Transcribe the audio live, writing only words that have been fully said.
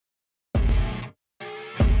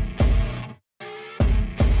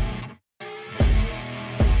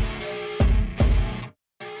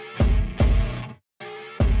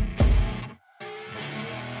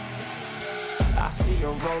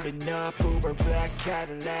rolling up, Uber black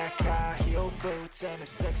Cadillac, high heel boots, and a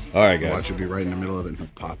sexy. All right, guys. Watch will be right in the middle of it and he'll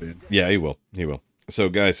pop in. Yeah, he will. He will. So,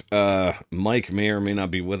 guys, Mike may or may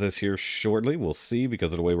not be with us here shortly. We'll see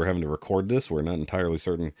because of the way we're having to record this. We're not entirely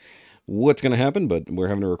certain what's going to happen, but we're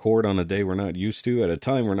having to record on a day we're not used to, at a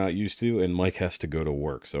time we're not used to, and Mike has to go to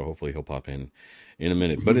work. So hopefully he'll pop in a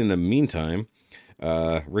minute. Mm-hmm. But in the meantime,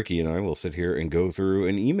 Ricky and I will sit here and go through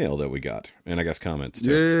an email that we got, and I guess comments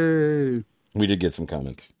too. Yay! We did get some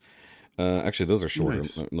comments. Actually, those are shorter.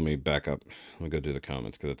 Nice. Let me back up. Let me go do the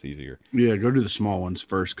comments because that's easier. Yeah, go do the small ones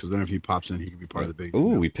first, because then if he pops in, he can be part of the big.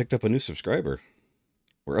 Ooh, we picked up a new subscriber.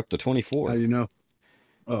 We're up to 24. How do you know?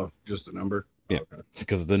 Oh, just the number? Yeah, okay.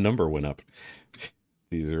 Because the number went up. It's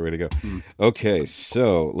the easier way to go. Okay,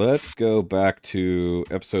 so let's go back to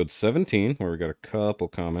episode 17, where we got a couple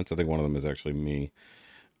comments. I think one of them is actually me.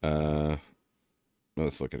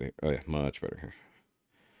 Let's look at it. Oh, yeah, much better here.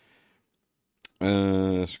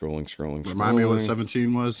 Scrolling. Remind me what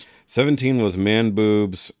 17 was? 17 was man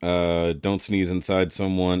boobs, don't sneeze inside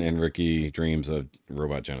someone, and Ricky dreams of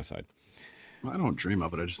robot genocide. I don't dream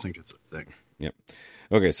of it. I just think it's a thing. Yep.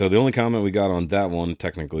 Okay, so the only comment we got on that one,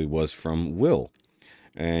 technically, was from Will.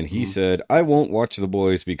 And he said, I won't watch The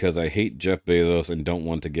Boys because I hate Jeff Bezos and don't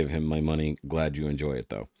want to give him my money. Glad you enjoy it,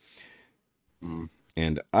 though.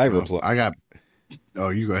 And I replied... Oh,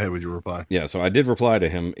 you go ahead with your reply. Yeah, so I did reply to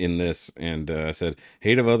him in this, and I said,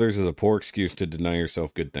 hate of others is a poor excuse to deny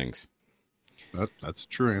yourself good things. That's a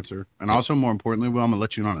true answer. And also, more importantly, Will, I'm going to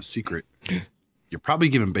let you in on a secret. You're probably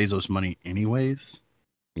giving Bezos money anyways.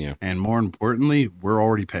 Yeah. And more importantly, we're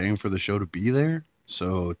already paying for the show to be there.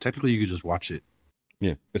 So technically, you could just watch it.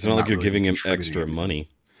 Yeah. It's not like you're giving him extra money.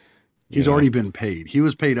 He's already been paid. He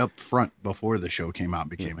was paid up front before the show came out and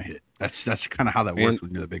became a hit. That's kind of how that works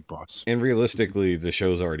when you're the big boss. And realistically, the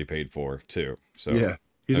show's already paid for too. So yeah,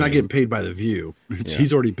 he's not getting paid by the view.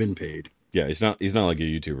 He's already been paid. Yeah, he's not like a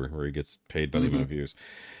YouTuber where he gets paid by the amount of views.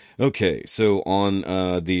 Okay, so on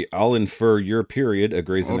the I'll infer your period, a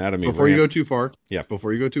Grey's Anatomy. Before rant, you go too far. Yeah.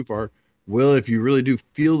 Before you go too far, Will, if you really do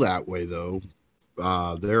feel that way though,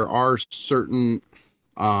 there are certain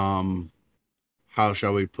how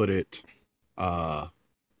shall we put it,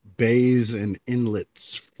 bays and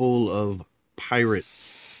inlets full of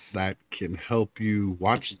pirates that can help you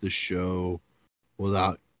watch the show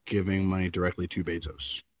without giving money directly to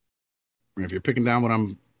Bezos. And if you're picking up what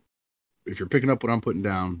I'm putting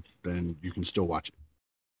down, then you can still watch it.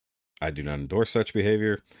 I do not endorse such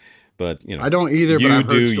behavior, but I don't either. But I've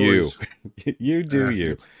heard stories. You do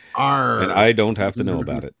you, Arr. And I don't have to know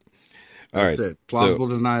about it. All right. That's it. Plausible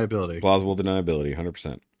deniability. Plausible deniability,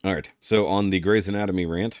 100%. All right. So on the Grey's Anatomy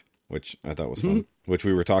rant, which I thought was fun, which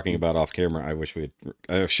we were talking about off camera,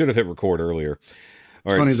 I should have hit record earlier.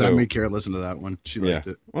 All it's funny that I made Kara listen to that one. She liked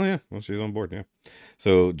it. Oh, yeah. Well, she's on board, yeah.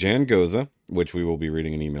 So Jan Goza, which we will be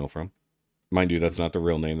reading an email from. Mind you, that's not the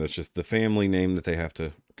real name. That's just the family name that they have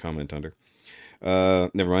to comment under.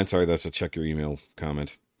 Never mind. Sorry, that's a check your email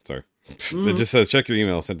comment. Sorry. It just says check your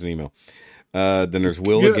email, sent an email. Then there's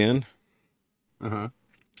Will again. Uh-huh.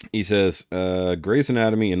 He says, Grey's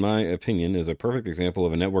Anatomy, in my opinion, is a perfect example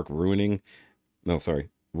of a network running a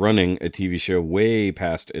TV show way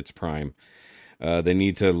past its prime. They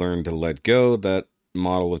need to learn to let go. That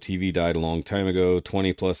model of TV died a long time ago,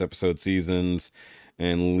 20-plus episode seasons,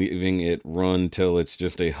 and leaving it run till it's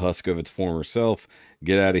just a husk of its former self.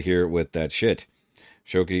 Get out of here with that shit.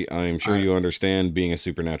 Shoki, I'm sure you understand being a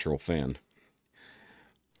Supernatural fan.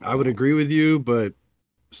 I would agree with you, but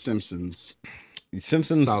Simpsons,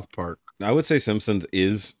 South Park. I would say Simpsons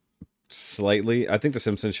is slightly. I think The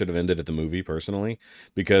Simpsons should have ended at the movie, personally,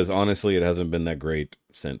 because honestly, it hasn't been that great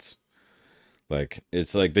since. Like,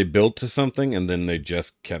 it's like they built to something and then they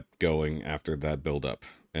just kept going after that build up.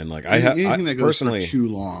 And like, anything that goes personally for too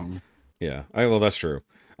long. Yeah, well, that's true.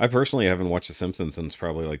 I personally haven't watched The Simpsons since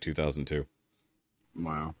probably like 2002.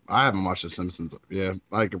 Wow, I haven't watched The Simpsons. Yeah,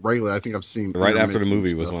 like regularly, I think I've seen right after the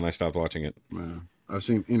movie was when I stopped watching it. Yeah. I've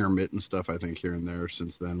seen intermittent stuff, I think, here and there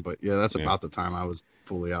since then. But yeah, that's about the time I was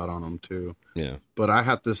fully out on them too. Yeah. But I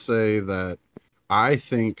have to say that I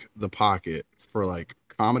think the pocket for like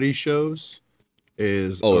comedy shows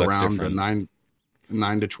is around the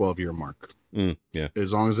 9 to 12 year mark. Yeah.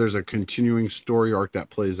 As long as there's a continuing story arc that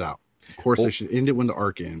plays out. Of course, they should end it when the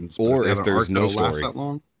arc ends. Or if there's no story. Last that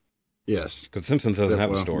long. Yes. Because Simpsons doesn't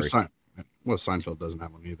have a story. Seinfeld doesn't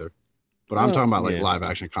have one either. But I'm talking about like live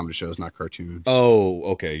action comedy shows, not cartoons. Oh,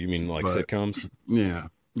 okay. You mean like sitcoms? Yeah,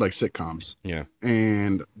 like sitcoms. Yeah.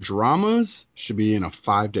 And dramas should be in a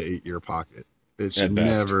 5 to 8 year pocket. It should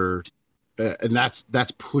never, and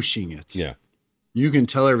that's pushing it. Yeah. You can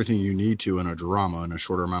tell everything you need to in a drama in a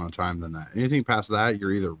shorter amount of time than that. Anything past that,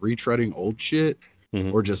 you're either retreading old shit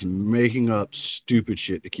or just making up stupid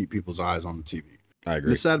shit to keep people's eyes on the TV. I agree.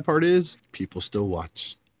 And the sad part is people still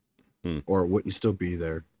watch or it wouldn't still be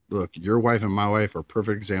there. Look, your wife and my wife are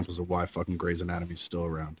perfect examples of why fucking Grey's Anatomy is still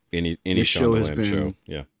around. Any show has been show.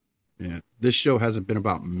 Yeah. This show hasn't been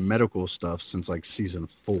about medical stuff since like season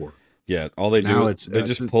 4. Yeah, all they do they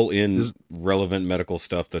just pull in relevant medical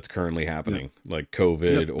stuff that's currently happening, like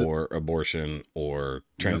COVID or abortion or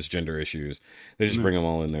transgender issues. They just bring them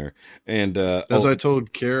all in there. And as I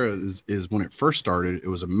told Kara, is when it first started, it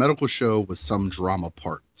was a medical show with some drama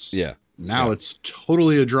parts. Yeah. Now it's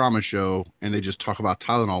totally a drama show, and they just talk about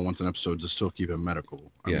Tylenol once an episode to still keep it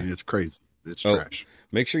medical. I mean, it's crazy. It's trash.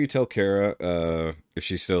 Make sure you tell Kara if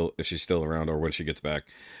she's still around or when she gets back.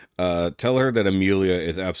 Tell her that Amelia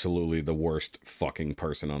is absolutely the worst fucking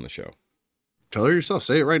person on the show. Tell her yourself.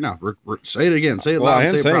 Say it right now. Say it again. Say it loud. I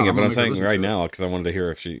am saying it, but I'm saying right now because I wanted to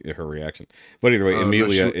hear her reaction. But either way,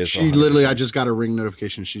 Amelia is. She literally, I just got a ring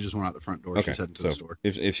notification. She just went out the front door. Okay, she's heading to the store.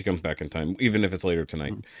 If she comes back in time, even if it's later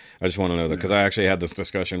tonight, I just want to know that because I actually had this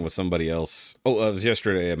discussion with somebody else. Oh, it was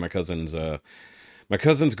yesterday at my cousin's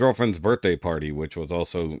girlfriend's birthday party, which was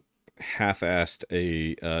also half-assed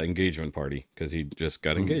a engagement party because he just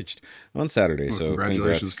got engaged on Saturday. So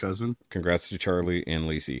congratulations, cousin. Congrats to Charlie and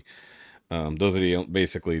Lacey. Those are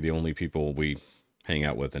basically the only people we hang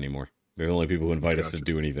out with anymore. They're the only people who invite us to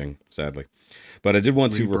do anything, sadly. But I did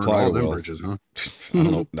want to reply to Will. Bridges, huh? I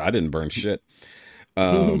don't know. I didn't burn shit.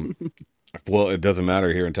 Well, it doesn't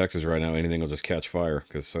matter here in Texas right now. Anything will just catch fire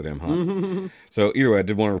because it's so damn hot. So either way, I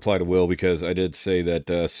did want to reply to Will because I did say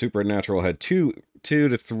that Supernatural had two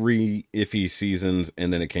to three iffy seasons,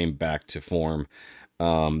 and then it came back to form.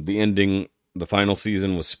 The ending, the final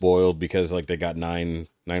season was spoiled because like they got 9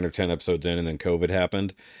 or 10 episodes in, and then COVID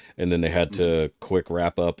happened, and then they had to quick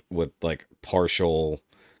wrap up with like partial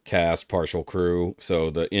cast, partial crew. So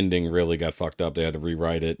the ending really got fucked up. They had to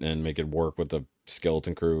rewrite it and make it work with the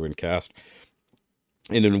skeleton crew and cast.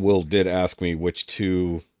 And then Will did ask me which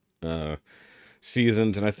 2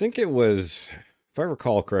 seasons, and I think it was, if I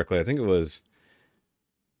recall correctly, I think it was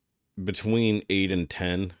between 8 and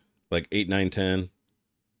 10, like 8, 9, 10.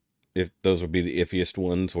 If those would be the iffiest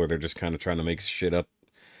ones where they're just kind of trying to make shit up,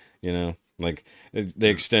 you know, like they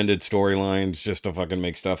extended storylines just to fucking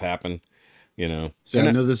make stuff happen, you know. See,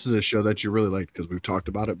 I know this is a show that you really like because we've talked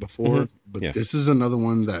about it before, but this is another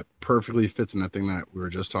one that perfectly fits in that thing that we were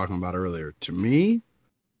just talking about earlier. To me,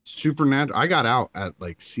 Supernatural, I got out at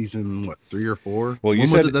like season 3 or 4. Well, you when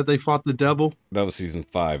said was it that they fought the devil? That was season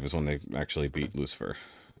 5 is when they actually beat Lucifer.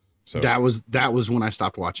 So that was when I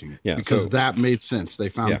stopped watching it. Yeah, because that made sense. They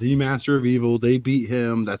found the master of evil. They beat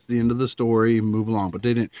him. That's the end of the story. Move along. But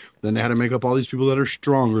they didn't. Then they had to make up all these people that are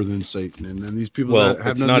stronger than Satan, and then these people that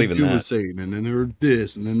have nothing to do with Satan, and then there were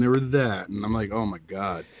this, and then there were that, and I'm like, oh my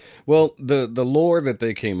god. Well, the lore that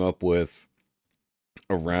they came up with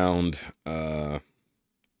around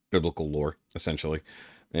biblical lore, essentially,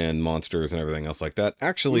 and monsters and everything else like that,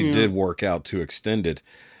 actually did work out to extend it.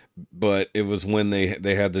 But it was when they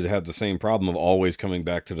had to have the same problem of always coming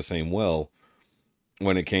back to the same well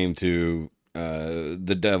when it came to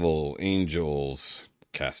the devil, angels,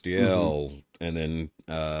 Castiel, and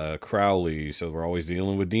then Crowley. So we're always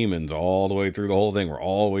dealing with demons all the way through the whole thing. We're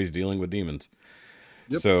always dealing with demons.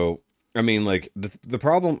 Yep. So, I mean, like, the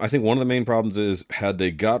problem, I think one of the main problems is had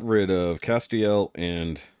they got rid of Castiel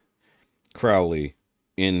and Crowley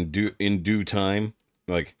in due time,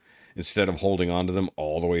 like, instead of holding on to them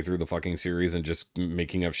all the way through the fucking series and just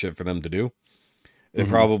making up shit for them to do, it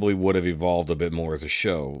probably would have evolved a bit more as a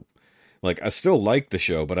show. Like, I still like the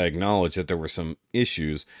show, but I acknowledge that there were some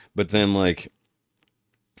issues. But then, like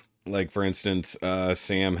for instance,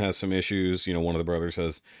 Sam has some issues. You know, one of the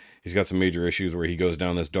brothers he's got some major issues where he goes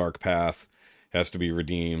down this dark path, has to be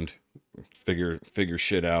redeemed, figure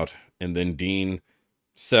shit out. And then Dean,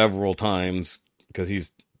 several times, because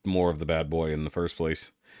he's more of the bad boy in the first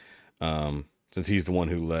place, since he's the one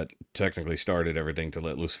who technically started everything to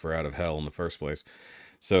let Lucifer out of hell in the first place.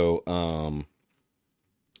 So,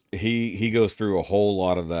 he goes through a whole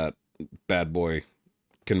lot of that bad boy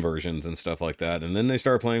conversions and stuff like that. And then they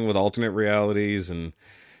start playing with alternate realities and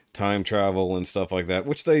time travel and stuff like that,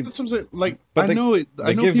 which that's what I'm saying. Like, but I know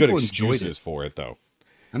give good excuses for it though.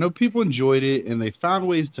 I know people enjoyed it and they found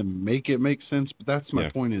ways to make it make sense, but that's my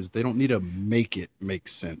point is they don't need to make it make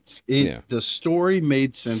sense. The story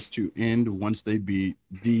made sense to end once they beat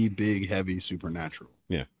the big heavy Supernatural.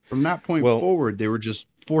 Yeah. From that point forward, they were just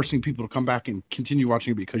forcing people to come back and continue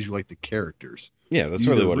watching it because you like the characters. Yeah, that's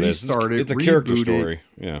really what it is. It's a character story.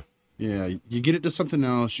 Yeah. Yeah, you get it to something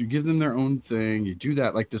else. You give them their own thing. You do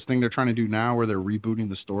that, like this thing they're trying to do now, where they're rebooting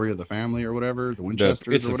the story of the family or whatever, the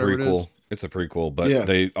Winchesters It's or a whatever it is. prequel. It's a prequel, but Yeah,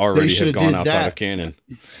 they they already should have have gone did outside that. of canon.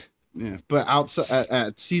 Yeah, but outside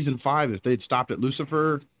at season 5, if they'd stopped at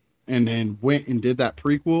Lucifer and then went and did that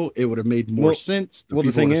prequel, it would have made more sense. The the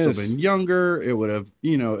people thing would have is, still been younger. It would have,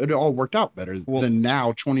 it all worked out better than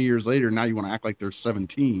now. 20 years later, now you want to act like they're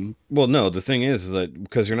 17. Well, no, the thing is that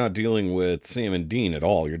because you're not dealing with Sam and Dean at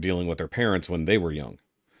all, you're dealing with their parents when they were young.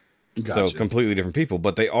 Gotcha. So completely different people,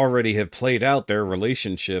 but they already have played out their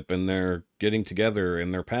relationship and their getting together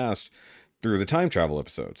in their past through the time travel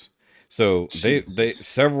episodes. So they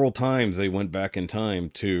several times they went back in time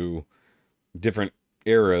to different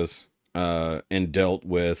eras and dealt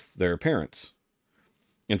with their parents.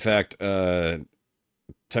 In fact,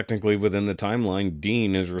 technically within the timeline,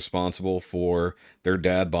 Dean is responsible for their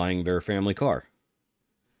dad buying their family car.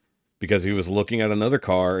 Because he was looking at another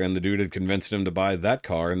car and the dude had convinced him to buy that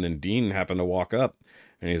car, and then Dean happened to walk up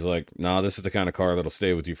and he's like, "Nah, this is the kind of car that'll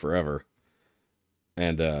stay with you forever."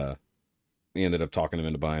 And he ended up talking him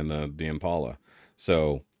into buying the Impala.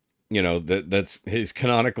 So, that's he's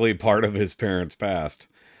canonically part of his parents' past.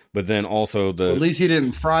 But then also at least he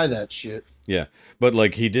didn't fry that shit. Yeah. But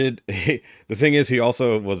like the thing is he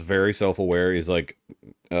also was very self-aware. He's like,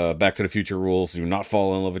 Back to the Future rules, do not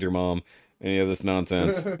fall in love with your mom. Any of this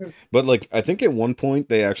nonsense. But like I think at one point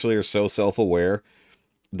they actually are so self-aware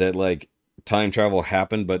that like time travel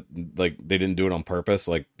happened, but like they didn't do it on purpose.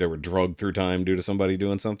 Like they were drugged through time due to somebody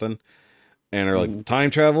doing something. And they're like, time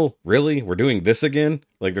travel? Really? We're doing this again?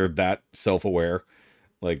 Like they're that self-aware.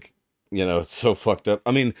 Like, it's so fucked up.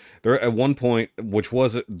 I mean, there at one point, which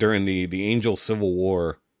was during the Angel Civil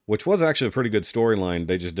War, which was actually a pretty good storyline.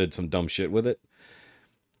 They just did some dumb shit with it.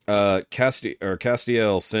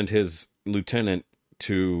 Castiel sent his lieutenant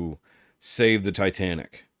to save the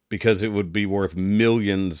Titanic because it would be worth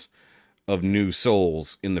millions of new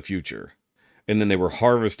souls in the future. And then they were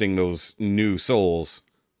harvesting those new souls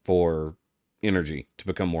for energy to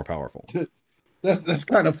become more powerful. That's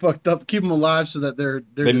kind of fucked up. Keep them alive so that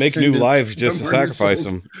they make new lives just to sacrifice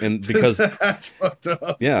them, and because that's fucked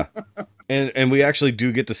up. Yeah, and we actually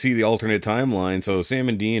do get to see the alternate timeline. So Sam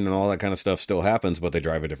and Dean and all that kind of stuff still happens, but they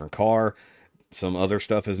drive a different car. Some other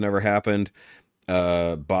stuff has never happened.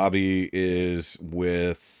 Bobby is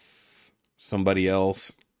with somebody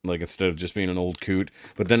else, like instead of just being an old coot.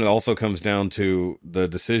 But then it also comes down to the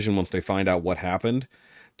decision once they find out what happened.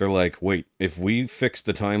 They're like, wait, if we fix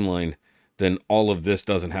the timeline, then all of this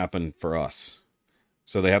doesn't happen for us.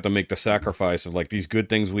 So they have to make the sacrifice of like these good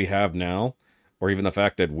things we have now, or even the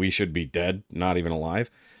fact that we should be dead, not even alive.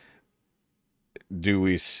 Do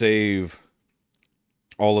we save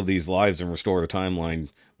all of these lives and restore the timeline,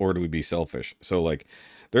 or do we be selfish? So like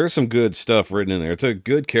there's some good stuff written in there. It's a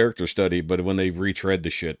good character study, but when they retread the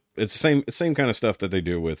shit, it's the same kind of stuff that they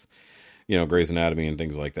do with, Grey's Anatomy and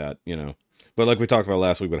things like that, But like we talked about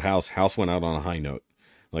last week with House went out on a high note.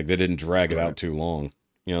 Like they didn't drag it out too long.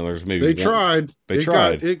 There's maybe they tried.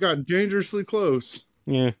 tried. It got dangerously close.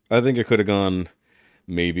 Yeah, I think it could have gone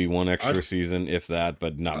maybe one extra season, if that,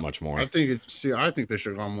 but not much more. I think they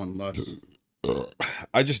should have gone one less.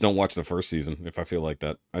 I just don't watch the first season if I feel like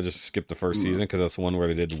that. I just skip the first season because that's the one where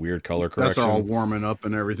they did weird color correction. That's all warming up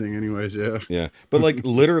and everything, anyways. Yeah. Yeah, but like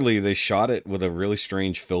literally, they shot it with a really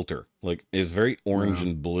strange filter. Like it's very orange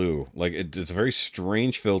and blue. Like it's a very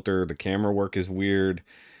strange filter. The camera work is weird,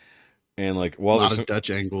 and like a lot of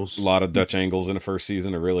Dutch angles. A lot of Dutch angles in the first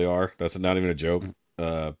season. There really are. That's not even a joke.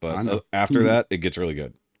 But after that, it gets really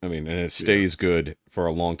good. I mean, and it stays good for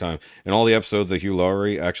a long time. And all the episodes that Hugh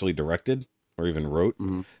Laurie actually directed or even wrote,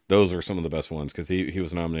 those are some of the best ones because he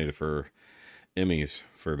was nominated for Emmys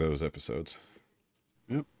for those episodes.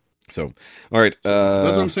 Yep. So, all right.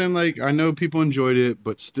 That's what I'm saying. Like, I know people enjoyed it,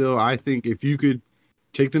 but still, I think if you could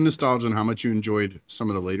take the nostalgia and how much you enjoyed some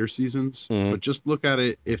of the later seasons, but just look at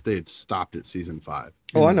it if they had stopped at season 5.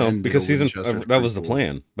 Oh, I know, because that was the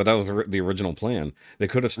plan, but that was the original plan. They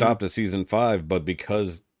could have stopped at season 5, but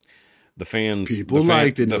because the fans,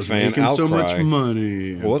 liked it, the fan making outcry, so much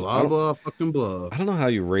money, and blah blah fucking blah. I don't know how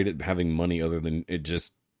you rate it having money other than it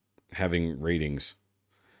just having ratings,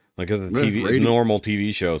 like as a normal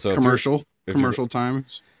TV show. So commercial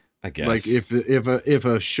times. I guess like if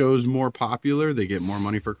a show's more popular, they get more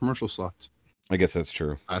money for commercial slots. I guess that's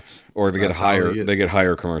true. They get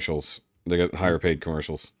higher commercials. They get higher paid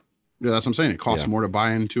commercials. Yeah, that's what I'm saying. It costs more to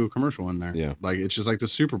buy into a commercial in there. Yeah. Like it's just like the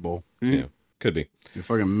Super Bowl. Yeah. Could be. You're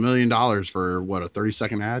fucking $1 million for what, a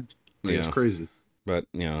 30-second ad? Like, it's crazy. But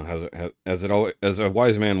as a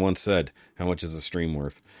wise man once said, how much is a stream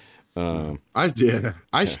worth?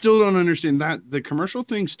 I still don't understand that. The commercial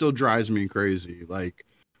thing still drives me crazy. Like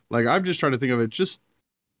I'm just trying to think of it. Just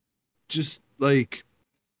like,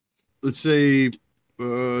 let's say,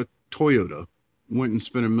 Toyota went and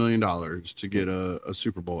spent $1 million to get a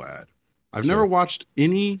Super Bowl ad. I've never watched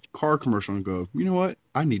any car commercial and go, you know what?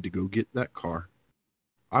 I need to go get that car.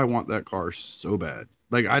 I want that car so bad.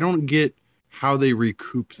 Like, I don't get how they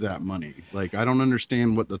recoup that money. Like, I don't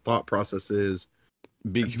understand what the thought process is.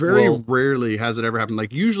 Very rarely has it ever happened.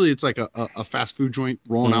 Like, usually it's like a fast food joint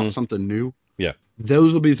rolling out something new. Yeah.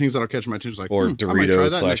 Those will be the things that'll catch my attention. Like, or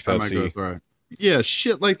Doritos / Pepsi. Yeah,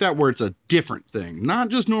 shit like that where it's a different thing. Not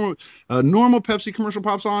just normal. Normal Pepsi commercial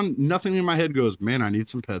pops on. Nothing in my head goes, man, I need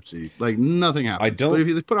some Pepsi. Like, nothing happens. But if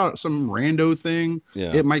you put out some rando thing,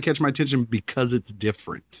 it might catch my attention because it's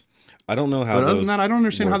different. I don't know how. But other than that, I don't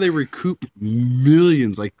understand how they recoup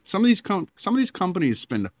millions. Like, some of these companies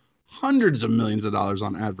spend hundreds of millions of dollars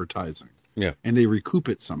on advertising. Yeah, and they recoup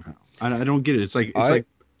it somehow. I don't get it. It's like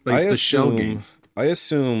the shell game. I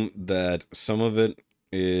assume that some of it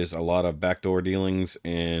is a lot of backdoor dealings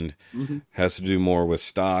and has to do more with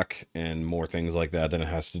stock and more things like that than it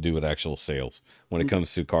has to do with actual sales when it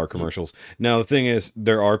comes to car commercials. Now, the thing is,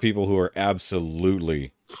 there are people who are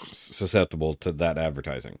absolutely susceptible to that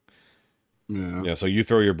advertising. Yeah. So you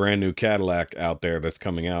throw your brand new Cadillac out there that's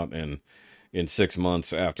coming out in 6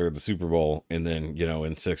 months after the Super Bowl, and then,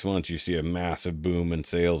 in 6 months you see a massive boom in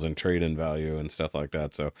sales and trade-in value and stuff like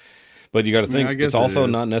that. So, but you got to think, it's also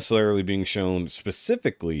not necessarily being shown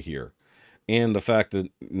specifically here. And the fact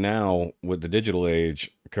that now with the digital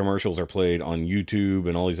age, commercials are played on YouTube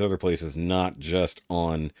and all these other places, not just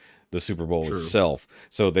on the Super Bowl itself.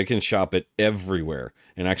 So they can shop it everywhere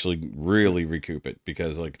and actually really recoup it,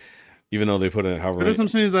 because, like, even though they put it however. But that's what I'm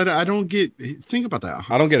saying is I don't get. Think about that.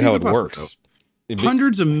 I don't get how it works.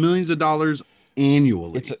 Hundreds of millions of dollars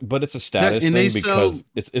annually. It's a status thing, because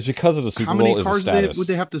it's because of the Super Bowl is a status. How many cars would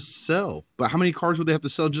they have to sell? But how many cars would they have to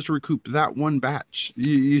sell just to recoup that one batch?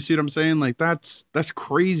 You see what I'm saying? Like, that's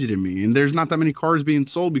crazy to me. And there's not that many cars being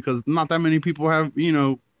sold because not that many people have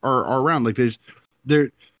are around. Like,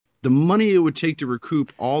 the money it would take to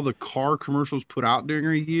recoup all the car commercials put out during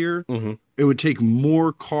a year. It would take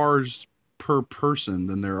more cars per person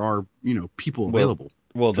than there are people available.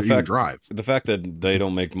 Well, the fact that they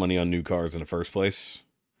don't make money on new cars in the first place.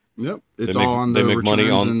 Yep, it's all on the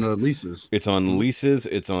returns and the leases. It's on leases,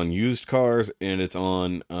 it's on used cars, and it's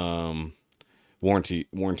on warranty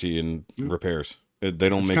and repairs. They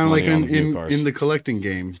don't make money on new cars. In the collecting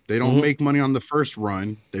game, they don't make money on the first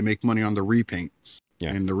run. They make money on the repaints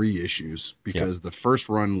and the reissues, because the first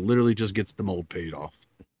run literally just gets the mold paid off.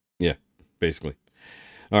 Yeah, basically.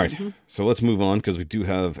 All right, so let's move on, because we do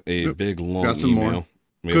have a big long got some email. More.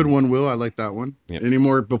 Good one, Will. I like that one. Yep. Any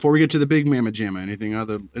more before we get to the big mamma jamma? Any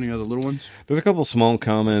other little ones? There's a couple small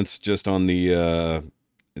comments just on the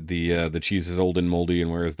cheese is old and moldy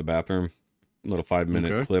and where is the bathroom? Little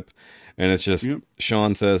 5-minute clip, and it's just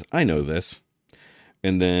Sean says, "I know this,"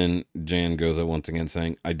 and then Jan goes up once again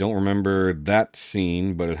saying, "I don't remember that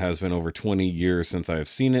scene, but it has been over 20 years since I have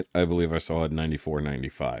seen it. I believe I saw it in 94,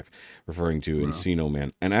 95, referring to Encino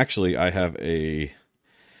Man." And actually, I have a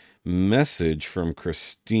message from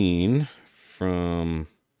Christine from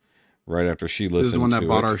right after she listened to it. This is the one that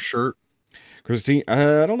bought our shirt? Christine,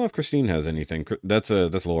 I don't know if Christine has anything. That's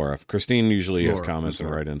Laura. Christine usually has comments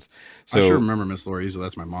and write-ins. So, I should remember Miss Laura.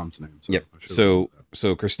 That's my mom's name. So yep.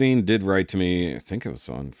 So Christine did write to me, I think it was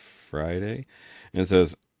on Friday, and it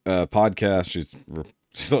says, podcast,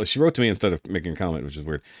 so she wrote to me instead of making a comment, which is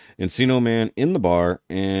weird. Encino Man in the bar,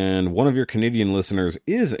 and one of your Canadian listeners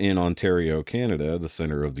is in Ontario, Canada, the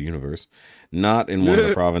center of the universe, not in one of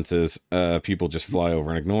the provinces people just fly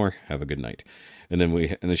over and ignore. Have a good night. And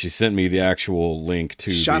then she sent me the actual link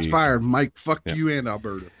to shots fired, Mike. Fuck you and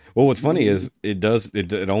Alberta. Well, what's funny is it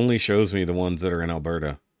only shows me the ones that are in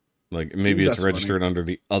Alberta. Like, maybe it's registered under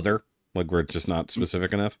the other, like where it's just not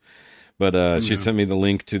specific enough. But she sent me the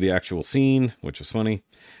link to the actual scene, which was funny.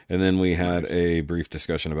 And then we had a brief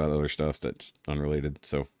discussion about other stuff that's unrelated.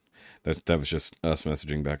 So that was just us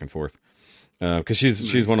messaging back and forth. Because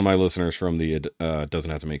she's one of my listeners from the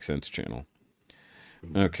Doesn't Have to Make Sense channel.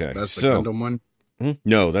 Okay, that's the Gundam one.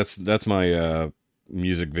 No, that's my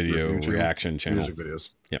music video reaction channel. Music videos.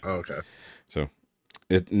 Yeah. Oh, okay. So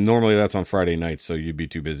normally that's on Friday nights, so you'd be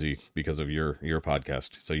too busy because of your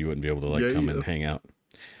podcast, so you wouldn't be able to come and hang out.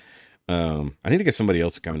 I need to get somebody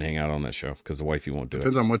else to come and hang out on that show, because the wifey won't do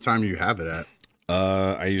Depends on what time you have it at.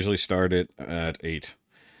 I usually start it at 8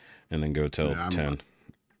 and then go till 10.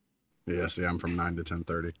 Yeah, see, I'm from 9 to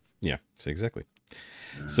 10:30. Yeah, see, exactly.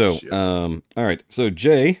 So, all right. So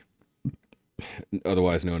Jay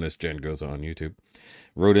otherwise known as Jen Goes On YouTube,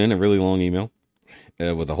 wrote in a really long email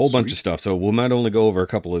with a whole bunch of stuff. So we'll not only go over a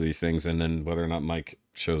couple of these things, and then whether or not Mike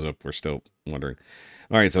shows up, we're still wondering.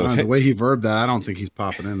 All right, so the way he verbed that, I don't think he's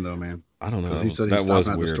popping in though, man. I don't know. He said he's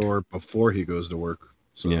stopping at the store before he goes to work.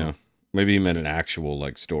 So. Yeah, maybe he meant an actual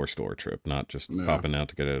like store trip, not just popping out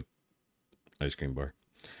to get a ice cream bar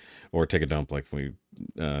or take a dump like we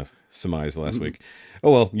surmised last week.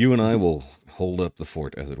 Oh well, you and I will hold up the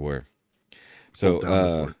fort, as it were.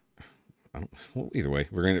 So either way,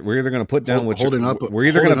 we're either gonna put down what we're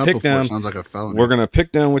either gonna pick down. Sounds like a felony. We're gonna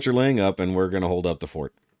pick down what you're laying up, and we're gonna hold up the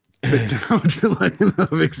fort. Pick down what you're laying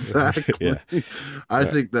up, exactly. Yeah. I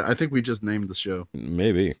think we just named the show.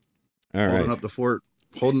 Maybe. All right. Holding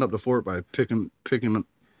up the fort by picking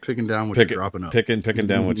down what you're dropping up. Picking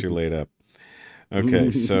down what you laid up.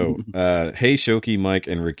 Okay, so hey Shoki, Mike,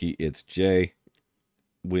 and Ricky, it's Jay.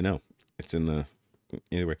 We know. It's in the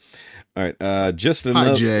anyway. All right. Hi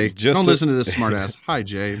Jay. Don't listen to this smartass. Hi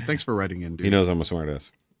Jay. Thanks for writing in, dude. He knows I'm a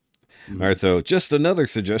smartass. All right, so just another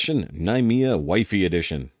suggestion, Naimia Wifey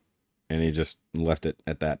Edition. And he just left it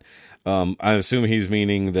at that. I assume he's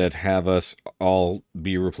meaning that have us all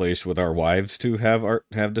be replaced with our wives to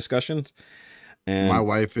have discussions. And my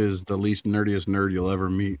wife is the least nerdiest nerd you'll ever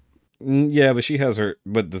meet. Yeah, but she has her.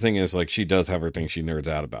 But the thing is, like, she does have her things she nerds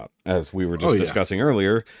out about, as we were just discussing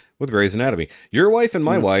earlier with Grey's Anatomy. Your wife and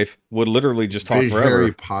my wife would literally just talk forever.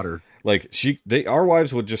 Harry Potter. Like our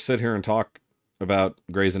wives would just sit here and talk about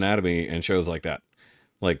Grey's Anatomy and shows like that.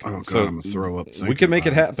 Like, oh God, so I'm gonna throw up. We can make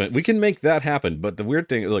it happen. We can make that happen. But the weird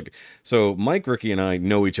thing, like, so Mike, Ricky, and I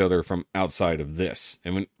know each other from outside of this,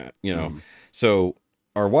 and when, so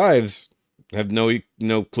our wives have no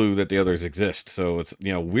clue that the others exist. So it's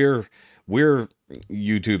we're YouTube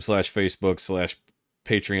 /Facebook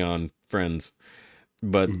 /Patreon friends,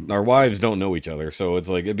 but our wives don't know each other. So it's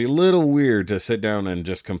like it'd be a little weird to sit down and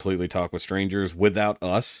just completely talk with strangers without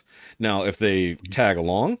us. Now, if they tag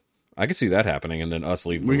along, I could see that happening, and then us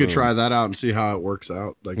leave. We could try that out and see how it works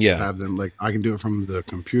out. Like, just have them. Like, I can do it from the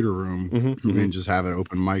computer room and just have it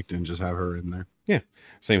open mic'd and just have her in there. Yeah,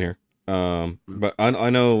 same here. But I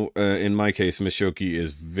know in my case, Miss Shoki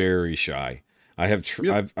is very shy. I have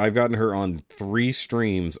I've gotten her on 3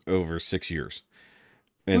 streams over 6 years.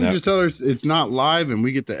 And just tell her it's not live, and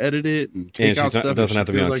we get to edit it and take out stuff. It doesn't have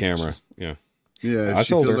to be on camera. Yeah. Yeah, if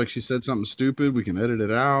she feels like she said something stupid, we can edit it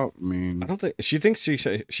out. I mean, I don't think she thinks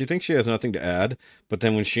she has nothing to add, but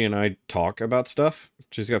then when she and I talk about stuff,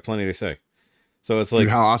 she's got plenty to say. So it's like, dude,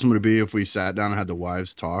 how awesome would it be if we sat down and had the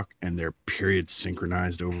wives talk and their periods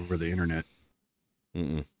synchronized over the internet?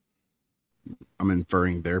 I'm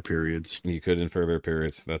inferring their periods. You could infer their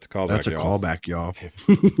periods. That's a callback. Callback, y'all.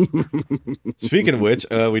 Speaking of which,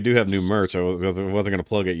 we do have new merch. I wasn't going to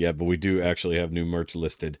plug it yet, but we do actually have new merch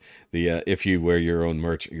listed. The if you wear your own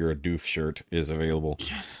merch, you're a doof shirt is available.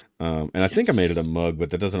 Yes. And I think I made it a mug, but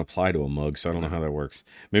that doesn't apply to a mug, so I don't know how that works.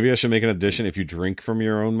 Maybe I should make an addition if you drink from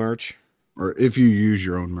your own merch, or if you use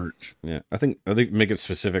your own merch. Yeah, I think make it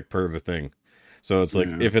specific per the thing. So it's like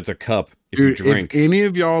if it's a cup, if you drink. If any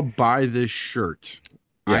of y'all buy this shirt,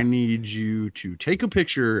 I need you to take a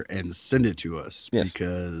picture and send it to us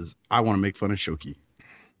because I want to make fun of Shoki.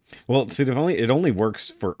 Well, see, it only works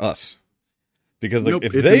for us because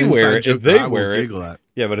if they wear it,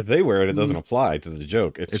 yeah, but if they wear it, it doesn't apply to the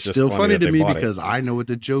joke. It's just still funny to me because I know what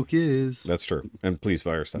the joke is. That's true, and please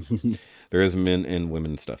buy our stuff. There is men and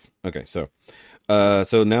women stuff. Okay, so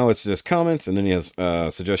now it's just comments, and then he has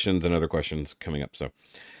suggestions and other questions coming up. So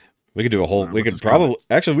we could do a whole. We could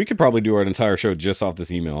probably do our entire show just off this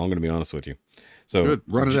email. I'm going to be honest with you. So good.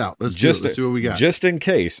 Run it out. Let's see what we got. Just in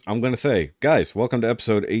case, I'm going to say, guys, welcome to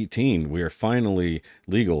episode 18. We are finally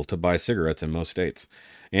legal to buy cigarettes in most states,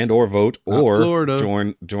 and or vote or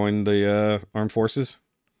join the armed forces.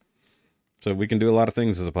 So we can do a lot of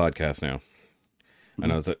things as a podcast now. I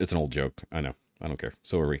know it's an old joke. I know. I don't care.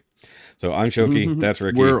 So are we. So I'm Shoki. That's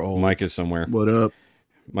Ricky. We're old. Mike is somewhere. What up?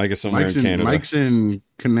 Mike is somewhere in Canada. Mike's in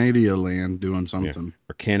Canada land doing something. Yeah.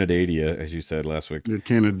 Or Canadadia, as you said last week.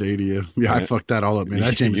 Canadadia. Yeah, I fucked that all up, man.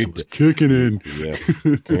 That Jameson was kicking in. Yes.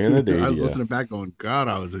 Canadadia. I was listening back going, God,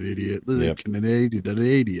 I was an idiot.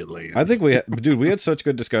 Canada land. I think we had such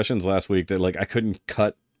good discussions last week that like I couldn't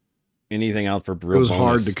cut anything out for real. It was bonus.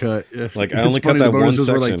 Hard to cut. Yeah. Like I only cut that one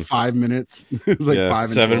section. Were like 5 minutes. It was like 5 and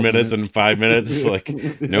 7 minutes and 5 minutes. Like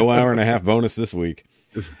no hour and a half bonus this week.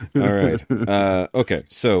 All right. Okay.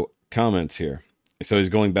 So comments here. So he's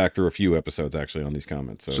going back through a few episodes actually on these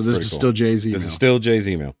comments. So this is cool. Still Jay's email. This is still Jay's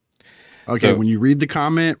email. Okay. So, when you read the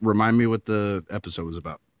comment, remind me what the episode was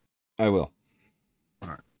about. I will. All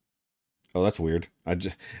right. Oh, that's weird.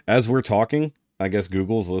 As we're talking, I guess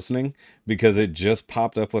Google's listening, because it just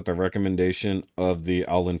popped up with the recommendation of the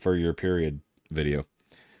I'll Infer Your Period video.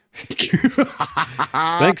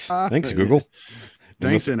 Thanks, Google.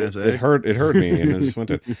 Thanks, NSA. It heard me, and I just went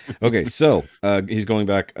to. Okay, so he's going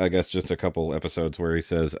back, I guess, just a couple episodes where he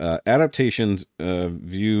says adaptations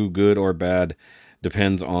view good or bad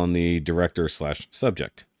depends on the director /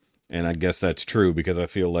 subject, and I guess that's true, because I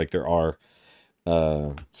feel like there are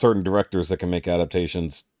certain directors that can make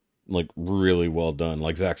adaptations like really well done,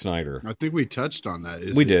 like Zack Snyder. I think we touched on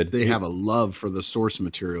that. We did. They have a love for the source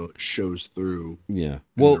material. It shows through. Yeah.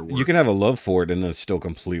 Well, you can have a love for it and then still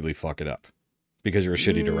completely fuck it up because you're a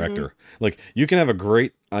shitty director. Like, you can have a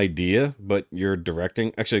great idea, but you're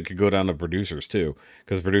directing. Actually, it could go down to producers too,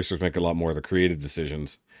 because producers make a lot more of the creative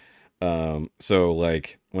decisions. So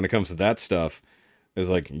like when it comes to that stuff, is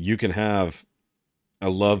like you can have a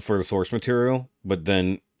love for the source material, but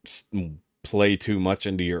then play too much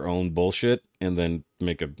into your own bullshit and then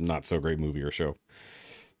make a not so great movie or show.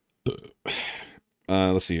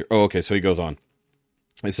 Let's see here. Oh, okay. So he goes on.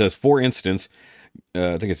 It says, for instance,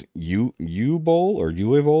 I think it's U-Bowl or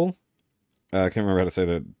Uwe-Bowl. I can't remember how to say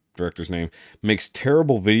the director's name. Makes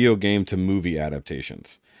terrible video game to movie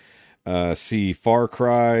adaptations. See Far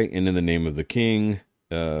Cry and In the Name of the King.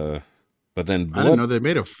 But then I didn't know they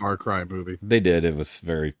made a Far Cry movie. They did. It was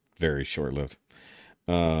very, very short-lived.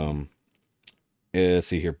 Let's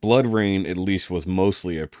see here. Blood Rain, at least, was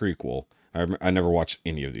mostly a prequel. I never watched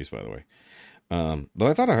any of these, by the way. Though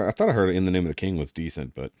I thought I heard In the Name of the King was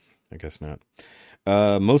decent, but I guess not.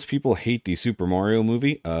 Most people hate the Super Mario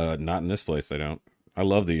movie. Not in this place, they don't. I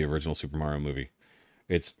love the original Super Mario movie.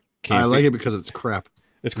 It's campy. I like it because it's crap.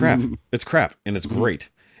 It's crap. It's crap, and it's great.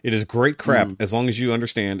 It is great crap as long as you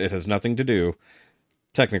understand it has nothing to do,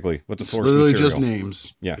 technically, with the source material. It's literally just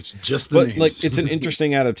names. Yeah. It's just the names. Like, it's an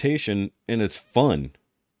interesting adaptation, and it's fun,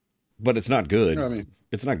 but it's not good. I mean,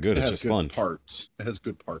 it's not good. It's just fun. It has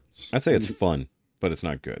good parts. I'd say it's fun, but it's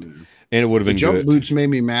not good. Yeah. And it would have been jump good. Boots made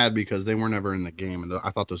me mad because they weren't ever in the game, and I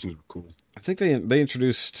thought those things were cool. I think they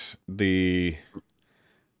introduced the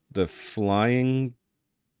flying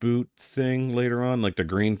boot thing later on, like the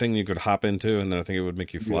green thing you could hop into, and then I think it would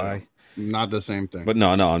make you fly. Yeah, not the same thing. But no,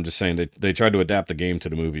 I'm just saying they tried to adapt the game to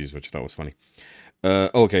the movies, which I thought was funny.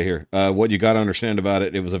 Okay, here. What you got to understand about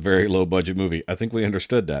it, it was a very low budget movie. I think we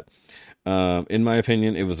understood that. In my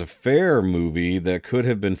opinion, it was a fair movie that could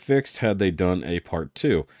have been fixed had they done a part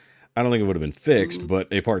 2. I don't think it would have been fixed, but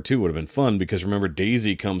a part 2 would have been fun, because remember,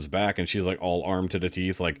 Daisy comes back and she's like all armed to the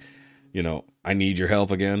teeth, like, you know, I need your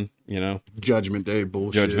help again, you know? Judgment Day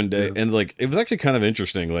bullshit. Judgment Day. Yeah. And like, it was actually kind of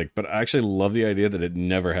interesting, like, but I actually love the idea that it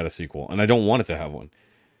never had a sequel, and I don't want it to have one.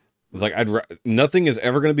 It's like, nothing is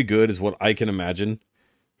ever going to be good is what I can imagine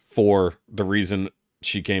for the reason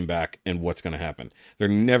she came back and what's going to happen. They're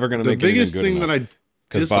never going to make anything good enough. The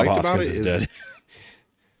biggest thing that I disliked about it is dead.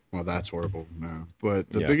 Well, that's horrible. No, but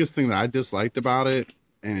the biggest thing that I disliked about it,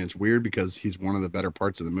 and it's weird because he's one of the better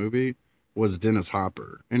parts of the movie, was Dennis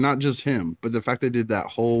Hopper. And not just him, but the fact they did that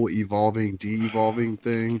whole evolving, de-evolving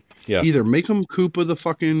thing. Yeah. Either make him Koopa the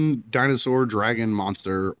fucking dinosaur dragon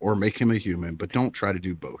monster, or make him a human, but don't try to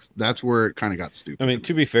do both. That's where it kind of got stupid. I mean,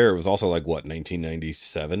 to be fair, it was also like, what,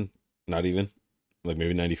 1997? Not even? Like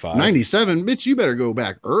maybe 95? 97? Bitch, you better go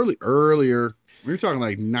back earlier. We're talking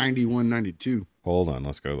like 91, 92. Hold on,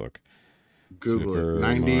 let's go look. Google Super it.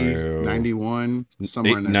 90, Mario. 91,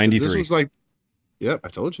 somewhere in there. 93. This was like, yep, I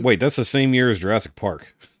told you. Wait, that's the same year as Jurassic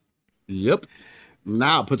Park. Yep.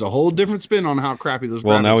 Now it puts a whole different spin on how crappy those.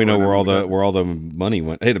 Well, now we know where all the money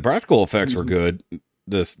went. Hey, the practical effects were good.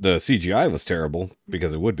 The CGI was terrible,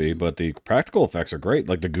 because it would be, but the practical effects are great.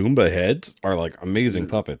 Like the Goomba heads are like amazing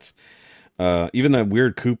puppets. Even that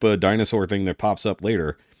weird Koopa dinosaur thing that pops up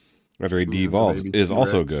later after he de-evolves is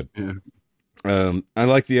also good. Yeah. I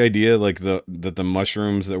like the idea, like that the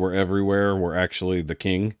mushrooms that were everywhere were actually the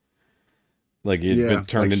king. Like it been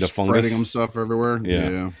turned into fungus. Spreading himself everywhere.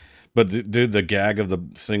 Yeah. But dude, the gag of the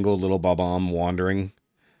single little Bob-omb wandering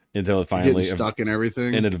until it finally getting stuck in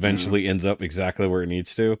everything, and it eventually ends up exactly where it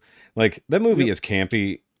needs to. Like, that movie is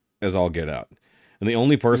campy as all get out, and the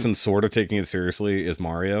only person sort of taking it seriously is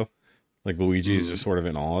Mario. Like, Luigi's just sort of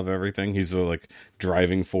in awe of everything. He's the like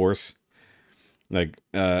driving force. Like,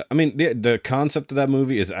 I mean, the concept of that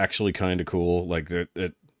movie is actually kind of cool. Like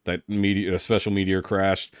that special meteor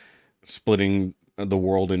crash, splitting the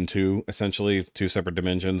world in two, essentially 2 separate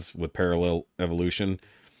dimensions with parallel evolution,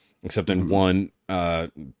 except in one,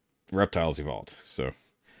 reptiles evolved. So,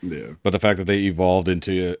 yeah. But the fact that they evolved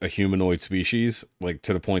into a humanoid species, like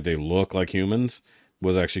to the point they look like humans,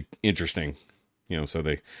 was actually interesting. You know, so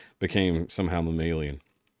they became somehow mammalian.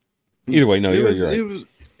 Either way, no, you're right.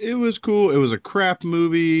 It was cool. It was a crap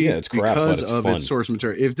movie. Yeah, it's crap, but it's fun. Its source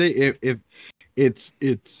material. If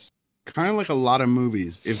it's kind of like a lot of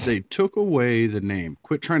movies. If they took away the name,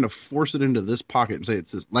 quit trying to force it into this pocket and say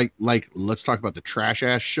it's this, like let's talk about the trash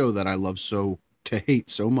ass show that I love so to hate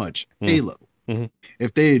so much, Halo. Mm-hmm.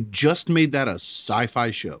 If they had just made that a sci-fi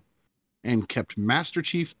show and kept Master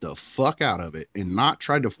Chief the fuck out of it and not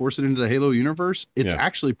tried to force it into the Halo universe, it's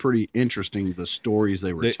actually pretty interesting, the stories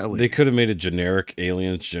they were telling. They could have made it generic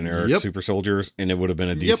aliens, generic super soldiers, and it would have been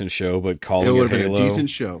a decent show, but calling it Halo... It would have been a decent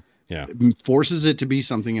show. Yeah. It forces it to be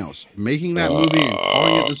something else. Making that movie and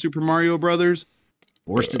calling it the Super Mario Brothers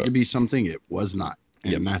forced it to be something it was not.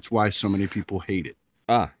 And that's why so many people hate it.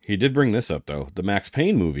 He did bring this up, though. The Max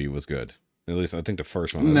Payne movie was good. At least I think the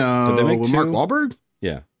first one. No. Did they make two? Mark Wahlberg?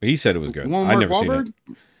 Yeah. He said it was good. I never seen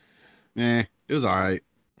it. It was all right.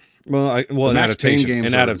 Well, an adaptation.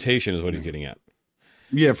 An adaptation is what he's getting at.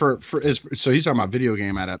 Yeah, so he's talking about video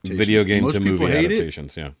game adaptations. Video game to movie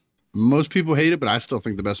adaptations, yeah. Most people hate it, but I still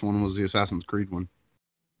think the best one was the Assassin's Creed one.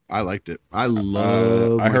 I liked it. I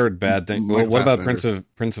love. I heard bad things. Well, what about Prince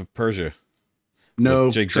of Persia?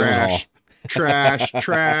 No, Jake trash. Trash,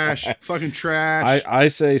 fucking trash. I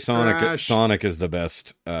say Sonic. Trash. Sonic is the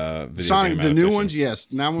best video game. The new ones, yes.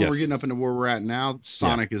 Now when we're getting up into where we're at now,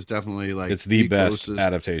 Sonic is definitely like it's the best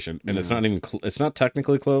adaptation, and it's not even it's not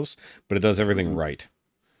technically close, but it does everything right.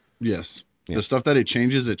 Yes, the stuff that it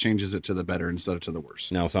changes it to the better instead of to the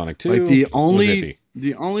worse. Now Sonic 2, like the only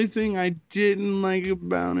thing I didn't like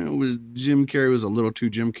about it was Jim Carrey was a little too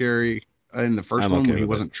Jim Carrey in the first one when he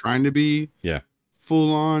wasn't trying to be. Yeah.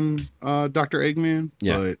 Full on Dr. Eggman,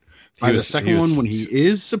 but by the second one when he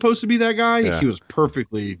is supposed to be that guy, he was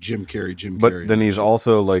perfectly Jim Carrey. But then he's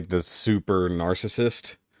also like the super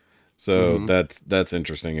narcissist, so that's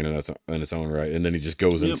interesting in its own right. And then he just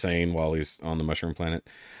goes insane while he's on the mushroom planet.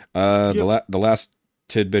 The last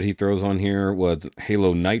tidbit he throws on here was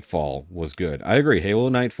Halo Nightfall was good. I agree. Halo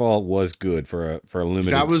Nightfall was good for a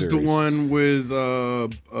limited. That was series. The one with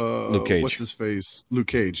Luke Cage. What's his face? Luke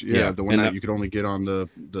Cage. Yeah, the one that you could only get on the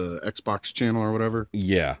Xbox channel or whatever.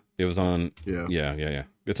 Yeah, it was on. Yeah.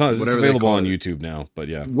 It's available on YouTube now, but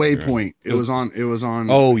yeah. Waypoint. Right. It was on.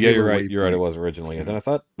 Oh yeah, you're right. Waypoint. You're right. It was originally, and then I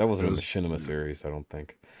thought that wasn't a Machinima series. I don't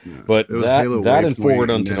think. Yeah. But that and Forward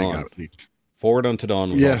Unto Dawn. Forward Unto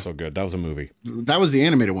Dawn was also good. That was a movie. That was the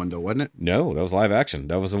animated one, though, wasn't it? No, that was live action.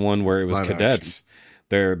 That was the one where it was live cadets.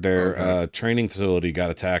 Action. Their training facility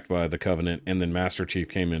got attacked by the Covenant, and then Master Chief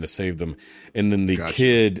came in to save them. And then the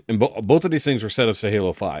kid, and both of these things were setups to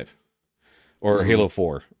Halo 5 or Halo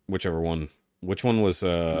 4, whichever one. Which one was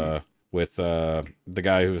with the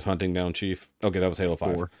guy who was hunting down Chief? Okay, that was Halo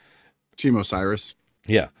 5. Team Osiris.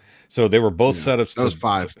 Yeah. So they were both setups. That was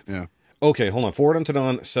 5. Yeah. Okay, hold on. Forward Unto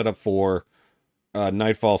Dawn set up 4.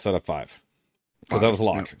 Nightfall set up 5 because that was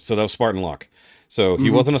Locke. So that was Spartan Locke. So he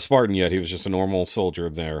wasn't a Spartan yet. He was just a normal soldier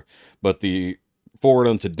there. But the Forward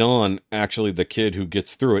Unto Dawn, actually, the kid who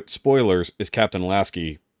gets through it, spoilers, is Captain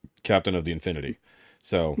Lasky, Captain of the Infinity.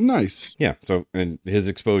 So nice. Yeah. So and his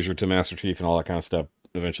exposure to Master Chief and all that kind of stuff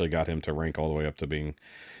eventually got him to rank all the way up to being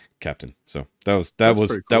captain. So that was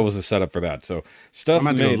the setup for that. So stuff.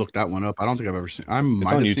 I'm going to go look that one up. I don't think I've ever seen. I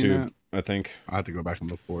might have seen that. I think I have to go back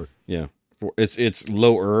and look for it. Yeah. It's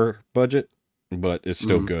lower budget, but it's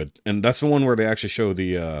still good. And that's the one where they actually show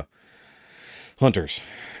the hunters.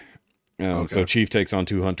 So Chief takes on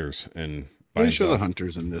 2 hunters, and they show the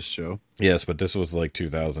hunters in this show. Yes, but this was like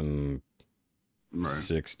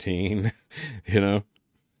 2016,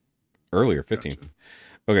 earlier 15. Gotcha.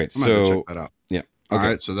 Okay, so check that out. Yeah. Okay. All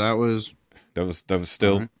right, so that was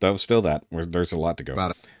still that. There's a lot to go.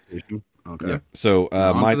 About it. Okay. Yeah. So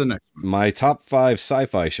my top 5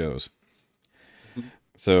 sci-fi shows.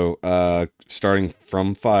 So starting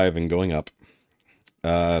from 5 and going up,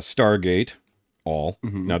 Stargate, all.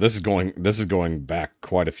 Now this is going back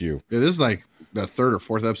quite a few. Yeah, this is like the 3rd or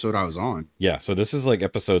 4th episode I was on. Yeah, so this is like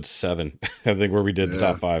episode 7, I think, where we did the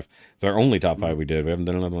top 5. It's our only top 5 we did. We haven't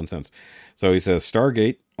done another one since. So he says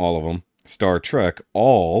Stargate, all of them. Star Trek,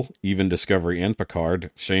 all, even Discovery and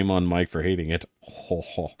Picard. Shame on Mike for hating it. Oh,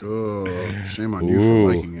 shame on you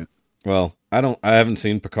for liking it. Well, I haven't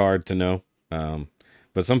seen Picard to know.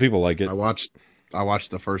 But some people like it. I watched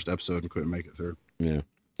the first episode and couldn't make it through. Yeah.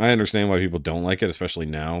 I understand why people don't like it, especially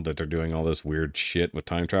now that they're doing all this weird shit with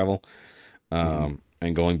time travel. And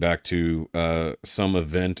going back to some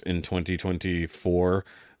event in 2024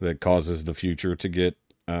 that causes the future to get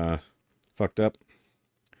fucked up.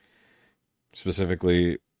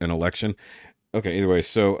 Specifically an election. Okay, either way.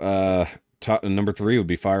 So number 3 would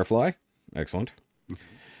be Firefly. Excellent.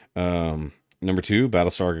 Number 2,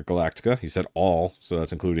 Battlestar Galactica. He said all, so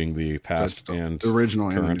that's including the past and the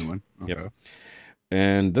original current. and the new one. Okay. Yep.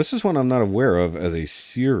 And this is one I'm not aware of as a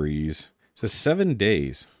series. It says 7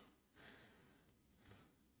 days.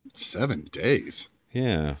 7 days?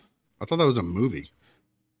 Yeah. I thought that was a movie.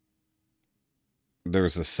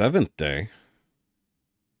 There's a 7th day.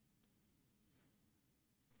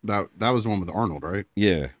 That was the one with Arnold, right?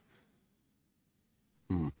 Yeah.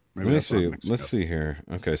 Maybe Let's see here.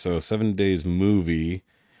 Okay, so 7 days movie.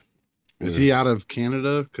 Is he out of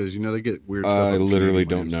Canada? Because they get weird stuff. I literally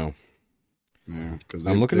don't know. Yeah, because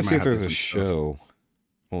I'm looking to see if there's a show.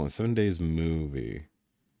 Hold on, 7 days movie.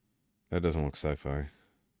 That doesn't look sci-fi,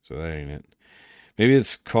 so that ain't it. Maybe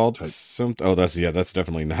it's called something. Oh, that's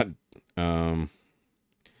definitely not.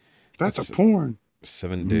 That's a porn.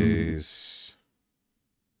 7 days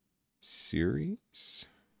series.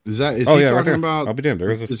 Is he talking right about? I'll be damned.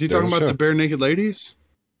 Is he talking about the bare naked ladies?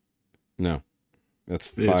 No, that's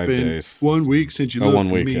 5 days. 1 week since you looked 1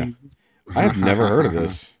 week. at me. Yeah. I have never heard of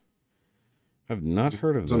this. I've not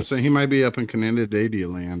heard of this. I'm saying he might be up in Canada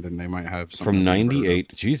land, and they might have something from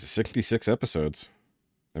 98. Jesus, 66 episodes.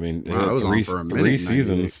 I mean, wow, it was three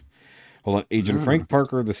seasons. Hold on, Agent Frank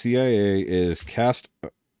Parker of the CIA is cast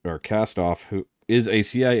off. Who is a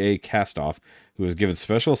CIA cast-off who was given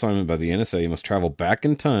special assignment by the NSA. He must travel back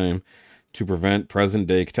in time to prevent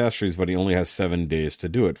present-day catastrophes, but he only has 7 days to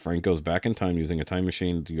do it. Frank goes back in time using a time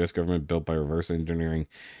machine the U.S. government built by reverse engineering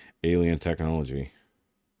alien technology.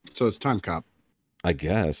 So it's Time Cop. I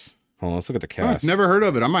guess. Hold on, let's look at the cast. I've never heard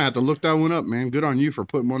of it. I might have to look that one up, man. Good on you for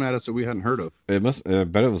putting one at us that we hadn't heard of. It must. I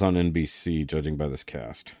bet it was on NBC, judging by this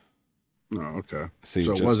cast. Oh, okay. See,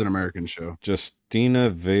 so it was an American show. Justina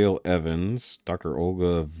Vale Evans, Dr.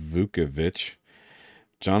 Olga Vukovic,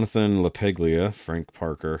 Jonathan LaPaglia, Frank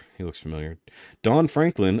Parker. He looks familiar. Don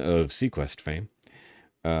Franklin of Sequest fame.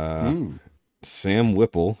 Sam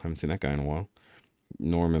Whipple. Haven't seen that guy in a while.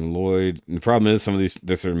 Norman Lloyd. And the problem is some of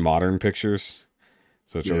these are modern pictures,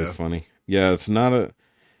 so it's really funny. Yeah, it's not a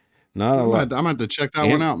lot. I'm gonna have to check that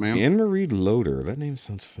one out, man. Anne Marie Loder. That name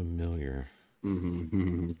sounds familiar.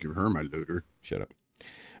 Give her my loader. Shut up.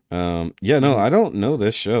 I don't know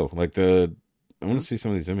this show. I want to see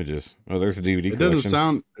some of these images. Oh, there's a DVD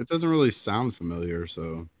collection. It doesn't really sound familiar,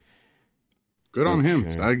 so good on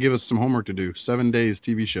him. That'd give us some homework to do. 7 days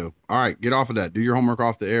TV show. All right, get off of that. Do your homework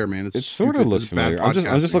off the air, man. It sort of looks familiar. I'm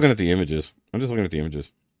just looking at the images. I'm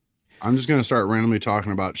just gonna start randomly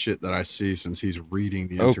talking about shit that I see since he's reading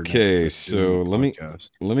the internet. Okay, so let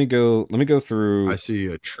me go through. I see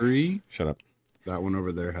a tree. Shut up. That one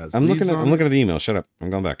over there has. I'm looking at the email. Shut up. I'm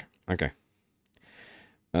going back. Okay.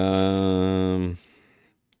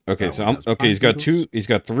 Okay. He's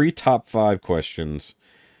got 3 top 5 questions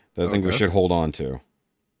that I think we should hold on to.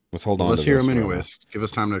 Let's hold on. Let's hear them anyways. Give us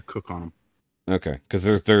time to cook on them. Okay,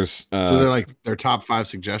 because there's so they're top 5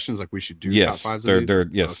 suggestions. Like we should do top 5s.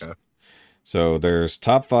 Yes. Okay. So there's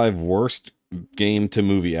top 5 worst game to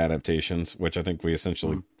movie adaptations, which I think we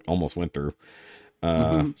essentially almost went through.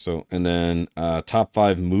 So, and then top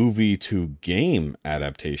 5 movie to game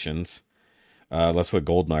adaptations. Let's put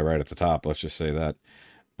GoldenEye right at the top. Let's just say that.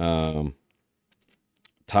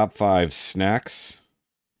 Top 5 snacks.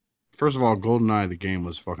 First of all, GoldenEye the game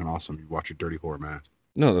was fucking awesome. You watch a dirty horror man.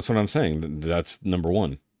 No, that's what I'm saying. That's number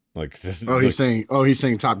 1. He's saying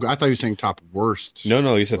top. I thought he was saying top worst.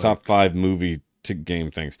 No, he said top 5 movie to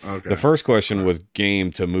game things. Okay. The first question was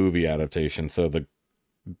game to movie adaptation. So the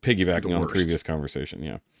piggybacking on the previous conversation,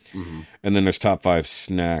 yeah. And then there's top 5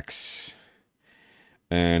 snacks,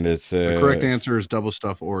 and it's the correct answer is double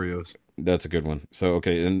stuffed Oreos. That's a good one. So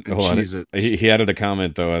okay, and hold on, he added a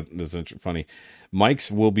comment though. This is funny.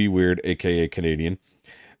 Mike's will be weird, aka Canadian,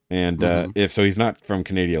 and if so, he's not from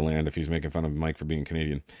Canadian land. If he's making fun of Mike for being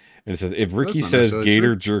Canadian, and it says if Ricky says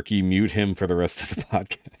gator jerky, mute him for the rest of the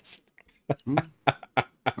podcast.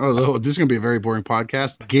 Oh, this is gonna be a very boring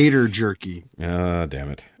podcast. Gator jerky.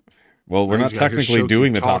 Damn it. Well, we're not technically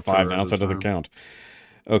doing the top 5 now, so it doesn't count.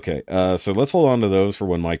 Okay, so let's hold on to those for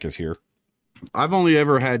when Mike is here. I've only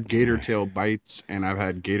ever had gator tail bites, and I've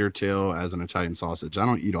had gator tail as an Italian sausage. I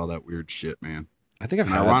don't eat all that weird shit, man. I think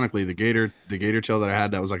ironically, the gator tail that I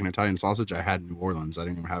had that was like an Italian sausage, I had in New Orleans. I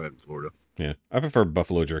didn't even have it in Florida. Yeah, I prefer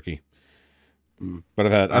buffalo jerky. But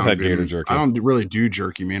I've had gator jerky. I don't really do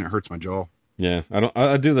jerky, man. It hurts my jaw. Yeah,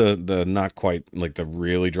 I do the not quite like the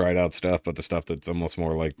really dried out stuff, but the stuff that's almost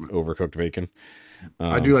more like overcooked bacon.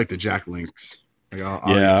 I do like the Jack Links.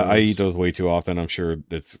 I eat those way too often. I'm sure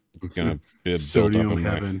it's gonna be built up in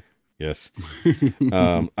heaven. Yes.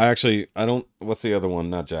 I don't. What's the other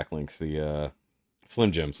one? Not Jack Links. The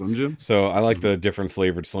Slim Jims. Slim Jims? So I like the different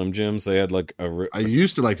flavored Slim Jims. They had like I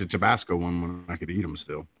used to like the Tabasco one when I could eat them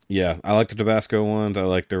still. Yeah, I like the Tabasco ones.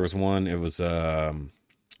 There was one, it was,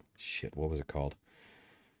 shit, what was it called?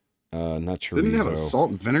 Not chorizo. Didn't it have a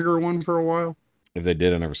salt and vinegar one for a while? If they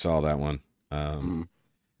did, I never saw that one.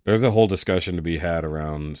 There's a whole discussion to be had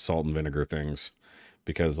around salt and vinegar things.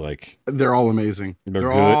 Because like they're all amazing. They're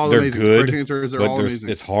good. All they're amazing. good. They're all amazing.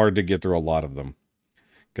 It's hard to get through a lot of them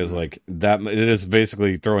because like that it is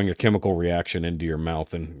basically throwing a chemical reaction into your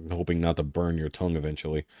mouth and hoping not to burn your tongue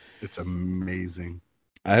eventually. It's amazing.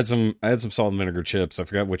 I had some salt and vinegar chips. I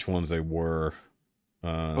forgot which ones they were.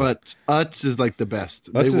 But Utz is like the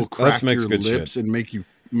best. Utz they will crack your good lips shit. and make you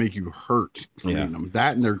hurt from eating them.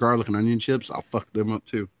 That and their garlic and onion chips, I'll fuck them up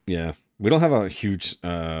too. Yeah. We don't have a huge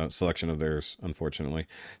selection of theirs, unfortunately.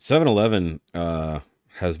 7-Eleven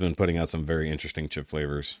has been putting out some very interesting chip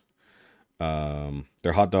flavors.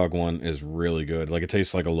 Their hot dog one is really good. Like, it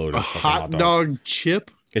tastes like a loaded hot dog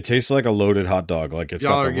chip? It tastes like a loaded hot dog. Like, it's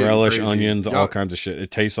got the relish, onions, all kinds of shit.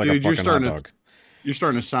 It tastes like a fucking hot dog. You're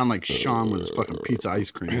starting to sound like Sean with his fucking pizza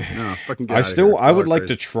ice cream. No, fucking get out of here. I would like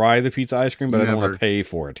to try the pizza ice cream, but I don't want to pay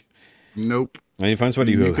for it. Nope. I need to find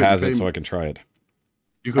somebody who has it so I can try it.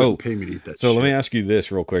 You couldn't pay me to eat that So shit. let me ask you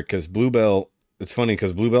this real quick, because Bluebell, it's funny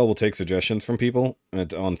because Bluebell will take suggestions from people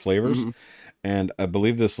on flavors. Mm-hmm. And I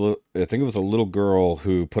believe I think it was a little girl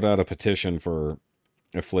who put out a petition for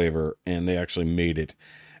a flavor and they actually made it.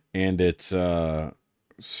 And it's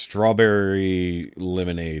strawberry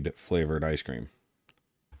lemonade flavored ice cream.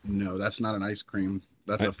 No, that's not an ice cream.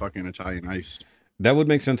 That's a fucking Italian ice. That would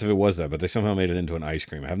make sense if it was that, but they somehow made it into an ice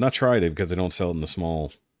cream. I have not tried it because they don't sell it in the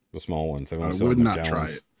small ones. I would not try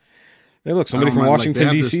it. Hey, look, somebody from Washington,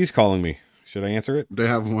 D.C. is calling me. Should I answer it? They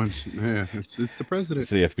have one. Yeah, it's the president.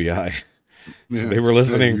 It's the FBI. Yeah. They were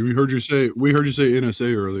listening. Hey, we heard you say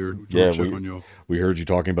NSA earlier. We heard you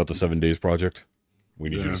talking about the 7 Days Project. We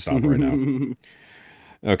need you to stop right now.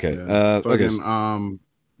 Okay.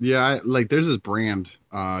 There's this brand.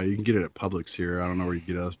 You can get it at Publix here. I don't know where you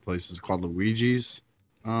get it other places. It's called Luigi's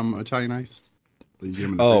Italian Ice. You get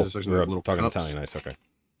them in the freezer section, we're little talking cups. Italian Ice. Okay.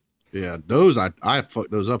 Yeah, those I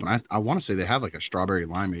fucked those up, and I want to say they have like a strawberry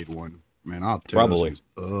limeade one. Man, I'll tear those things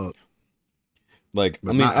up. Like,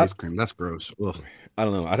 but not ice cream. That's gross. Ugh. I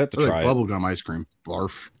don't know. I'd have to try like bubblegum ice cream.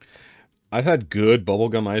 Barf. I've had good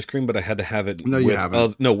bubblegum ice cream, but I had to have it. No, you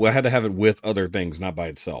haven't. I had to have it with other things, not by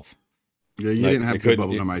itself. Yeah, you didn't have good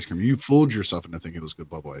bubblegum ice cream. You fooled yourself into thinking it was good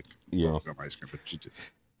bubblegum ice cream, but you did.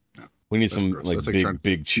 No, we need some gross. Like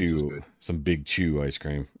big chew, some big chew ice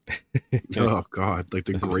cream. Oh God, like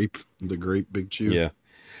the grape big chew. Yeah,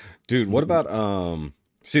 dude. What about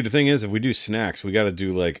See, the thing is, if we do snacks, we got to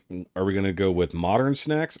do like, are we going to go with modern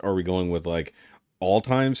snacks? Or are we going with like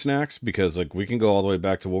all-time snacks? Because like we can go all the way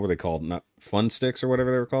back to what were they called? Not Fun Sticks or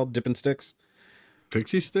whatever they were called. Dippin' Sticks.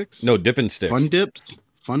 Pixie Sticks. No, Dippin' Sticks. Fun Dips.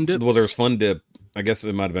 Fun Dips. Well, there's Fun Dip. I guess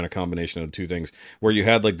it might have been a combination of two things where you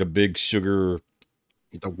had like the big sugar,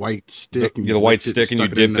 the white stick, the white stick, and you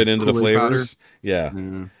dipped it into the flavors. Yeah.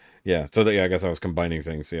 So I guess I was combining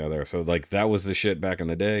things. Yeah, there. So like that was the shit back in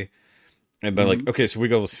the day. And but like, okay, so we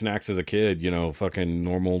go with snacks as a kid, fucking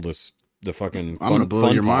normal, the fucking. I'm gonna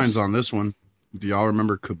blow your minds on this one. Do y'all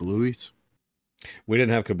remember Kablooies? We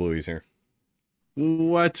didn't have Kablooies here.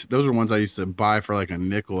 What? Those are ones I used to buy for like a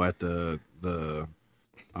nickel at the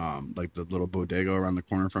like the little bodega around the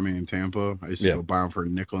corner from me in Tampa. I used to go buy them for a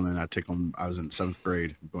nickel, and then I'd take them. I was in 7th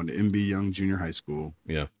grade, going to MB Young Junior High School.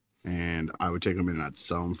 Yeah. And I would take them in and I'd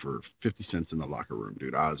sell them for 50 cents in the locker room,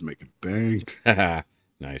 dude. I was making bank.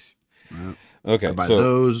 Nice. Okay, I buy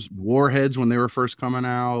those Warheads when they were first coming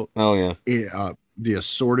out. Oh yeah. The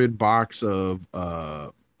assorted box of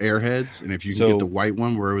Airheads, and if you can get the white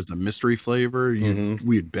one where it was the mystery flavor,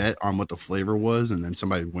 we'd bet on what the flavor was, and then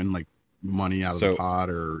somebody would win like money out of the pot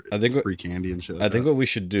or free candy and shit. I think what we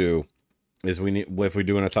should do is if we're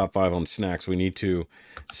doing a top 5 on snacks, we need to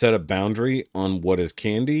set a boundary on what is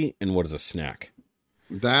candy and what is a snack.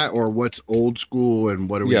 That or what's old school and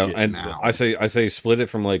what are we getting now? I say split it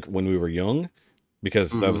from like when we were young,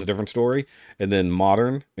 because that was a different story, and then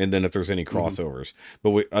modern, and then if there's any crossovers.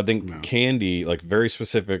 But I think candy, like very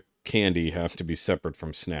specific candy, have to be separate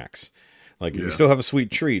from snacks. Like you still have a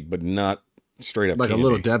sweet treat, but not straight up like candy. A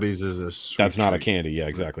Little Debbie's is a sweet That's not treat. a candy. Yeah,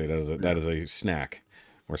 exactly. That is a snack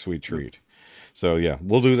or sweet treat. So yeah,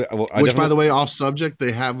 we'll do that. Which, by the way, off subject,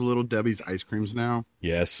 they have Little Debbie's ice creams now.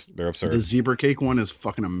 Yes, they're absurd. The zebra cake one is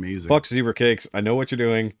fucking amazing. Fuck zebra cakes. I know what you're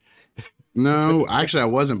doing. No, actually I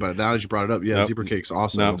wasn't, but now that you brought it up, zebra cake's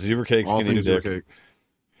awesome. No, zebra cakes can eat a dick. Cake.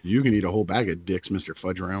 You can eat a whole bag of dicks, Mr.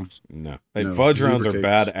 Fudge Rounds. No, fudge rounds are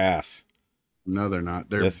badass. No, they're not.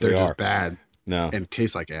 They're yes, they just are. bad. No. And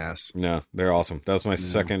taste like ass. No, they're awesome. That was my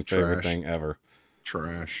second favorite thing ever.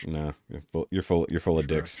 Trash. No, you're full of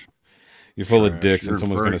dicks. You're full Trash. of dicks, and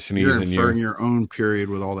someone's gonna sneeze in you. You're inferring your own period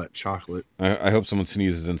with all that chocolate. I hope someone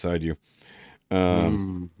sneezes inside you.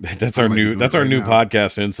 That's our new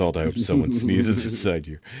podcast insult. I hope someone sneezes inside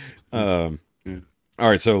you. All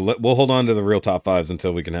right, so we'll hold on to the real top fives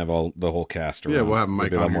until we can have the whole cast around. Yeah, we'll have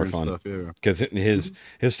Mike on more fun. Because his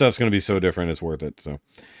stuff's going to be so different, it's worth it. So,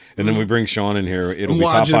 and then we bring Sean in here. It'll be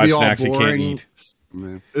top five snacks he can't eat.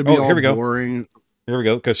 It'll be here we go. Boring. Here we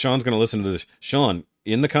go. Because Sean's going to listen to this. Sean,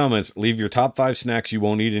 in the comments, leave your top 5 snacks you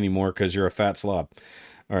won't eat anymore because you're a fat slob.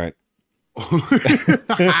 All right.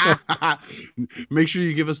 Make sure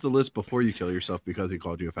you give us the list before you kill yourself because he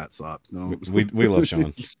called you a fat slob. No, we love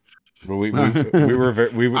Sean. But we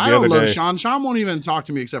I don't love Sean. Sean won't even talk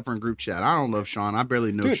to me except for in group chat. I don't love Sean. I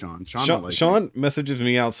barely know Sean. Sean messages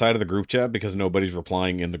me outside of the group chat because nobody's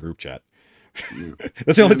replying in the group chat.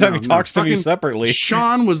 That's the only time he talks to me separately.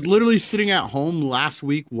 Sean was literally sitting at home last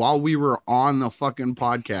week while we were on the fucking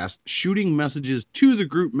podcast, shooting messages to the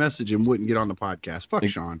group message and wouldn't get on the podcast. Fuck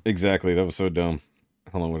Sean. Exactly. That was so dumb.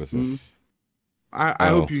 Hold on. What is this? I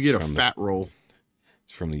hope you get a fat roll.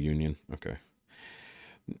 It's from the union. Okay.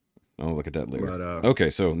 I'll look at that later. But, okay,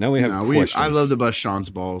 so now we have questions. I love to bust Sean's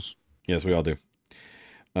balls. Yes, we all do.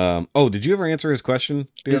 Did you ever answer his question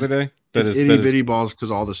the other day? Itty bitty balls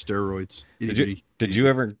because all the steroids. Did you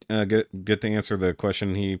ever get to answer the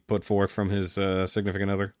question he put forth from his significant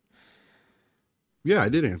other? Yeah, I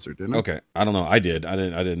did answer, didn't I? Okay, I don't know. I did. I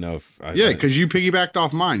didn't know if. Because you piggybacked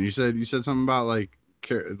off mine. You said something about like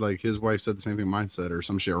his wife said the same thing mine said or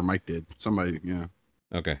some shit, or Mike did. Somebody, yeah.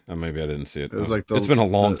 Okay, maybe I didn't see it. It was like it's been a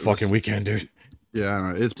long fucking weekend, dude. Yeah,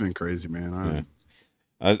 I know. It's been crazy, man.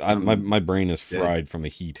 My brain is fried from the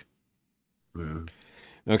heat. Yeah.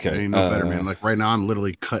 Okay. Ain't no better, man. Like right now, I'm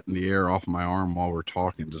literally cutting the air off my arm while we're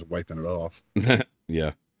talking, just wiping it off.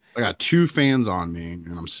 Yeah. I got 2 fans on me,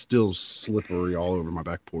 and I'm still slippery all over my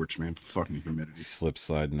back porch, man. Fucking humidity. Slip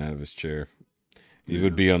sliding out of his chair. He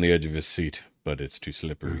would be on the edge of his seat, but it's too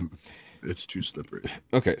slippery. It's too slippery.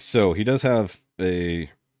 Okay, so he does have a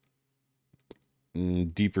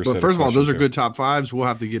deeper set. But first of all, those are good top 5s. We'll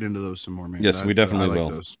have to get into those some more, man. Yes, we definitely will.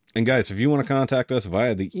 Those. And guys, if you want to contact us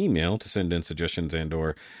via the email to send in suggestions and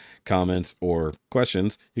or comments or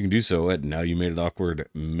questions, you can do so at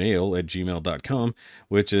nowyoumadeitawkwardmail@gmail.com,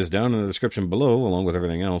 which is down in the description below, along with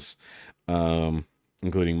everything else,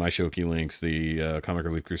 including my Shoki links, the Comic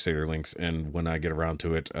Relief Crusader links, and when I get around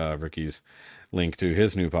to it, Ricky's link to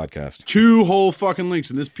his new podcast. 2 whole fucking links,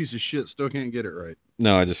 and this piece of shit still can't get it right.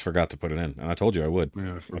 No, I just forgot to put it in, and I told you I would.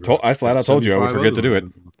 Yeah, I flat out told you I would forget to do it.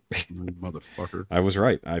 Motherfucker. I was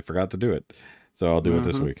right. I forgot to do it. So I'll do it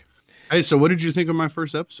this week. Hey, so what did you think of my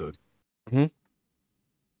first episode?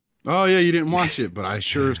 Oh, yeah, you didn't watch it, but I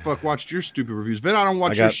sure as fuck watched your stupid reviews. But I don't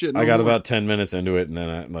watch your shit no I got more. about 10 minutes into it, and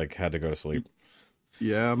then I had to go to sleep.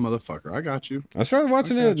 Yeah, motherfucker. I got you. I started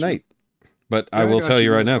watching it at night. But I will tell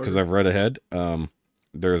you right now, because I've read ahead,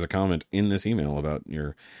 there is a comment in this email about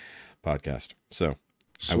your podcast. So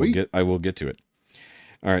sweet. I will get to it.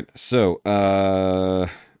 All right. So,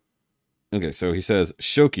 okay. So he says,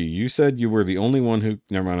 Shoki, you said you were the only one who,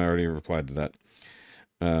 never mind. I already replied to that.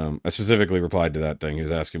 I specifically replied to that thing. He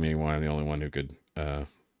was asking me why I'm the only one who could,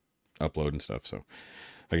 upload and stuff. So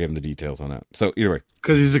I gave him the details on that. So either way,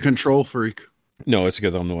 because he's a control freak. No, it's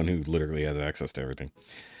because I'm the one who literally has access to everything.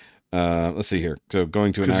 Let's see here. So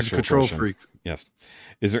going to an actual control question. Freak. Yes.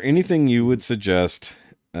 Is there anything you would suggest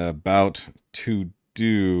about to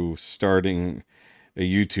do starting a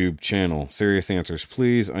YouTube channel? Serious answers,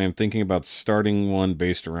 please. I am thinking about starting one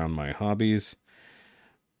based around my hobbies.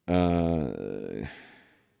 The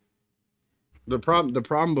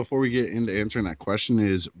problem before we get into answering that question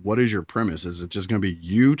is, what is your premise? Is it just going to be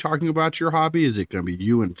you talking about your hobby? Is it going to be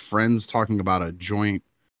you and friends talking about a joint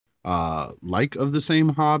like of the same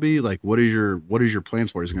hobby? Like what is your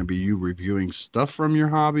plans for it? Is it going to be you reviewing stuff from your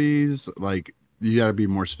hobbies? Like you got to be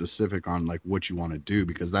more specific on like what you want to do,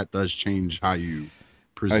 because that does change how you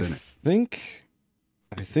present it.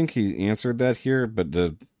 I think he answered that here, but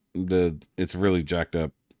the it's really jacked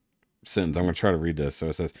up sentence. I'm going to try to read this. So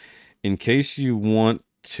it says, in case you want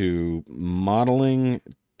to modeling,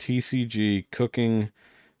 TCG, cooking,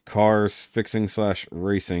 cars, fixing /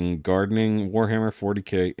 racing, gardening, Warhammer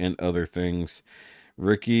 40k, and other things.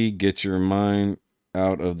 Ricky, get your mind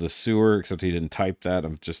out of the sewer, except he didn't type that.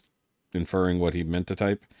 I'm just inferring what he meant to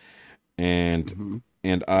type. And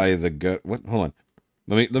I the gut. What? Hold on.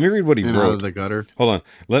 Let me read what he wrote. Out of the gutter. Hold on.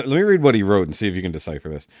 Let me read what he wrote and see if you can decipher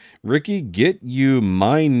this. Ricky, get you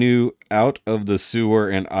my new out of the sewer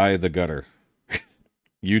and I the gutter.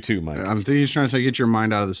 You too, Mike. I think he's trying to get your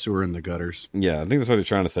mind out of the sewer and the gutters. Yeah, I think that's what he's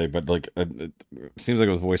trying to say, but like, it seems like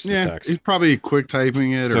it was voice to text. He's probably quick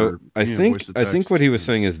typing it, so or I think voice to text. I think what he was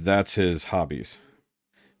saying is that's his hobbies,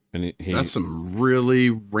 and that's some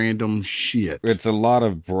really random shit. It's a lot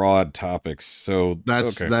of broad topics, so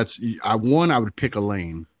that's I would pick a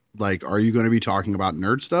lane. Like, are you going to be talking about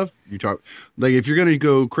nerd stuff? If you're going to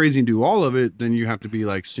go crazy and do all of it, then you have to be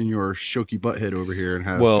like Senor Shoki Butthead over here and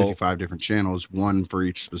have 55 different channels, one for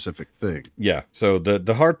each specific thing. Yeah. So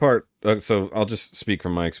the hard part. So I'll just speak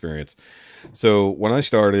from my experience. So when I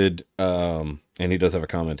started, and he does have a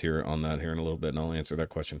comment here on that here in a little bit, and I'll answer that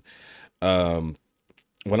question. When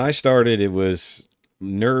I started, it was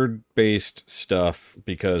nerd-based stuff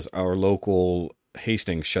because our local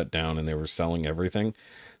Hastings shut down and they were selling everything.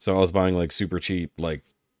 So I was buying like super cheap, like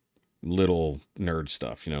little nerd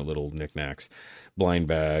stuff, little knickknacks, blind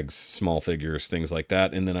bags, small figures, things like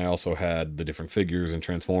that. And then I also had the different figures and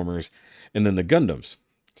Transformers and then the Gundams.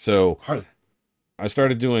 So I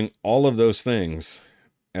started doing all of those things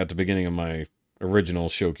at the beginning of my original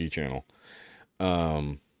Shoki channel.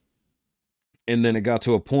 And then it got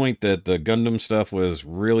to a point that the Gundam stuff was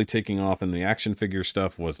really taking off and the action figure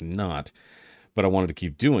stuff was not. But I wanted to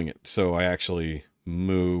keep doing it. So I actually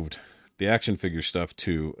moved the action figure stuff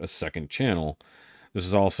to a second channel. This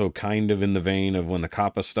is also kind of in the vein of when the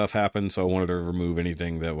Kappa stuff happened. So I wanted to remove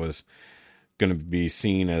anything that was going to be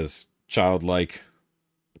seen as childlike,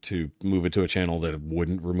 to move it to a channel that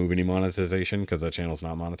wouldn't remove any monetization because that channel's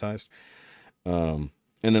not monetized. And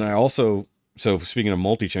then I also, so speaking of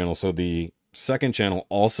multi-channel, so the second channel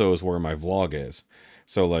also is where my vlog is.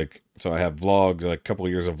 So I have vlogs, like a couple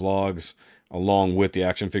of years of vlogs, along with the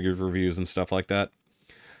action figures reviews and stuff like that.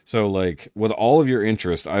 So like with all of your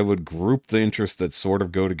interest, I would group the interests that sort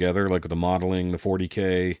of go together, like the modeling, the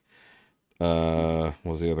 40K, what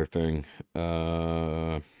was the other thing?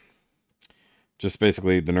 Just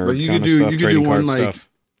basically the nerd kind of stuff, trading card stuff.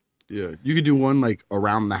 Yeah, you could do one like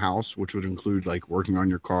around the house, which would include like working on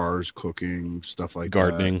your cars, cooking, stuff like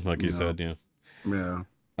gardening, that, like you said, yeah.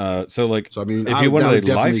 Yeah. So I mean, if you wanted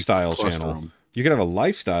a lifestyle channel, you could have a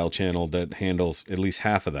lifestyle channel that handles at least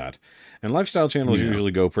half of that. And lifestyle channels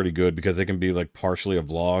usually go pretty good because they can be like partially a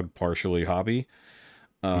vlog, partially hobby.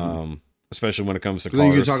 Especially when it comes to cars. Then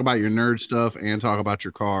you can talk about your nerd stuff and talk about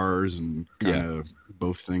your cars and kind of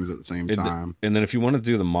both things at the same time. And then if you want to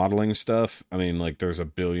do the modeling stuff, I mean, like there's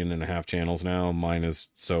 1.5 billion channels now. Mine is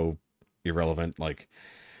so irrelevant. Like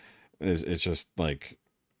it's just like,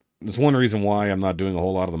 there's one reason why I'm not doing a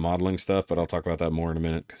whole lot of the modeling stuff, but I'll talk about that more in a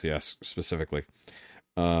minute because he asked specifically.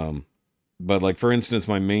 But like, for instance,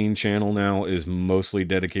 my main channel now is mostly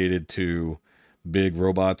dedicated to big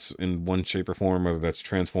robots in one shape or form, whether that's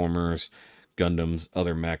Transformers, Gundams,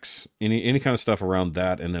 other mechs, any kind of stuff around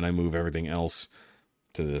that. And then I move everything else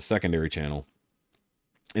to the secondary channel.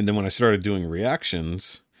 And then when I started doing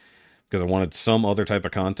reactions, because I wanted some other type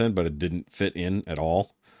of content, but it didn't fit in at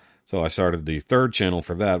all. So I started the third channel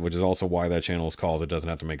for that, which is also why that channel is called It Doesn't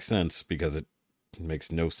Have to Make Sense, because it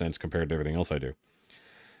makes no sense compared to everything else I do.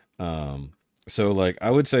 So like, I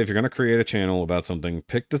would say if you're going to create a channel about something,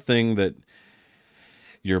 pick the thing that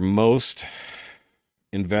you're most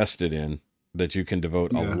invested in, that you can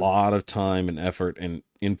devote a lot of time and effort and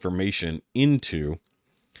information into,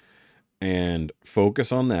 and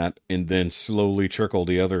focus on that, and then slowly trickle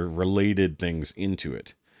the other related things into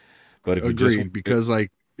it. But if because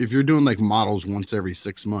like, if you're doing like models once every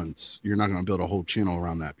 6 months, you're not going to build a whole channel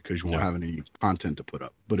around that because you won't have any content to put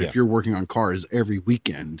up. But if you're working on cars every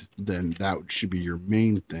weekend, then that should be your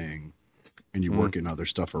main thing. And you work in other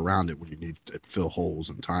stuff around it when you need to fill holes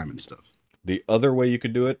and time and stuff. The other way you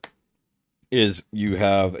could do it is you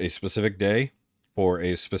have a specific day for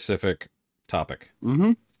a specific topic.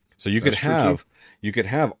 So you could have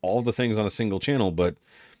all the things on a single channel, but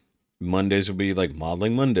Mondays would be like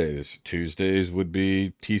modeling Mondays. Tuesdays would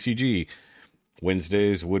be TCG.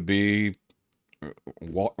 Wednesdays would be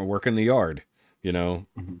work in the yard, and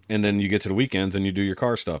then you get to the weekends and you do your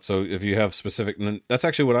car stuff. So if you have specific, that's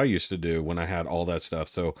actually what I used to do when I had all that stuff.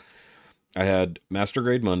 So I had Master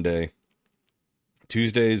Grade Monday.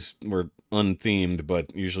 Tuesdays were unthemed,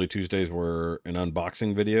 but usually Tuesdays were an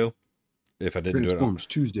unboxing video. If I didn't do it, Transformers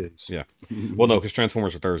Tuesdays. Yeah. Well, no, because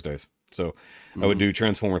Transformers are Thursdays. So I would do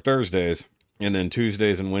Transformer Thursdays, and then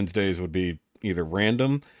Tuesdays and Wednesdays would be either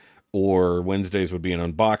random, or Wednesdays would be an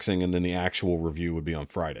unboxing, and then the actual review would be on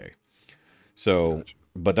Friday. So,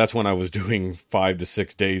 but that's when I was doing 5 to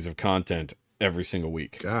 6 days of content every single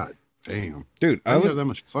week. God damn, dude, I have that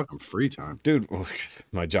much fucking free time, dude.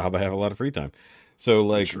 My job, I have a lot of free time. So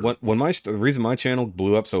like when the reason my channel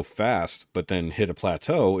blew up so fast, but then hit a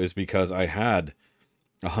plateau, is because I had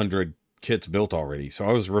 100 kits built already. So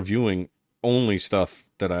I was reviewing only stuff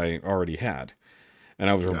that I already had. And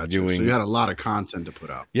I was reviewing. So you had a lot of content to put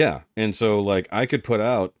out. Yeah. And so like I could put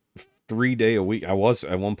out 3-day a week. I was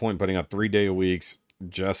at one point putting out 3-day a weeks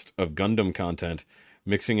just of Gundam content,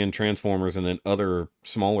 mixing in Transformers and then other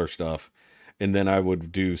smaller stuff. And then I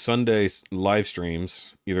would do Sunday live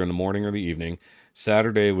streams, either in the morning or the evening.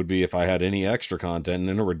 Saturday would be if I had any extra content. And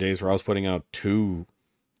then there were days where I was putting out two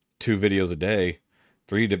videos a day,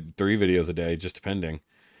 three videos a day, just depending.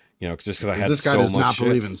 You know, just because I had this guy so does much not shit.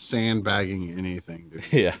 believe in sandbagging anything,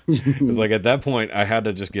 dude. Yeah, it's like at that point I had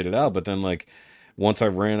to just get it out. But then like once I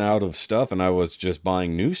ran out of stuff and I was just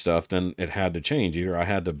buying new stuff, then it had to change. Either I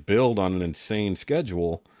had to build on an insane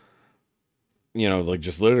schedule, you know, like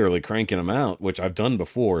just literally cranking them out, which I've done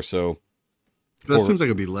before. So that seems like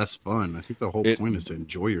it'd be less fun. I think the whole point is to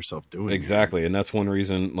enjoy yourself doing it. Exactly, and that's one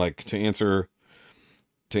reason. Like to answer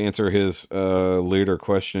his later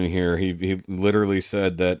question here, he literally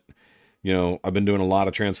said that, you know, I've been doing a lot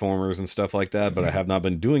of Transformers and stuff like that, but I have not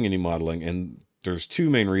been doing any modeling. And there's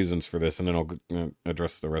two main reasons for this, and then I'll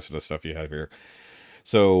address the rest of the stuff you have here.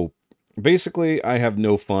 So basically, I have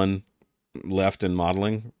no fun left in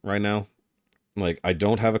modeling right now. Like, I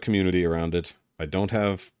don't have a community around it. I don't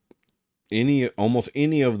have almost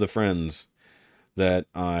any of the friends that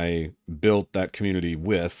I built that community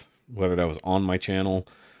with, whether that was on my channel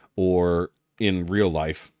or in real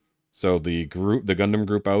life. So the Gundam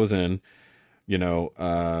group I was in, you know,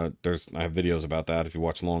 I have videos about that if you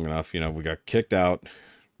watch long enough. You know, we got kicked out,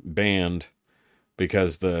 banned,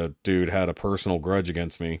 because the dude had a personal grudge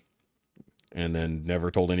against me and then never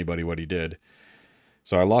told anybody what he did.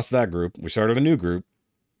 So I lost that group. We started a new group,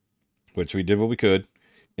 which we did what we could.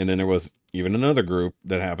 And then there was even another group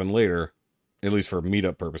that happened later, at least for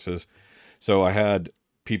meetup purposes. So I had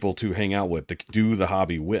people to hang out with, to do the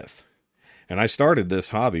hobby with. And I started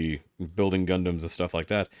this hobby, building Gundams and stuff like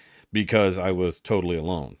that, because I was totally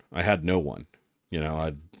alone. I had no one. You know,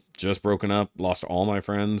 I'd just broken up, lost all my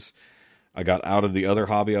friends. I got out of the other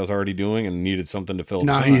hobby I was already doing and needed something to fill.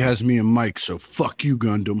 Now he has me and Mike, so fuck you,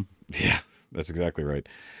 Gundam. Yeah, that's exactly right.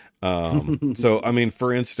 So, I mean,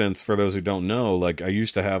 for instance, for those who don't know, like I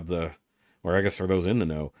used to have or I guess for those in the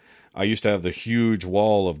know, I used to have the huge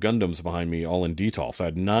wall of Gundams behind me, all in Detolfs. I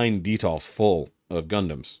had 9 Detolfs full of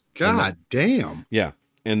Gundams. God damn. Yeah.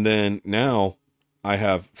 And then now I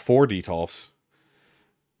have 4 Detolfs,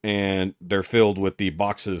 and they're filled with the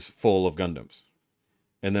boxes full of Gundams.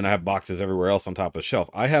 And then I have boxes everywhere else on top of the shelf.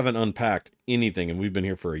 I haven't unpacked anything, and we've been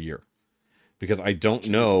here for a year. Because I don't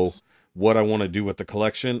know what I want to do with the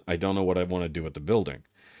collection. I don't know what I want to do with the building.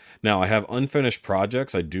 Now, I have unfinished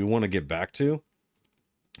projects I do want to get back to.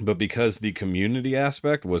 But because the community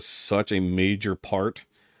aspect was such a major part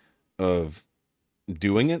of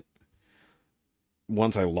doing it,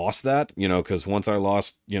 once I lost that, you know, because once I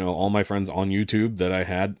lost, you know, all my friends on YouTube that I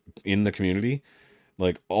had in the community,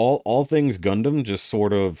 like all things Gundam just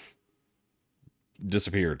sort of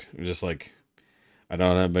disappeared. It was just like, I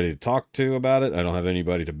don't have anybody to talk to about it. I don't have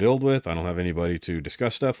anybody to build with. I don't have anybody to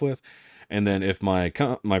discuss stuff with. And then if my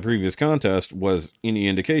previous contest was any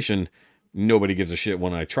indication, nobody gives a shit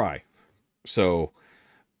when I try. So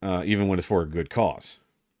even when it's for a good cause.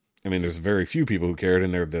 I mean, there's very few people who cared,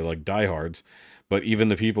 and they're like diehards. But even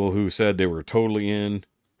the people who said they were totally in,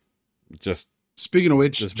 just... Speaking of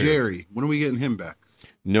which, Jerry, when are we getting him back?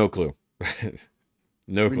 No clue.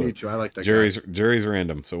 No clue. Need you. I like that Jerry's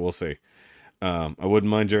random, so we'll see. I wouldn't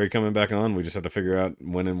mind Jerry coming back on. We just have to figure out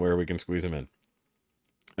when and where we can squeeze him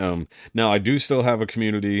in. Now, I do still have a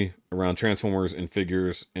community around Transformers and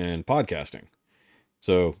figures and podcasting.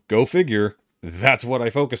 So, go figure, that's what I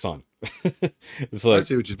focus on. It's like, I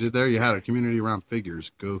see what you did there. You had a community around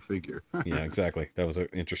figures. Go figure. Yeah, exactly. That was an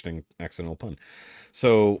interesting accidental pun.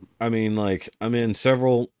 So, I mean, like, I'm in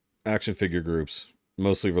several action figure groups,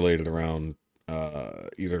 mostly related around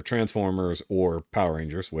either Transformers or Power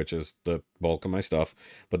Rangers, which is the bulk of my stuff.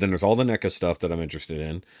 But then there's all the NECA stuff that I'm interested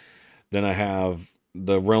in. Then I have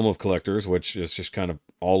the Realm of Collectors, which is just kind of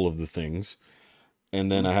all of the things.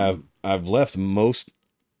 And then I've left most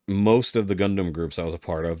of the Gundam groups I was a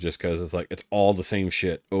part of, just because it's like it's all the same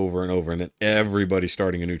shit over and over, and then everybody's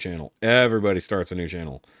starting a new channel. Everybody starts a new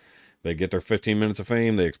channel. They get their 15 minutes of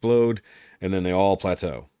fame, they explode, and then they all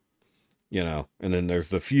plateau. You know, and then there's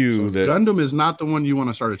the few that... Gundam is not the one you want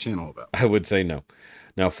to start a channel about. I would say no.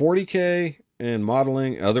 Now, 40K and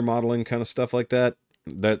modeling, other modeling kind of stuff like that,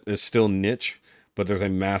 that is still niche, but there's a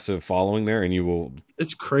massive following there, and you will...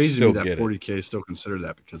 It's crazy that 40K is still considered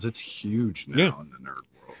that, because it's huge now in the nerd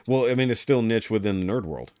world. Well, I mean, it's still niche within the nerd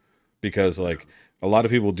world, because, like, a lot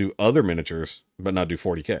of people do other miniatures, but not do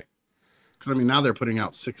 40K. Because I mean, now they're putting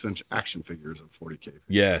out 6-inch action figures of 40K figures.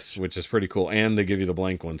 Yes, which is pretty cool, and they give you the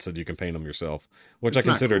blank ones so you can paint them yourself, which I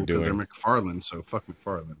considered doing. They're McFarlane, so fuck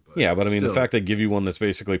McFarlane. But yeah, but I mean, the fact they give you one that's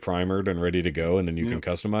basically primered and ready to go, and then you can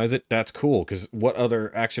customize it, that's cool. Because what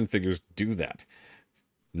other action figures do that?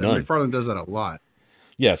 None. And McFarlane does that a lot.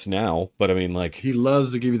 Yes, now, but I mean, like, he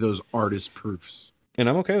loves to give you those artist proofs, and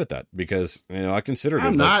I'm okay with that because I considered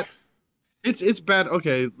I'm not. It's bad.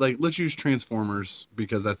 Okay, like let's use Transformers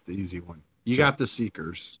because that's the easy one. You got the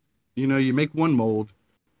Seekers. You make one mold,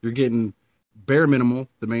 you're getting bare minimal,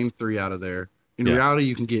 the main 3 out of there. In reality,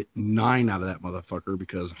 you can get 9 out of that motherfucker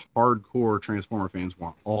because hardcore Transformer fans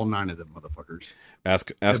want all 9 of them motherfuckers.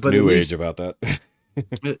 Ask New Age about that.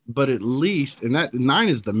 But at least, and that 9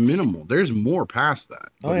 is the minimal. There's more past that.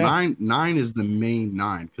 But 9 is the main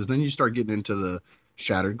 9 because then you start getting into the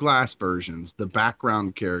Shattered Glass versions, the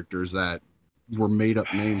background characters that were made up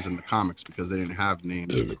names in the comics because they didn't have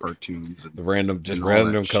names in the cartoons. And, the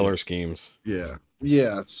random color schemes.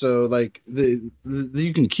 Yeah. So like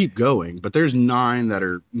you can keep going, but there's 9 that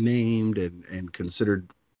are named and considered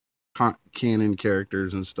canon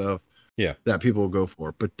characters and stuff. Yeah. That people will go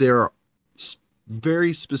for, but there are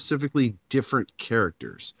very specifically different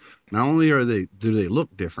characters. Not only do they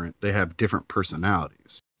look different, they have different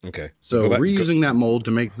personalities. Okay. So reusing that mold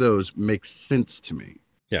to make those makes sense to me.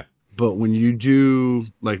 Yeah. But when you do,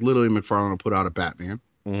 like, literally McFarlane will put out a Batman,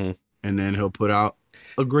 and then he'll put out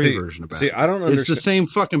a gray version of Batman. See, I don't understand. It's the same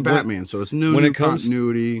fucking Batman, so it's new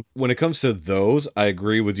continuity. When it comes to those, I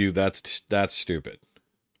agree with you. That's stupid.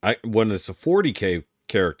 When it's a 40K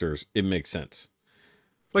characters, it makes sense.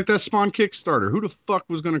 Like that Spawn Kickstarter. Who the fuck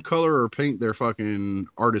was going to color or paint their fucking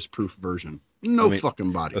artist-proof version?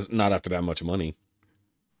 Fucking body. Not after that much money.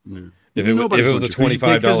 Yeah. If it was a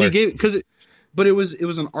 $25, but it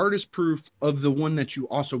was an artist proof of the one that you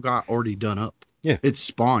also got already done up. Yeah, it's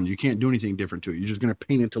Spawn. You can't do anything different to it. You're just going to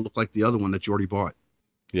paint it to look like the other one that you already bought.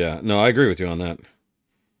 Yeah, no, I agree with you on that.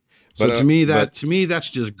 So to me, that's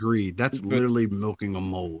just greed. That's literally milking a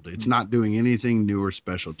mold. It's not doing anything new or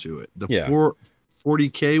special to it. The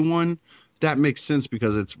 40K one, that makes sense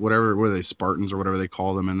because it's whatever they Spartans or whatever they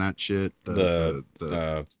call them in that shit.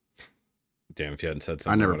 Damn, if you hadn't said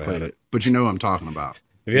something, I never played it, but you know what I'm talking about.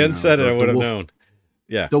 If you hadn't said it, I would have known.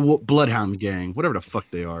 Yeah, the Bloodhound Gang, whatever the fuck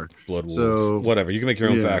they are. Blood Wolves, whatever. You can make your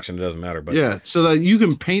own faction; it doesn't matter. But so that you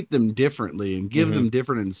can paint them differently and give them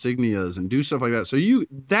different insignias and do stuff like that. So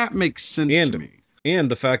that makes sense to me.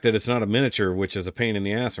 And the fact that it's not a miniature, which is a pain in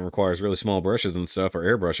the ass and requires really small brushes and stuff, or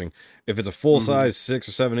airbrushing. If it's a full size 6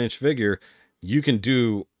 or 7 inch figure, you can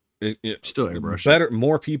do it still airbrush better.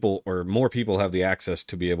 More people have the access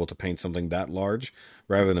to be able to paint something that large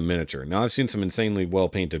rather than a miniature. Now, I've seen some insanely well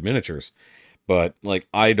painted miniatures, but like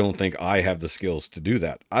I don't think I have the skills to do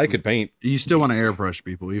that. I could paint. You still want to airbrush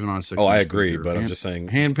people, even on a 6. Oh, I agree, but I'm just saying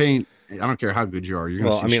hand paint. I don't care how good you are.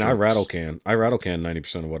 I rattle can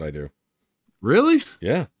 90% of what I do. Really?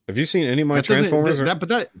 Yeah. Have you seen any of my Transformers? But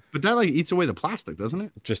that like eats away the plastic, doesn't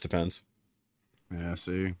it? Just depends. Yeah.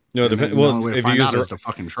 See. No, depends. Well, if you use to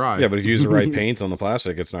fucking try. Yeah, but if you use the right paints on the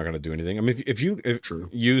plastic, it's not going to do anything. I mean, if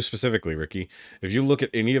you specifically, Ricky, if you look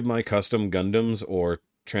at any of my custom Gundams or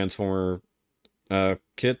Transformer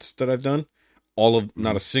kits that I've done,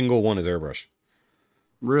 not a single one is airbrush.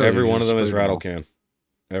 Really? Every one of them is rattle can.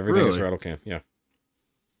 Everything is rattle can. Yeah.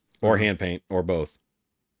 Or hand paint, or both.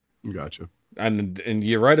 Gotcha. And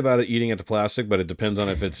you're right about it eating at the plastic, but it depends on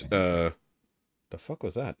if it's the fuck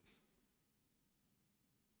was that?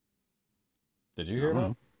 Did you hear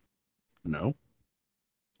that? No.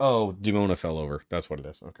 Oh, Demona fell over. That's what it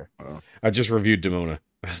is. Okay. Oh. I just reviewed Demona.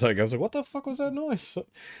 I was like, what the fuck was that noise?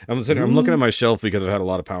 I'm looking at my shelf because I've had a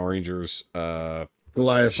lot of Power Rangers.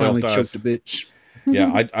 Goliath finally choked a bitch.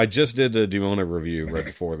 Yeah, I just did the Demona review right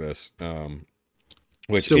before this.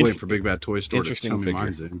 Which still waiting for Big Bad Toy Store to tell me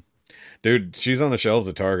mine's in. Dude, she's on the shelves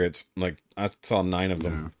at Targets. Like, I saw 9 of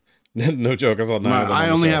them. Yeah. No joke, I saw 9 of them. I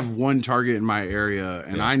only have one Target in my area,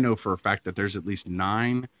 and I know for a fact that there's at least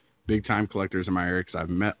 9 big-time collectors in my area because I've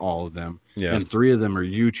met all of them. Yeah. And 3 of them are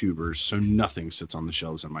YouTubers, so nothing sits on the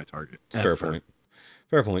shelves in my Target. Fair point.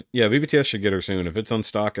 Fair point. Yeah, BBTS should get her soon. If it's on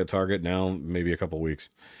stock at Target now, maybe a couple weeks.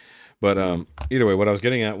 But either way, what I was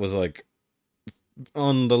getting at was like,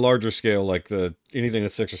 on the larger scale, like anything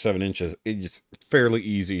that's 6 or 7 inches, it's fairly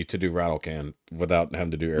easy to do rattle can without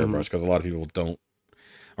having to do airbrush because a lot of people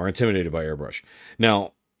are intimidated by airbrush.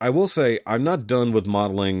 Now, I will say I'm not done with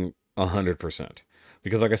modeling 100%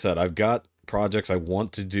 because, like I said, I've got projects I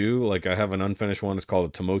want to do. Like I have an unfinished one. It's called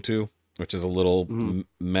a Tomotu, which is a little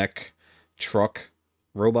mech truck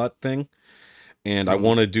robot thing. And I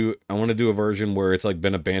want to do a version where it's like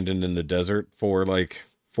been abandoned in the desert for like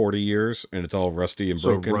 40 years, and it's all rusty and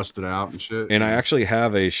broken. Rusted out and shit. And I actually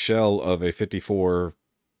have a shell of a 54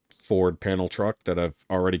 Ford panel truck that I've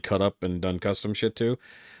already cut up and done custom shit to,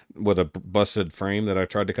 with a busted frame that I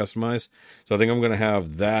tried to customize. So I think I'm going to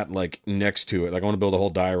have that like next to it. Like I want to build a whole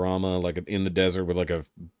diorama like in the desert with like a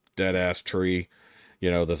dead ass tree,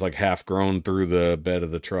 that's like half grown through the bed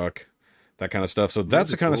of the truck, that kind of stuff. So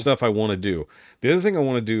that's the kind of stuff I want to do. The other thing I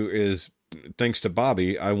want to do is, thanks to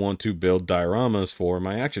Bobby, I want to build dioramas for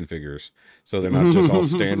my action figures. So they're not just all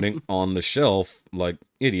standing on the shelf like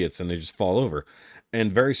idiots and they just fall over.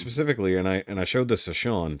 And very specifically, and I showed this to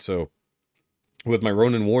Sean, so with my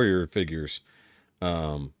Ronin Warrior figures,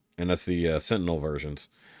 and that's the Sentinel versions,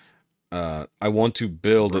 I want to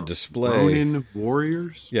build a display. Ronin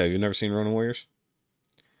Warriors? Yeah, you've never seen Ronin Warriors?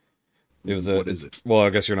 What is it? Well, I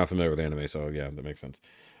guess you're not familiar with anime, so yeah, that makes sense.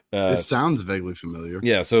 It sounds vaguely familiar.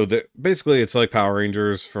 Yeah, so basically it's like Power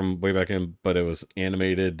Rangers from way back in, but it was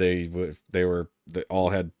animated. They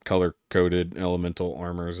all had color-coded elemental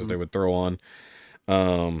armors that they would throw on.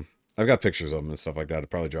 I've got pictures of them and stuff like that. It'd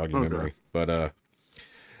probably jog your memory. But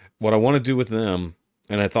what I want to do with them,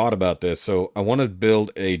 and I thought about this, so I want to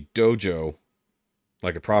build a dojo,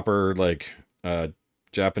 like a proper like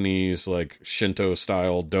Japanese like Shinto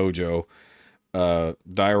style dojo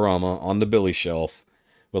diorama on the billy shelf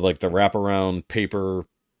with like the wraparound paper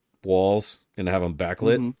walls and have them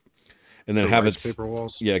backlit, and then have it paper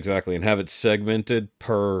walls. Yeah, exactly, and have it segmented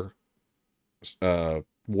per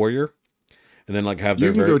warrior. And then like have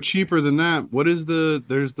you can go cheaper than that. What is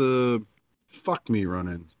there's the fuck me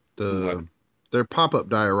running their pop-up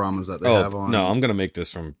dioramas that they have on. No, I'm gonna make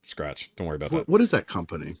this from scratch. Don't worry about that. What is that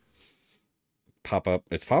company? Pop-up.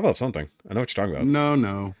 It's pop-up something. I know what you're talking about.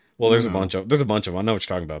 No. Well, there's a bunch of them. I know what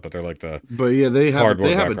you're talking about, but they're like the. But yeah, they have a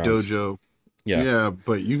backgrounds. dojo. Yeah. Yeah,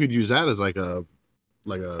 but you could use that as like a.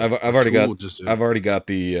 I've already got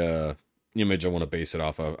the image I want to base it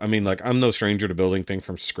off of. I mean, like, I'm no stranger to building things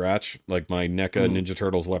from scratch. Like my NECA Ninja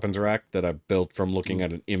Turtles weapons rack that I built from looking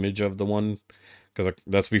at an image of the one, because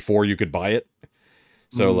that's before you could buy it.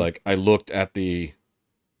 So like I looked actually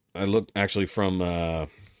from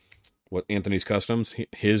what Anthony's Customs,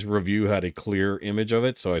 his review had a clear image of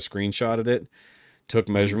it, so I screenshotted it, took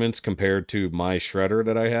measurements compared to my shredder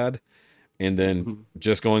that I had, and then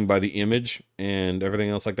just going by the image and everything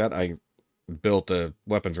else like that, I built a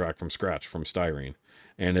weapons rack from scratch from styrene,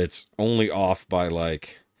 and it's only off by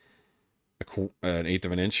like an eighth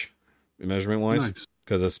of an inch measurement wise,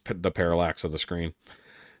 because it's the parallax of the screen.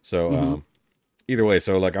 So either way,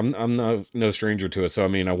 so like I'm no stranger to it. So I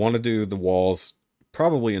mean, I want to do the walls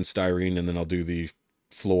probably in styrene, and then I'll do the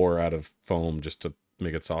floor out of foam just to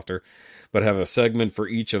make it softer, but have a segment for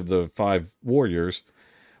each of the 5 warriors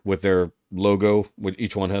with their logo, with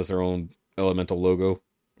each one has their own elemental logo.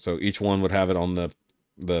 So each one would have it on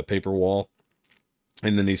the paper wall.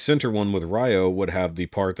 And then the center one with Ryo would have the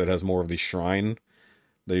part that has more of the shrine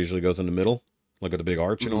that usually goes in the middle, like at the big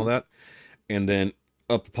arch and all that. And then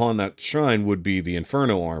up upon that shrine would be the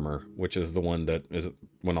Inferno armor, which is the one that is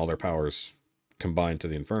when all their powers combine to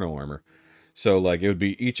the Inferno armor. So like it would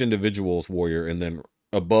be each individual's warrior, and then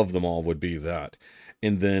above them all would be that.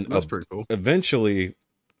 And then that's pretty cool. Eventually,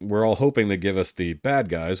 we're all hoping they give us the bad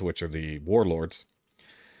guys, which are the warlords.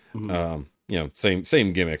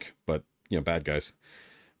 Same gimmick, but bad guys.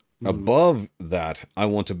 Above that, I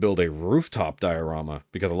want to build a rooftop diorama,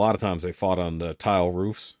 because a lot of times they fought on the tile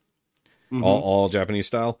roofs, all Japanese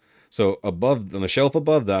style. So on the shelf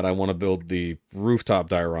above that, I want to build the rooftop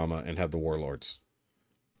diorama and have the warlords.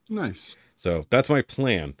 Nice. So that's my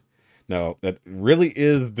plan. Now, that really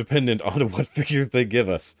is dependent on what figures they give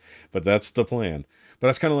us, but that's the plan. But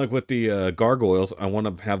that's kind of like with the gargoyles. I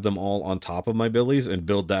want to have them all on top of my billies and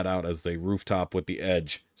build that out as the rooftop with the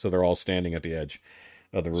edge, so they're all standing at the edge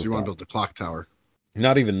of the rooftop. So you want to build the clock tower?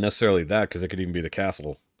 Not even necessarily that, because it could even be the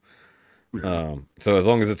castle. So as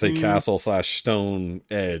long as it's a castle / stone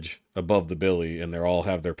edge above the billy, and they all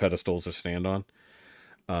have their pedestals to stand on.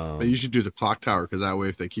 But you should do the clock tower, because that way,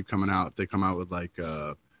 if they keep coming out, if they come out with like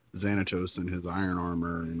Xanatos and his iron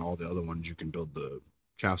armor and all the other ones, you can build the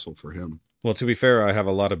castle for him. Well, to be fair, I have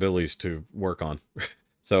a lot of billies to work on.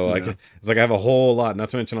 So it's like I have a whole lot, not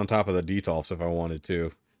to mention on top of the Detolfs if I wanted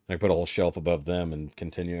to. I put a whole shelf above them and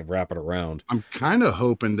continue to wrap it around. I'm kind of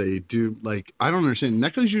hoping they do, like, I don't understand.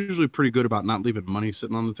 NECA's usually pretty good about not leaving money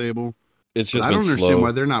sitting on the table. It's just I don't understand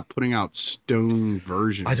why they're not putting out stone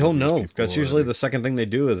versions. I don't know. That's usually the second thing they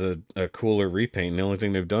do is a cooler repaint. The only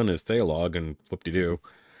thing they've done is Thalog, and whoop-de-doo.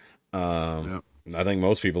 I think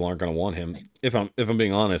most people aren't going to want him. If I'm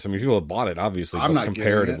being honest, I mean, people have bought it, obviously, but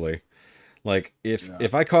comparatively, like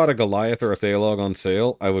if I caught a Goliath or a Thalog on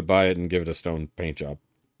sale, I would buy it and give it a stone paint job.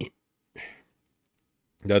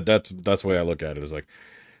 That's the way I look at it. Is like,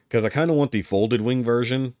 because I kind of want the folded wing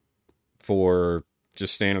version for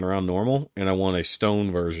just standing around normal, and I want a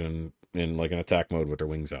stone version in like an attack mode with their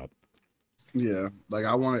wings out. Yeah, like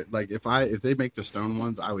I want it. Like if they make the stone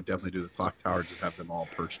ones, I would definitely do the clock tower. Just have them all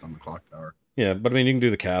perched on the clock tower. Yeah, but I mean, you can do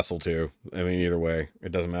the castle too. I mean, either way,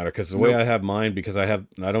 it doesn't matter because the way I have mine, because I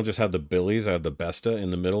don't just have the Billies, I have the Besta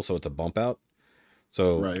in the middle, so it's a bump out.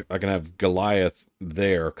 So Right. I can have Goliath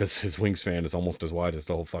there because his wingspan is almost as wide as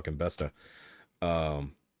the whole fucking Besta.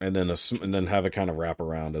 And then have it kind of wrap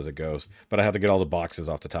around as it goes. But I have to get all the boxes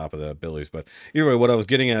off the top of the Billies. But either way, what I was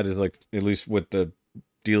getting at is like, at least with the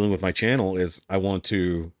dealing with my channel, is I want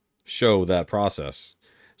to show that process.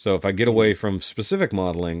 So if I get away from specific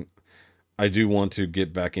modeling, I do want to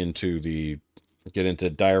get into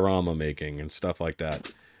diorama making and stuff like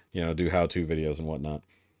that. You know, do how-to videos and whatnot.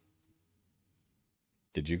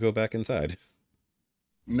 Did you go back inside?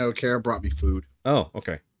 No, Kara brought me food. Oh,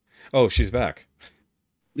 okay. Oh, she's back.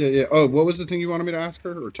 Yeah. Oh, what was the thing you wanted me to ask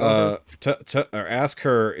her or tell her? Or ask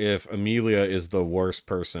her if Amelia is the worst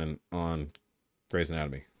person on Grey's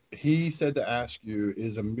Anatomy. He said to ask you,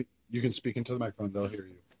 you can speak into the microphone, they'll hear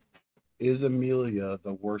you. Is Amelia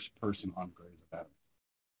the worst person on Grey's Anatomy?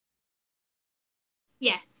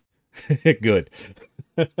 Yes. Good.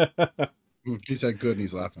 He said good and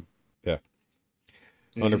he's laughing. Yeah.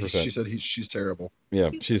 100%. She said she's terrible.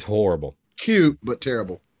 Yeah, she's horrible. Cute, but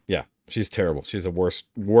terrible. Yeah, she's terrible. She's the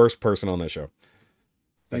worst person on that show.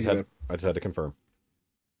 I just had to confirm.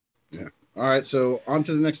 Yeah. All right, so on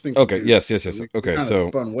to the next thing. Okay. Yes. Okay. So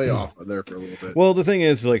spun way off there for a little bit. Well, the thing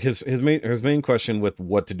is, like his main question with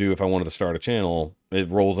what to do if I wanted to start a channel, it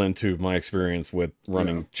rolls into my experience with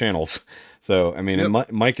running channels. So I mean, and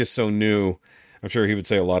Mike is so new. I'm sure he would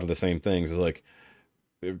say a lot of the same things. Is like,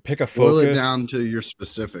 pick a focus. Boil it down to your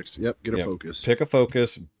specifics. Get a focus. Pick a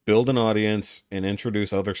focus, build an audience, and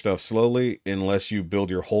introduce other stuff slowly, unless you build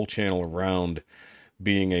your whole channel around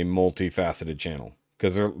being a multifaceted channel.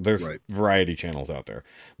 Because there's variety channels out there.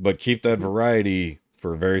 But keep that variety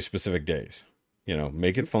for very specific days. You know,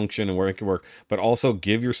 make it function and make it work. But also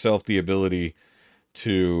give yourself the ability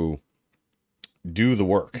to do the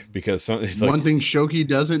work. Because one thing Shoki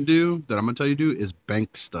doesn't do that I'm going to tell you to do is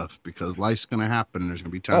bank stuff. Because life's going to happen and there's going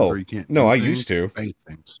to be times where you can't used to. Bank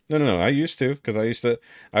things. No. I used to. Because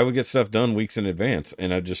I would get stuff done weeks in advance.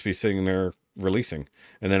 And I'd just be sitting there releasing.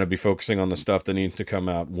 And then I'd be focusing on the stuff that needs to come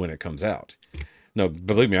out when it comes out. No,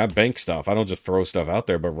 believe me, I bank stuff. I don't just throw stuff out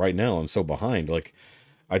there, but right now I'm so behind. Like,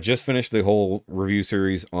 I just finished the whole review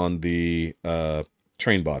series on the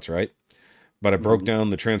train bots, right? But I broke down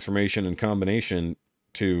the transformation and combination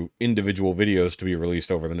to individual videos to be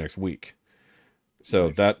released over the next week. So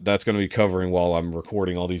that's going to be covering while I'm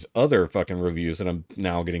recording all these other fucking reviews that I'm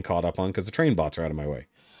now getting caught up on because the train bots are out of my way.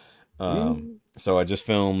 So I just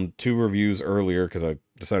filmed 2 reviews earlier because I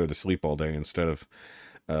decided to sleep all day instead of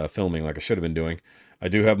filming like I should have been doing. I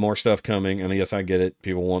do have more stuff coming, and yes, I get it.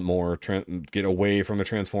 People want more, get away from the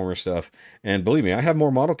Transformer stuff. And believe me, I have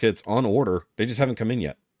more model kits on order. They just haven't come in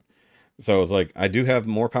yet. So it's like, I do have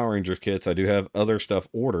more Power Rangers kits. I do have other stuff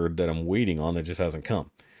ordered that I'm waiting on that just hasn't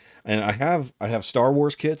come. And I have Star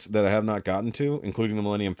Wars kits that I have not gotten to, including the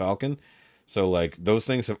Millennium Falcon. So like, those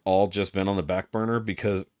things have all just been on the back burner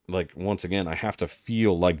because, like, once again, I have to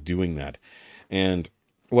feel like doing that. And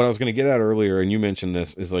what I was going to get at earlier, and you mentioned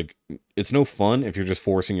this, is like, it's no fun if you're just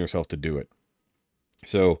forcing yourself to do it.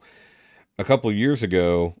 So a couple of years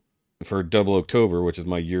ago, for Double October, which is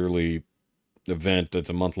my yearly event, it's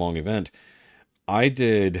a month-long event, I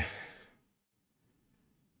did,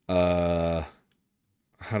 how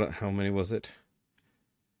many was it?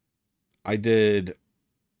 I did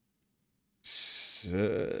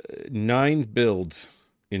 9 builds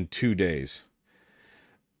in 2 days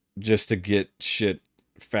just to get shit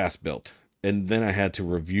fast built, and then I had to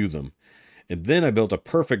review them, and then I built a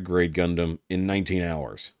perfect grade Gundam in 19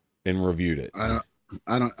 hours and reviewed it.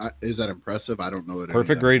 Is that impressive? I don't know what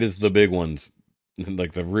perfect grade is. The big ones,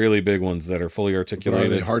 like the really big ones that are fully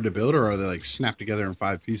articulated. Are they hard to build, or are they like snapped together in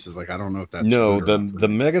 5 pieces? Like, I don't know if that's the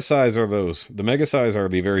mega size are those. The mega size are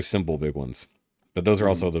the very simple big ones, but those are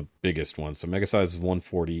also the biggest ones. So mega size is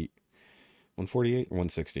 148 or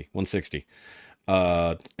 160.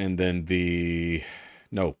 And then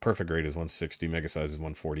perfect grade is 160. Mega size is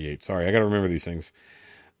 148. Sorry, I got to remember these things.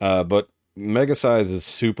 But mega size is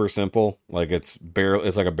super simple. Like, it's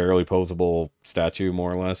like a barely posable statue,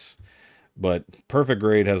 more or less. But perfect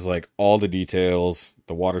grade has like all the details,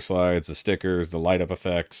 the water slides, the stickers, the light up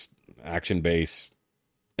effects, action base,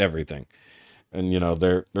 everything. And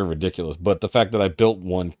they're ridiculous. But the fact that I built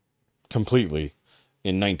one completely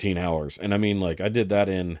in 19 hours, and I mean, like, I did that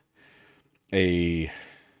in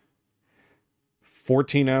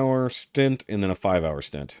 14-hour stint and then a 5-hour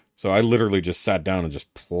stint. So I literally just sat down and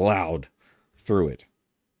just plowed through it.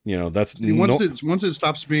 You know, that's once it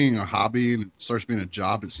stops being a hobby and it starts being a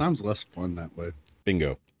job, it sounds less fun that way.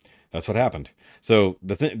 Bingo. That's what happened. So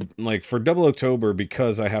the thing, like for Double October,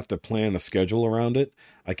 because I have to plan a schedule around it,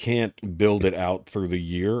 I can't build it out through the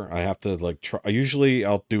year. I have to like try. Usually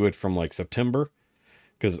I'll do it from like September,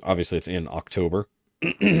 because obviously it's in October.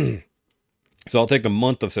 So I'll take the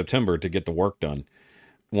month of September to get the work done.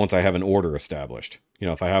 Once I have an order established, you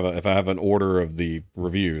know, if I have an order of the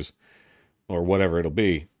reviews or whatever it'll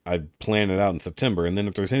be, I plan it out in September. And then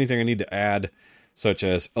if there's anything I need to add, such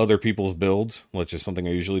as other people's builds, which is something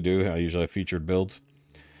I usually do. I usually have featured builds.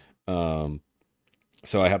 So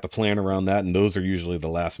I have to plan around that, and those are usually the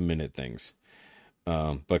last minute things.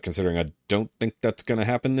 But considering I don't think that's going to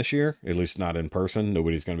happen this year, at least not in person,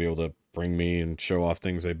 nobody's going to be able to bring me and show off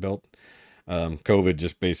things they built. COVID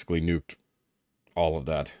just basically nuked all of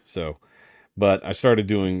that. So, but I started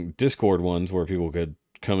doing Discord ones where people could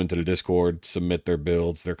come into the Discord, submit their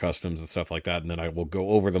builds, their customs and stuff like that. And then I will go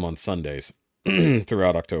over them on Sundays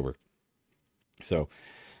throughout October. So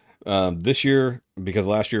this year, because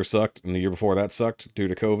last year sucked and the year before that sucked due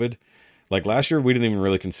to COVID, like last year we didn't even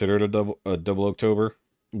really consider it a double October,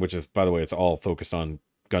 which is, by the way, it's all focused on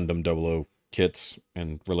Gundam 00 kits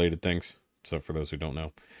and related things. So for those who don't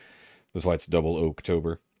know, that's why it's double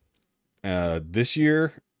October. This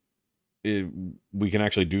year we can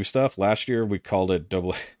actually do stuff. Last year we called it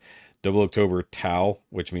double October Tau,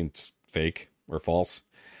 which means fake or false.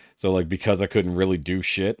 So, like, because I couldn't really do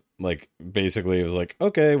shit, like, basically it was like,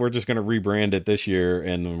 okay, we're just going to rebrand it this year,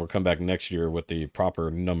 and we'll come back next year with the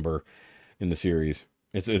proper number in the series.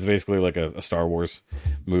 It's basically like a Star Wars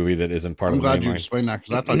movie that isn't part of the mainline. I'm glad you explained that,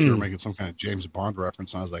 because I thought you were making some kind of James Bond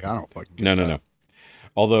reference, and I was like, I don't fucking get that. No.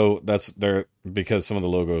 Although, that's there, because some of the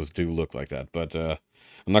logos do look like that. But I'm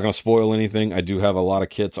not going to spoil anything. I do have a lot of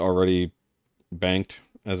kits already banked,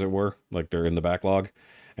 as it were. Like, they're in the backlog.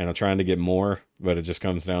 And I'm trying to get more, but it just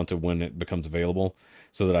comes down to when it becomes available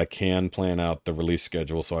so that I can plan out the release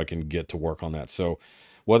schedule so I can get to work on that. So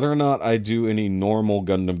whether or not I do any normal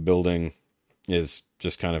Gundam building is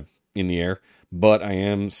just kind of in the air, but I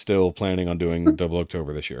am still planning on doing Double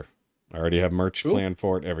October this year. I already have merch planned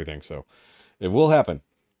for it, everything. So it will happen.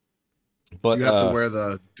 But you have to wear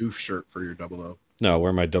the doof shirt for your Double O. No,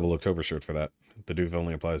 wear my Double October shirt for that. The doof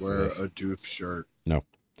only applies to this. Wear a doof shirt. No.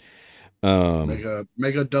 Make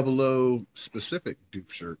a 00 specific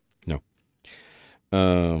doof shirt. No.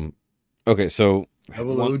 Okay, so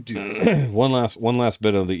 00 doof. one last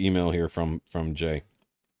bit of the email here from Jay.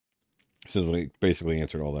 This is when he basically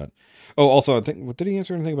answered all that. Oh, also, I think, did he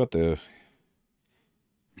answer anything about the?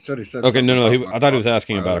 He said. Okay, no. I thought he was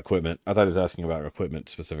asking about equipment. I thought he was asking about equipment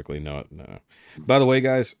specifically. No. By the way,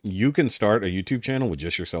 guys, you can start a YouTube channel with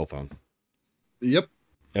just your cell phone. Yep.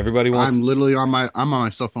 Everybody wants. I'm literally on my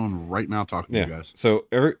cell phone right now talking to you guys. So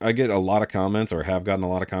I get a lot of comments, or have gotten a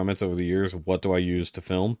lot of comments over the years. What do I use to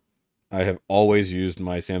film? I have always used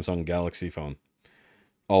my Samsung Galaxy phone.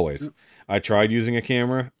 Always. Yep. I tried using a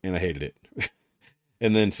camera and I hated it.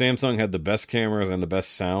 And then Samsung had the best cameras and the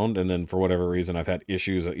best sound. And then for whatever reason, I've had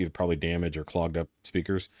issues, either probably damage or clogged up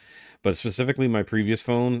speakers. But specifically, my previous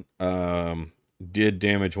phone did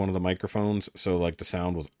damage one of the microphones. So like the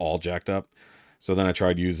sound was all jacked up. So then I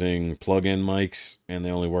tried using plug-in mics, and they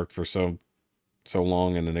only worked for so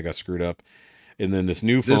long, and then they got screwed up. And then this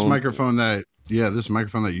new phone... This microphone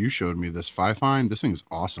that you showed me, this Fifine, this thing's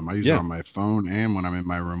awesome. I use it on my phone, and when I'm in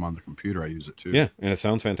my room on the computer, I use it too. Yeah, and it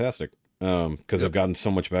sounds fantastic, because I've gotten so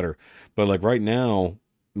much better. But like right now,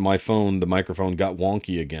 my phone, the microphone got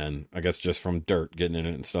wonky again, I guess just from dirt getting in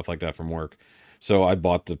it and stuff like that from work. So I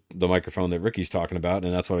bought the microphone that Ricky's talking about,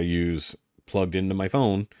 and that's what I use plugged into my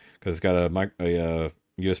phone, because it's got a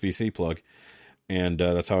USB-C plug, and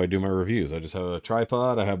that's how I do my reviews. I just have a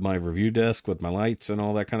tripod, I have my review desk with my lights and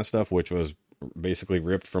all that kind of stuff, which was basically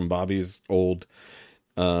ripped from Bobby's old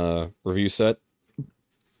review set.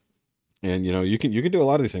 And you know, you can do a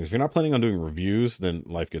lot of these things. If you're not planning on doing reviews, then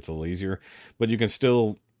life gets a little easier, but you can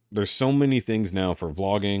still, there's so many things now for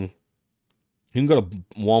vlogging. You can go to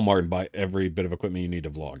Walmart and buy every bit of equipment you need to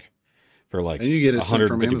vlog. For like, and you get it sent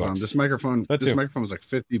from Amazon. Bucks. This microphone was like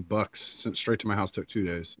 $50, sent straight to my house. Took 2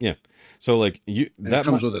 days. Yeah, so like it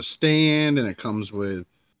comes with a stand, and it comes with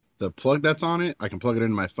the plug that's on it. I can plug it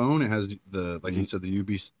into my phone. It has the you said, the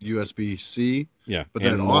USB-C. Yeah, but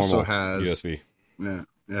then it also has USB. Yeah,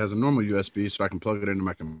 it has a normal USB, so I can plug it into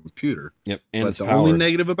my computer. Yep, and but the only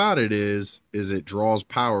negative about it is it draws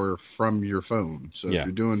power from your phone. So if you're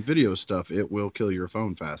doing video stuff, it will kill your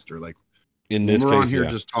phone faster. Like In this when we're case, on here yeah.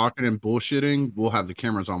 just talking and bullshitting, we'll have the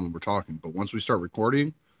cameras on when we're talking. But once we start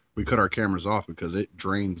recording, we cut our cameras off because it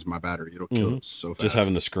drains my battery. It'll kill it so fast. Just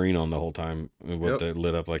having the screen on the whole time with it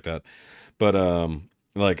lit up like that. But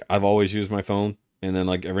like I've always used my phone, and then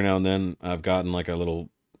like every now and then I've gotten like a little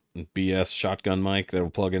BS shotgun mic that will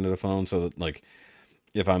plug into the phone, so that like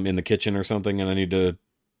if I'm in the kitchen or something and I need to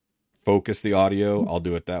focus the audio, I'll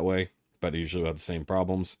do it that way. But I usually have the same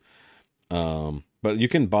problems. But you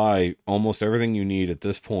can buy almost everything you need at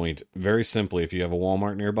this point very simply. If you have a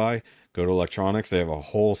Walmart nearby, go to electronics. They have a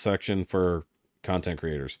whole section for content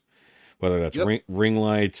creators, whether that's ring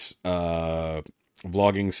lights,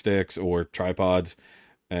 vlogging sticks, or tripods,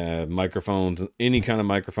 microphones, any kind of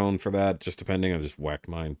microphone for that. Just depending. I just whacked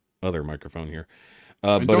my other microphone here.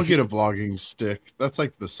 But don't get a vlogging stick. That's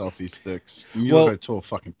like the selfie sticks. You look like a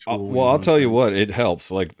fucking tool. Well, I'll tell you what, it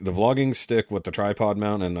helps. Like the vlogging stick with the tripod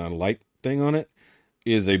mount and the light thing on it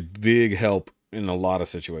is a big help in a lot of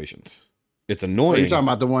situations. It's annoying. You're talking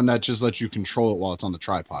about the one that just lets you control it while it's on the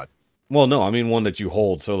tripod. Well, no, I mean one that you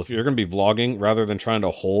hold. So if you're going to be vlogging, rather than trying to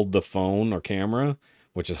hold the phone or camera,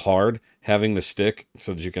 which is hard, having the stick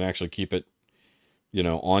so that you can actually keep it,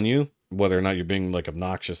 on you, whether or not you're being like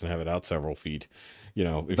obnoxious and have it out several feet.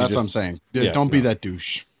 If that's what I'm saying. Don't be that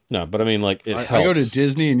douche. No, but I mean, like, it helps. I go to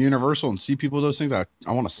Disney and Universal and see people with those things. I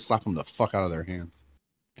want to slap them the fuck out of their hands.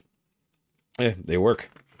 Yeah, they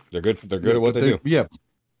work. They're good. They're good at what they do. Yeah.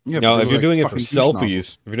 Now, if you're doing it for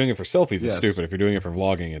selfies, it's stupid. If you're doing it for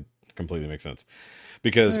vlogging, it completely makes sense.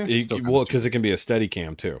 Because because it can be a steady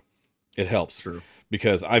cam too. It helps. True.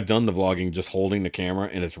 Because I've done the vlogging just holding the camera,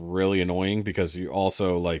 and it's really annoying because you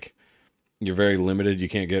also you're very limited. You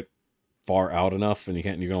can't get far out enough, and you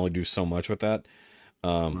can only do so much with that.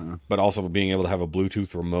 But also being able to have a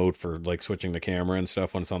Bluetooth remote for like switching the camera and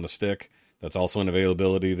stuff when it's on the stick, that's also an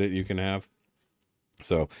availability that you can have.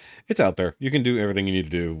 So it's out there. You can do everything you need to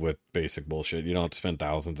do with basic bullshit. You don't have to spend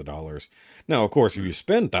thousands of dollars. Now, of course, if you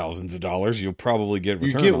spend thousands of dollars, you'll probably get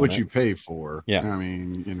return. You get what you pay for. Yeah. I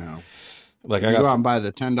mean, like I go out and buy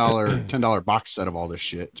the $10 box set of all this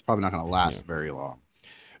shit. It's probably not going to last very long.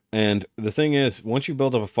 And the thing is, once you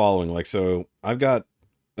build up a following, so I've got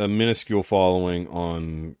a minuscule following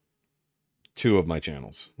on 2 of my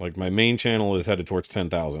channels. Like my main channel is headed towards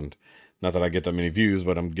 10,000. Not that I get that many views,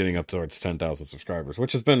 but I'm getting up towards 10,000 subscribers,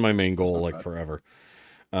 which has been my main goal forever.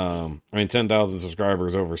 I mean, 10,000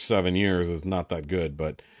 subscribers over 7 years is not that good,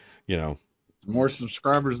 but more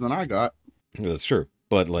subscribers than I got. That's true.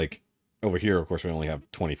 But over here, of course, we only have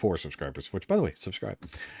 24 subscribers, which, by the way, subscribe.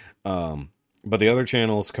 But the other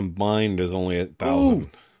channels combined is only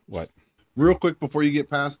 1,000. What? Real quick before you get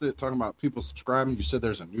past it, talking about people subscribing, you said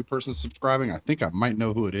there's a new person subscribing. I think I might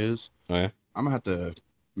know who it is. Oh, yeah? I'm going to have to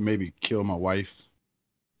maybe kill my wife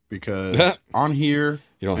because on here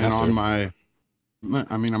you don't and have on to.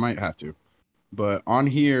 I might have to, but on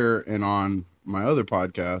here and on my other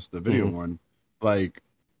podcast, the video one,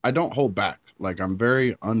 I don't hold back. I'm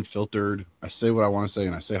very unfiltered. I say what I want to say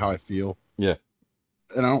and I say how I feel. Yeah.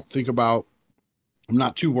 And I'm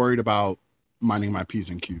not too worried about minding my P's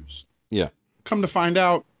and Q's. Yeah. Come to find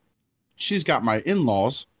out, she's got my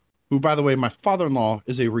in-laws, who, by the way, my father-in-law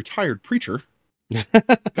is a retired preacher.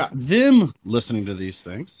 Got them listening to these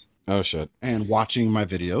things. Oh, shit. And watching my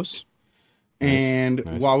videos. Nice.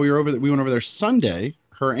 And while we were over there, we went over there Sunday.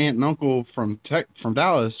 Her aunt and uncle from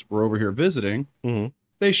Dallas were over here visiting. Mm-hmm.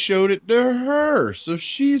 They showed it to her. So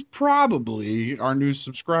she's probably our new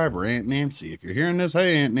subscriber, Aunt Nancy. If you're hearing this,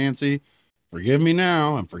 hey, Aunt Nancy, forgive me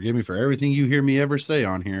now and forgive me for everything you hear me ever say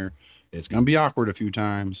on here. It's going to be awkward a few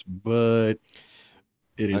times, but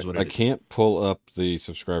it is what it is. I can't pull up the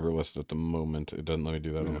subscriber list at the moment. It doesn't let me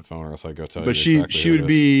do that on the phone, or else I go tell you. But she would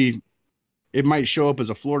be. It might show up as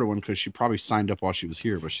a Florida one because she probably signed up while she was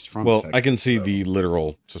here, but she's from Texas, I can see the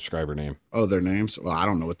literal subscriber name. Oh, their names? Well, I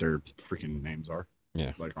don't know what their freaking names are.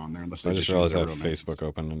 Yeah. On there. Unless I just realized I have Facebook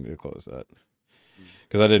open and to close that.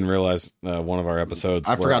 Because I didn't realize one of our episodes.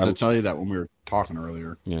 I forgot to tell you that when we were talking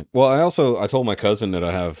earlier. Yeah. Well, I told my cousin that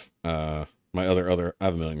I have my other I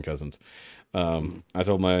have a million cousins. I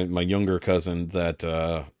told my younger cousin that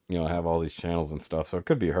I have all these channels and stuff, so it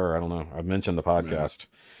could be her. I don't know. I've mentioned the podcast,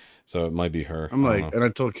 so it might be her. I'm and I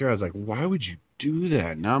told Kara, I was like, why would you do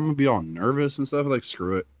that? Now I'm gonna be all nervous and stuff.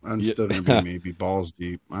 Screw it. I'm still gonna be balls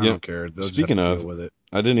deep. I don't care. Speaking of, deal with it.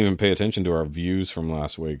 I didn't even pay attention to our views from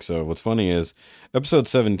last week. So what's funny is episode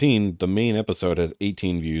 17, the main episode, has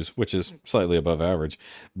 18 views, which is slightly above average,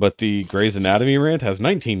 but the Grey's Anatomy rant has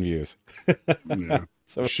 19 views. Yeah.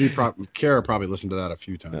 So Kara probably listened to that a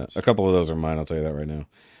few times. A couple of those are mine. I'll tell you that right now.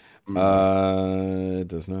 It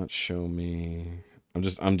does not show me. I'm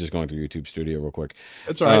just going through YouTube Studio real quick.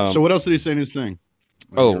 That's all right. So what else did he say in his thing?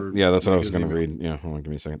 That's what I was going to read. Yeah, hold on, give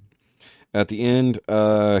me a second. At the end,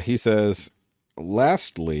 he says,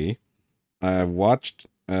 "Lastly, I watched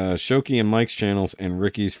Shoki and Mike's channels and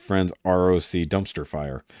Ricky's friend's ROC dumpster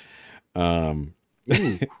fire."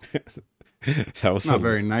 That was not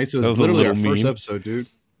very nice. It was literally our first episode, dude.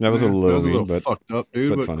 That was a little but fucked up,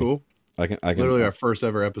 dude, but cool. I can literally our first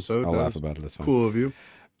ever episode. I'll laugh about it. It's fine. Cool of you.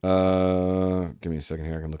 Give me a second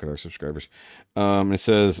here. I can look at our subscribers. It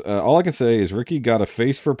says, all I can say is Ricky got a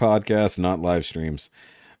face for podcasts, not live streams.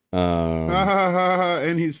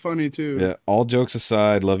 And he's funny too. Yeah. All jokes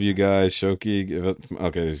aside, love you guys. Shoki.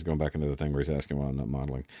 Okay, he's going back into the thing where he's asking why I'm not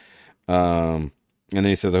modeling. And then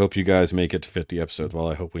he says, I hope you guys make it to 50 episodes. Well,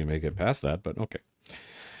 I hope we make it past that, but okay.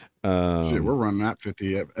 Shit, we're running that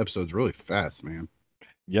 50 episodes really fast, man.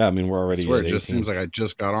 Yeah, I mean, we're already. I swear, it just seems like I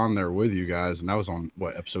just got on there with you guys, and that was on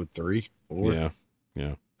what, episode 3, 4?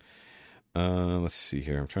 Yeah. Let's see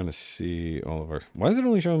here. I'm trying to see all of our. Why is it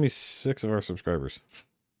only showing me 6 of our subscribers?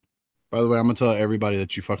 By the way, I'm gonna tell everybody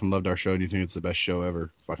that you fucking loved our show and you think it's the best show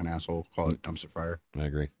ever. Fucking asshole. Call it dumpster fire. I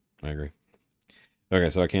agree. Okay,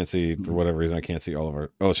 so I can't see, for whatever reason, I can't see all of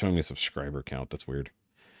our. Oh, it's showing me a subscriber count. That's weird.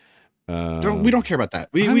 We don't care about that.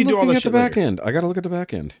 We do all that shit at the back later. end. I gotta look at the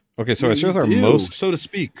back end. Okay, so it shows our most, so to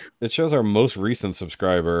speak. It shows our most recent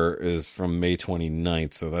subscriber is from May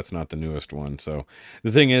 29th, so that's not the newest one. So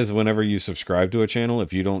the thing is, whenever you subscribe to a channel,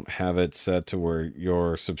 if you don't have it set to where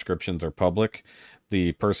your subscriptions are public,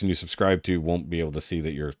 the person you subscribe to won't be able to see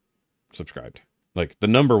that you're subscribed. Like, the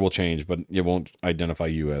number will change, but it won't identify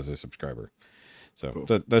you as a subscriber. So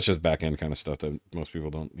cool. That's just back end kind of stuff that most people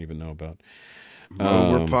don't even know about.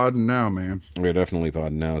 Oh, we're podding now, man. We're definitely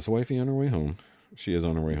podding now. Is the wifey on her way home? She is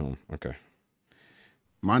on her way home. Okay.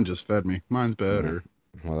 Mine just fed me. Mine's better.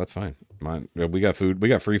 Well, that's fine. Mine. We got food. We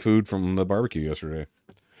got free food from the barbecue yesterday.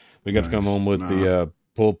 We got to come home with the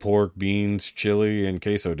pulled pork, beans, chili, and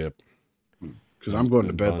queso dip. Because I'm going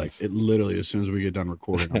to bed like it literally as soon as we get done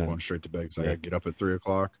recording. I'm going straight to bed because I got to get up at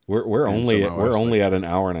 3:00. We're only at an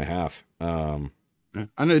hour and a half.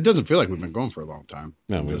 I know it doesn't feel like we've been going for a long time.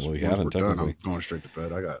 No, we haven't. Done, I'm going straight to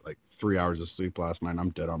bed. I got like 3 hours of sleep last night. And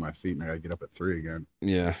I'm dead on my feet, and I got to get up at 3 again.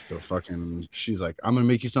 Yeah. So she's like, I'm gonna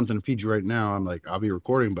make you something to feed you right now. I'm like, I'll be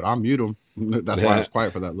recording, but I'll mute them. That's why I was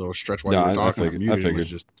quiet for that little stretch while you were talking. I figured.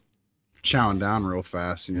 Just chowing down real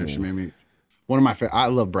fast. You know, she made me one of my. I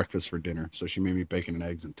love breakfast for dinner, so she made me bacon and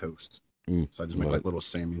eggs and toast. So I just make like little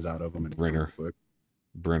Sammies out of them. And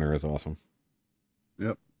Brenner is awesome.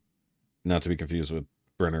 Yep. Not to be confused with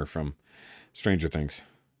Brenner from Stranger Things.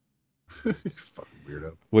 Fucking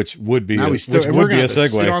weirdo. Which would be a segue.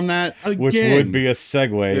 Sit on that again. Which would be a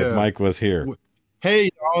segue if Mike was here.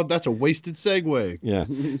 Hey, y'all, that's a wasted segue. Yeah.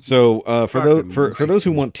 So for those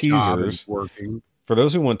who want teasers,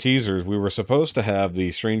 we were supposed to have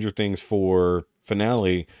the Stranger Things 4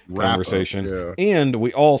 finale conversation, and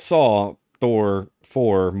we all saw Thor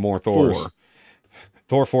 4 more Thors.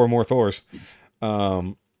 Thor 4 more Thors.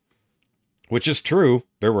 Which is true.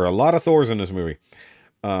 There were a lot of Thors in this movie.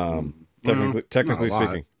 Technically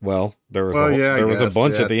speaking. Well, there was a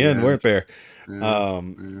bunch at the end, weren't there?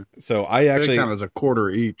 So I actually count as a quarter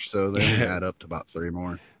each, so they add up to about 3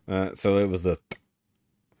 more. So it was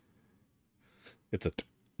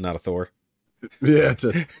not a Thor. Yeah,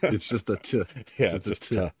 it's just a t. Yeah, it's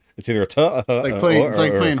just a t. It's either a t. It's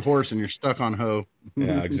like playing horse and you're stuck on hoe.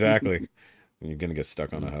 Yeah, exactly. You're gonna get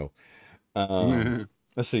stuck on a hoe.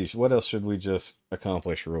 Let's see. What else should we just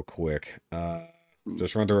accomplish real quick?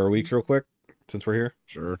 Just run through our weeks real quick since we're here.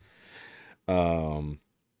 Sure.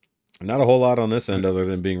 Not a whole lot on this end other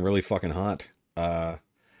than being really fucking hot. I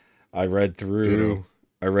read through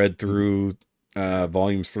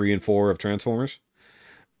volumes 3 and 4 of Transformers.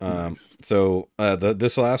 Nice. So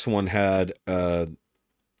this last one had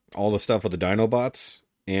all the stuff with the Dinobots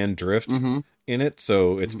and Drift in it.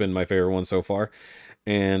 So it's been my favorite one so far.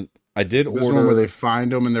 And I did order one where they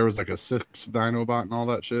find them and there was like a 6th Dinobot and all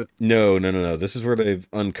that shit. No. This is where they've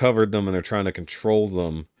uncovered them and they're trying to control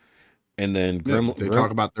them. And then they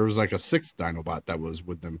talk about there was like a 6th Dinobot that was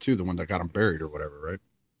with them too, the one that got them buried or whatever, right?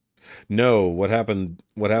 No, what happened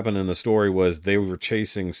in the story was they were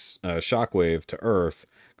chasing Shockwave to Earth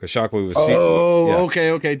because Shockwave was.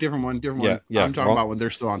 Okay, different one. Yeah. I'm talking about when they're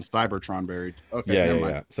still on Cybertron buried. Okay,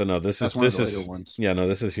 yeah. So no, this is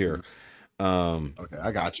here. Okay,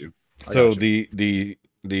 I got you.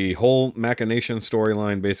 The whole machination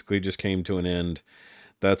storyline basically just came to an end.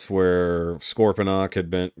 That's where Scorponok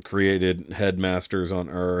had been created headmasters on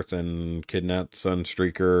Earth and kidnapped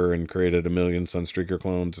Sunstreaker and created 1 million Sunstreaker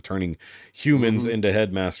clones, turning humans into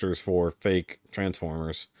headmasters for fake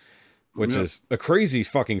Transformers. which is a crazy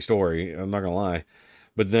fucking story. I'm not gonna lie,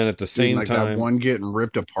 but then at the same like time, that one getting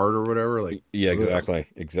ripped apart or whatever. Like, yeah,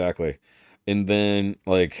 exactly. And then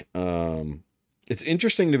like, it's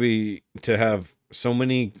interesting to have so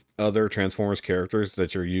many other Transformers characters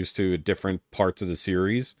that you're used to at different parts of the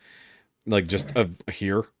series, like just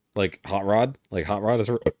here, like Hot Rod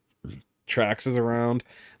is Trax is around,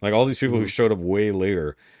 like all these people who showed up way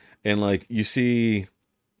later, and like you see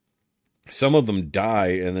some of them die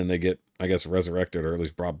and then they get, I guess, resurrected or at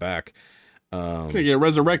least brought back. Okay, yeah,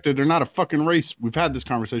 resurrected. They're not a fucking race. We've had this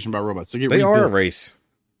conversation about robots. They are a race.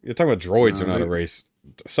 You're talking about droids are not a race.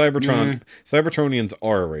 Cybertronians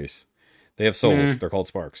are a race. They have souls. They're called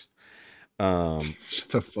sparks. Shut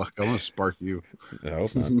the fuck. I want to spark you. I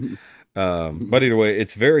hope not. But either way,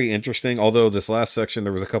 it's very interesting. Although this last section,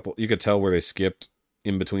 there was a couple, you could tell where they skipped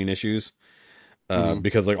in between issues.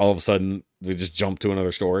 Because like all of a sudden they just jumped to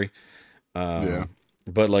another story. But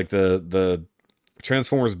like the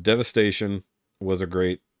Transformers Devastation was a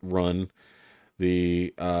great run.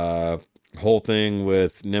 The whole thing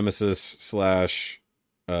with Nemesis slash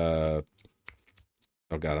oh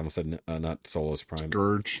god, I almost said not Solus Prime.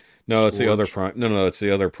 Scourge. No, it's the other Prime. No, it's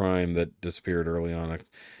the other Prime that disappeared early on.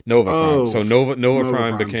 Nova Prime. So Nova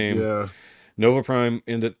Prime became Nova Prime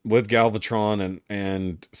ended with Galvatron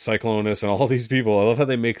and Cyclonus and all these people. I love how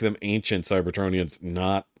they make them ancient Cybertronians,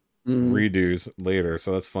 not redos later.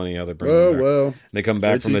 So that's funny how they bring them back. Well, they come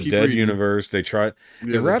back from the dead universe. They try.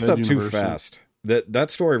 It wrapped up too fast.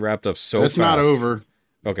 That story wrapped up so fast. It's not over.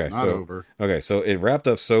 Okay, not over. Okay, so it wrapped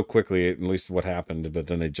up so quickly, at least what happened, but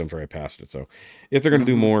then they jumped right past it. So if they're going to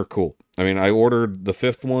do more, cool. I mean, I ordered the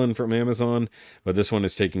 5th one from Amazon, but this one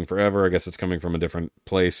is taking forever. I guess it's coming from a different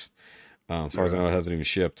place. As far as I know, it hasn't even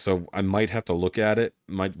shipped. So I might have to look at it,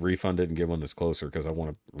 might refund it and get one that's closer because I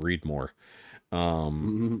want to read more.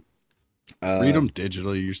 Read them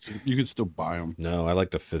digitally. You can still buy them. No, I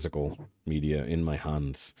like the physical media in my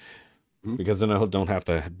hands because then I don't have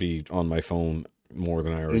to be on my phone more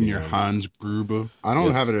than I already in your Hans Gruber. I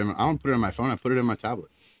don't have it in. I don't put it in my phone. I put it in my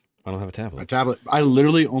tablet. I don't have a tablet. My tablet. I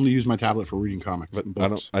literally only use my tablet for reading comics. But and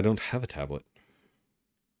books. I don't have a tablet.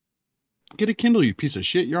 Get a Kindle, you piece of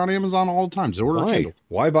shit. You're on Amazon all the time. Just order a Kindle.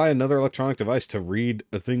 Why buy another electronic device to read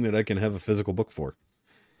a thing that I can have a physical book for?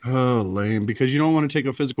 Oh, lame. Because you don't want to take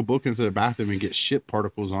a physical book into the bathroom and get shit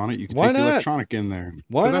particles on it. You can take the electronic in there.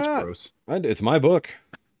 Why not? That's gross. It's my book.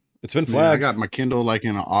 It's been flagged. I got my Kindle like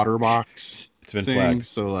in an OtterBox. It's been flagged.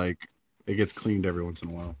 So like it gets cleaned every once in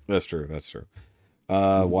a while. That's true.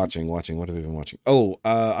 Watching. What have we been watching? Oh,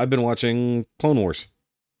 I've been watching Clone Wars.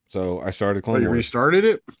 So I started Clone Wars. You restarted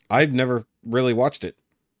it? I've never really watched it.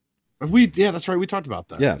 That's right. We talked about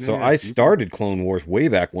that. Yeah, so I started Clone Wars way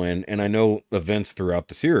back when, and I know events throughout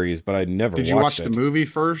the series, but I never watched it. Did you watch the movie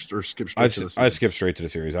first or skip straight to the series? I skipped straight to the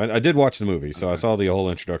series. I did watch the movie, so I saw the whole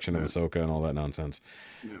introduction of Ahsoka and all that nonsense.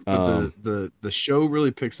 Yeah, but the show really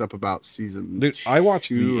picks up about season. Dude, I watched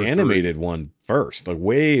the animated one first, like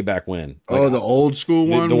way back when. Like, the old school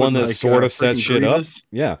one, the one that sort of set shit up.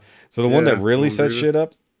 Yeah, so the one that really set shit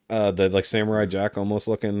up, the like Samurai Jack almost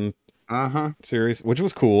looking series, which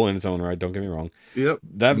was cool in its own right. Don't get me wrong. Yep,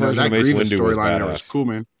 that version of Mace Windu was badass. Was cool,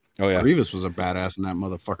 man. Oh yeah, Grievous was a badass in that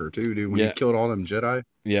motherfucker too, dude. When he killed all them Jedi.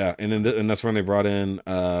 Yeah, and that's when they brought in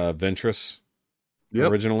Ventress.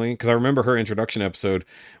 Originally, because I remember her introduction episode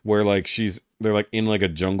where like they're like in like a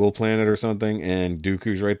jungle planet or something, and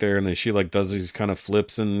Dooku's right there, and then she like does these kind of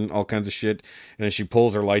flips and all kinds of shit, and then she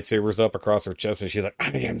pulls her lightsabers up across her chest, and she's like,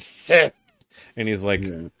 "I am Sith," and he's like,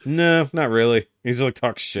 "No, not really." He's like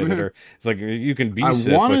talks shit at her. It's like you can be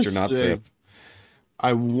Sith, but you're not Sith.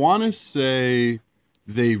 I want to say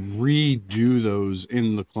they redo those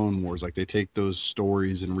in the Clone Wars. Like they take those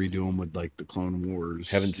stories and redo them with like the Clone Wars.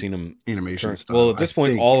 Haven't seen them animation stuff. Well, at this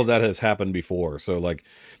point, all of that has happened before. So like,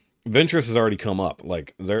 Ventress has already come up.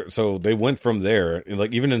 Like so they went from there. And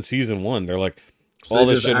like even in season 1, they're like, all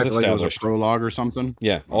this shit is established. Like it was a prologue or something.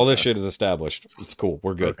 Yeah, all this shit is established. It's cool.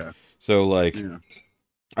 We're good. Okay. So like,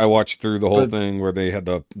 I watched through the whole thing where they had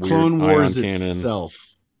the weird Clone Wars ion cannon. Itself.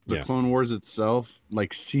 The Clone Wars itself,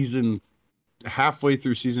 like halfway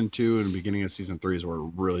through season 2 and beginning of season 3 is where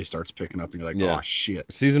it really starts picking up, and you're like, oh shit.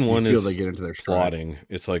 Season 1 is they get into their plotting.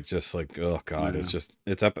 It's like just like, oh god,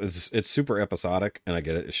 it's super episodic, and I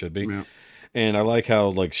get it. It should be. Yeah. And I like how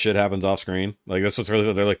like shit happens off screen. Like that's what's really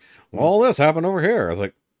good. They're like, well, all this happened over here. I was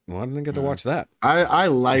like, well, I didn't get to watch that. I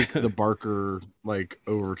like the Barker like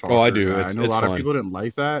over talker. Oh, I do. I know a lot of people didn't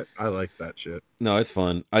like that. I like that shit. No, it's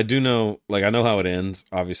fun. I do know, like I know how it ends.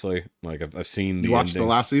 Obviously, like I've seen the. You watched the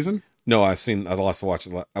last season? No, I watched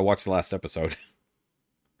the last episode.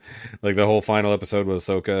 Like the whole final episode with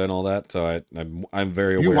Ahsoka and all that. So I'm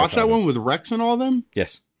very aware. You watched that one ends. with Rex and all them?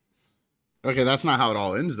 Yes. Okay, that's not how it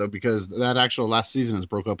all ends though, because that actual last season is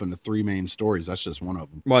broke up into 3 main stories. That's just one of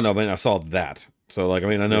them. Well, no, I mean I saw that. So like, I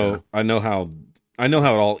mean, I know how it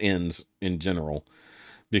all ends in general,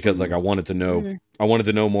 because like I wanted to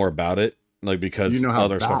know more about it. Like, because you know how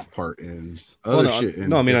other that stuff part ends. Shit ends.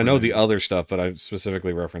 No, I mean I know the other stuff, but I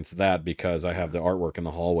specifically referenced that because I have the artwork in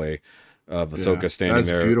the hallway of Ahsoka standing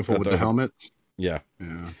there. Beautiful with the helmets. Yeah.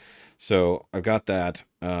 Yeah. So I've got that.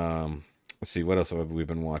 Let's see, what else have we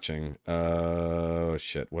been watching?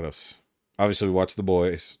 Shit, what else? Obviously, we watched The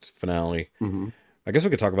Boys finale. Mm-hmm. I guess we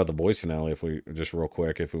could talk about The Boys finale if we just real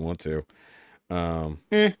quick if we want to.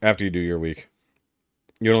 After you do your week,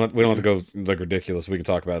 we don't have to go like ridiculous. We can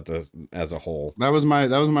talk about this as a whole. That was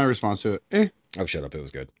my response to it. Oh, shut up! It was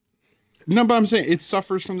good. No, but I'm saying it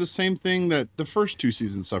suffers from the same thing that the first 2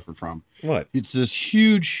 seasons suffered from. What? It's this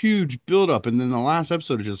huge build up, and then the last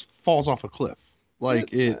episode it just falls off a cliff. Like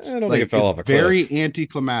it's I don't think it fell off a cliff. Very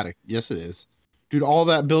anticlimactic. Yes, it is, dude. All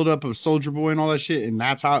that build up of Soldier Boy and all that shit, and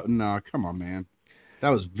that's how. No, come on, man.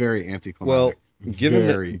 That was very anticlimactic. Well,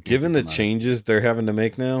 given the changes they're having to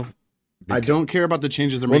make now, I don't care about the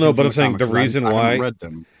changes they're making. Well, no, but I'm saying the reason why. I read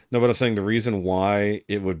them. No, but I'm saying the reason why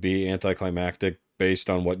it would be anticlimactic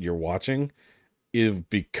based on what you're watching is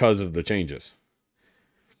because of the changes.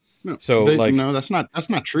 No, so no, that's not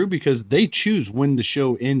true, because they choose when the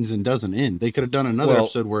show ends and doesn't end. They could have done another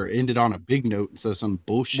episode where it ended on a big note instead of some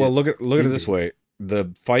bullshit. Well, look at it this way: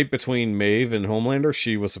 the fight between Maeve and Homelander,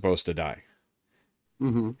 she was supposed to die.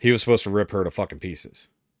 Mm-hmm. He was supposed to rip her to fucking pieces,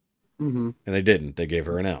 and they didn't. They gave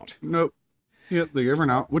her an out. Nope. Yeah, they gave her an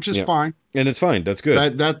out, which is fine, and it's fine. That's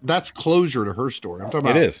good. That's closure to her story. I'm talking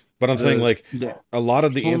about it is, but I'm saying like a lot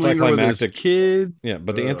of the anticlimactic kid. Yeah,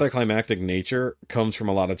 but the anticlimactic nature comes from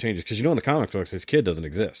a lot of changes, because in the comic books his kid doesn't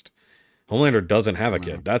exist. Homelander doesn't have a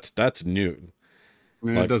kid. That's new.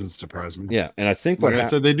 Yeah, it doesn't surprise me. Yeah, and I think I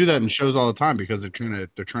said, they do that in shows all the time because they're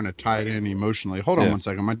trying to tie it in emotionally. Hold on 1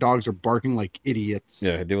 second. My dogs are barking like idiots.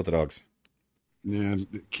 Yeah, deal with the dogs. Yeah,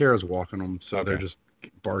 Kara's walking them, so they're just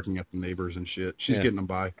barking at the neighbors and shit. She's getting them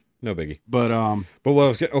by. No biggie. But what I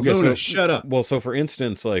was getting, okay, so shut up. Well, so for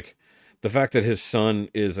instance, like the fact that his son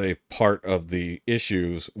is a part of the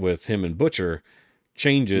issues with him and Butcher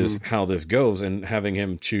changes how this goes, and having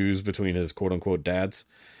him choose between his quote unquote dads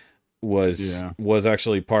was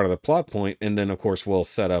actually part of the plot point. And then of course we'll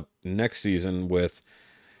set up next season with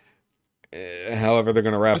however they're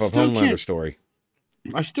going to wrap up Homelander's story.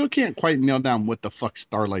 I still can't quite nail down what the fuck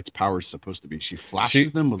Starlight's power is supposed to be. She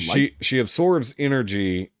flashes them with light. She absorbs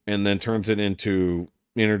energy and then turns it into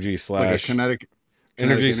energy slash kinetic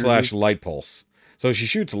energy slash light pulse. So she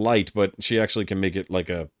shoots light, but she actually can make it like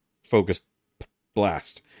a focused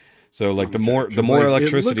blast. So like the more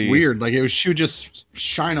electricity. It looked weird. Like she would just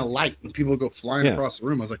shine a light and people would go flying across the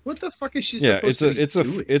room. I was like, what the fuck is she supposed to be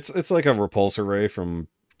doing? It's like a repulsor ray from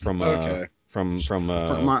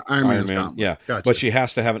my Iron Man. Yeah. Gotcha. But she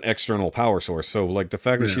has to have an external power source. So like the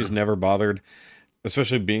fact that she's never bothered,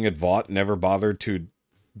 especially being at Vought, never bothered to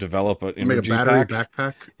develop an energy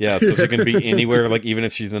backpack. Yeah, so she can be anywhere, like even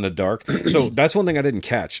if she's in the dark. So that's one thing I didn't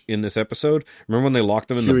catch in this episode. Remember when they locked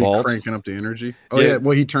him in the vault? Cranking up the energy. Oh yeah,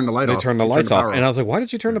 well he turned the light off. They turned the lights off. And I was like, why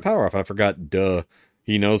did you turn the power off? I forgot, duh.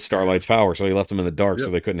 He knows Starlight's power, so he left them in the dark so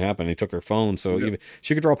they couldn't happen. He took their phone, so even,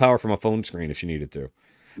 she could draw power from a phone screen if she needed to.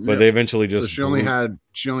 But they eventually just. So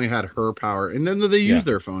she only had her power, and then they used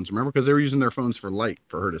their phones. Remember, because they were using their phones for light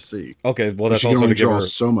for her to see. Okay, well that's also to give her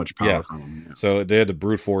so much power from them. Yeah. So they had to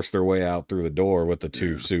brute force their way out through the door with the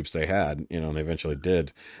 2 soups they had, and they eventually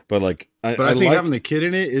did. But like, I think having the kid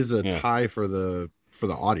in it is a tie for the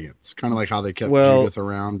audience, kind of like how they kept Judith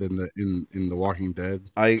around in the Walking Dead.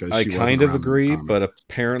 I kind of agree, but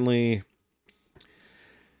apparently,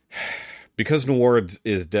 because Noir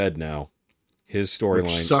is dead now. His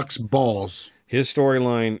storyline sucks balls. His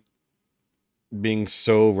storyline being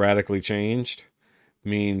so radically changed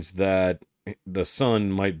means that the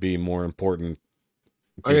son might be more important.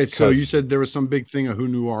 Okay, so you said there was some big thing of who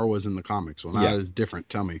Noir was in the comics. Well, that is different.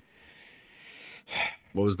 Tell me.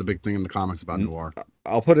 What was the big thing in the comics about Noir?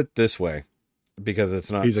 I'll put it this way, because it's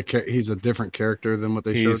not. He's a different character than what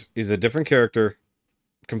they showed. He's a different character,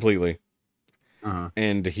 completely,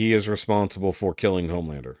 and he is responsible for killing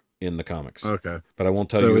Homelander in the comics. Okay. But I won't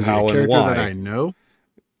tell you how and why. That I know?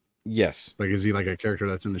 Yes. Like, is he like a character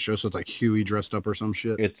that's in the show? So it's like Huey dressed up or some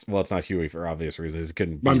shit? It's not Huey for obvious reasons. It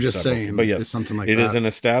couldn't. I'm just saying. But yes, it's something like that. It is an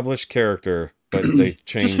established character, but they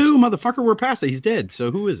changed. Just who, motherfucker? We're past it. He's dead.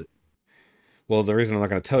 So who is it? Well, the reason I'm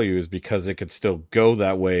not going to tell you is because it could still go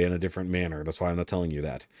that way in a different manner. That's why I'm not telling you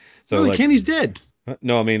that. So no, Kenny's dead.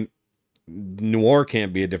 No, I mean, Noir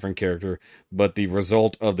can't be a different character, but the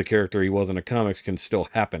result of the character he was in the comics can still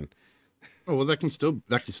happen. Oh well, that can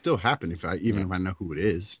still happen if I know who it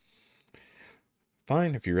is.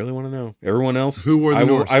 Fine, if you really want to know. Everyone else, who were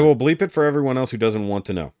the I will bleep it for everyone else who doesn't want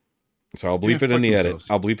to know. So I'll bleep it in the edit.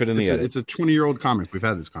 I'll bleep it in the edit. It's a 20-year-old comic. We've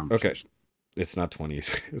had this conversation. Okay. It's not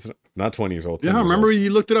 20s. It's not 20 years old. Yeah, I remember you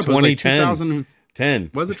looked it up. 2010. It was like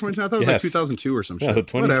 2010. Was it 2010? I thought it was like 2002 or some shit. No,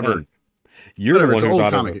 2010. Whatever. You're the one who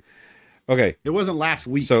thought of it. Okay. It wasn't last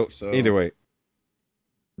week. So either way,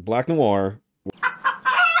 Black Noir.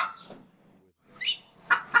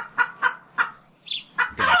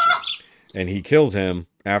 And he kills him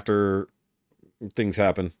after things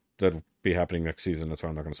happen that'll be happening next season. That's why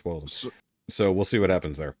I'm not going to spoil them. So we'll see what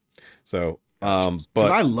happens there. So, but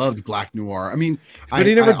I loved Black Noir. I mean, but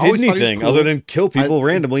he never did anything other than kill people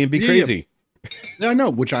randomly and be crazy. Yeah, I know,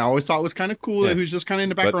 which I always thought was kind of cool. That he was just kind of in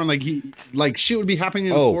the background, like shit would be happening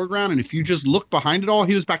in the foreground, and if you just look behind it all,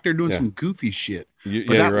 he was back there doing some goofy shit. But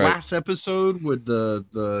that last episode with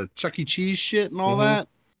the Chuck E. Cheese shit and all that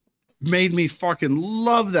made me fucking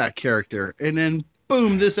love that character. And then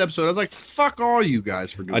boom, this episode, I was like, fuck all you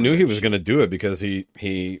guys for doing. I knew he was going to do it because he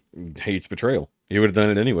hates betrayal. He would have done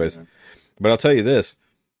it anyways. Yeah. But I'll tell you this.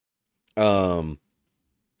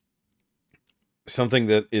 Something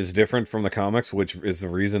that is different from the comics, which is the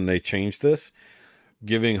reason they changed this,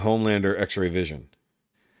 giving Homelander X-ray vision.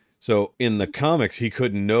 So in the comics, he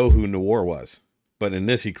couldn't know who Noir was. But in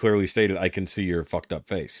this, he clearly stated, I can see your fucked up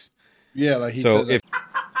face. Yeah, like he says if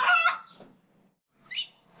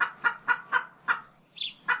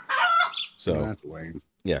So that's lame.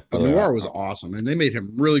 Yeah, but Noir was awesome, and they made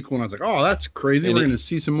him really cool. And I was like, "Oh, that's crazy! We're going to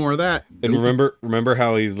see some more of that." And remember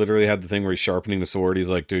how he literally had the thing where he's sharpening the sword. He's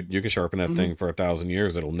like, "Dude, you can sharpen that thing for 1,000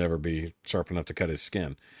 years; it'll never be sharp enough to cut his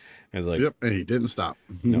skin." And he's like, "Yep," and he didn't stop.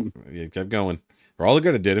 No, he kept going. For all the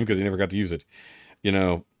good it did him, because he never got to use it, you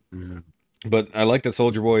know. Yeah. But I like that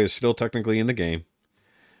Soldier Boy is still technically in the game.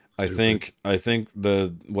 I think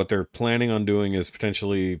what they're planning on doing is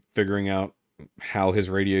potentially figuring out how his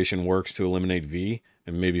radiation works to eliminate V,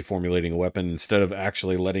 and maybe formulating a weapon instead of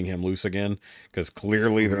actually letting him loose again, because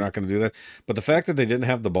clearly they're not going to do that. But the fact that they didn't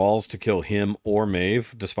have the balls to kill him or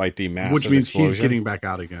Maeve, despite the massive which means explosion, he's getting back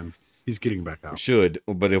out again. He's getting back out. Should,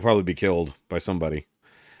 but he'll probably be killed by somebody.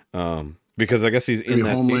 Because I guess he's maybe in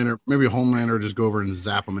that. Homelander, maybe Homelander just go over and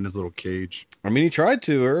zap him in his little cage. I mean, he tried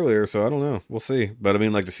to earlier, so I don't know. We'll see. But I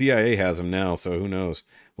mean, like the CIA has him now, so who knows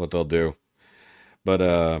what they'll do.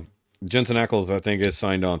 But Jensen Ackles, I think, is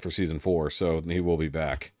signed on for season 4, so he will be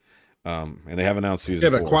back. And they have announced season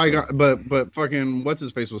 4. Yeah, but Qui-Gon, but fucking what's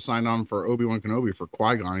his face was signed on for Obi-Wan Kenobi for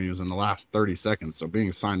Qui-Gon. He was in the last 30 seconds, so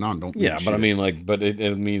being signed on don't. Yeah, but shit. I mean, like, but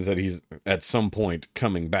it means that he's at some point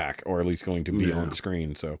coming back, or at least going to be on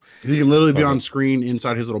screen. So he can literally be on screen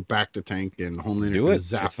inside his little Bacta tank, and Homelander do it.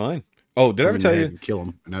 Zap it's fine. Oh, did I ever tell you? Kill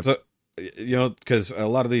him. And that's, so, you know, because a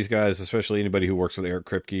lot of these guys, especially anybody who works with Eric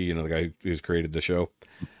Kripke, you know, the guy who's created the show.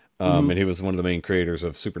 And he was one of the main creators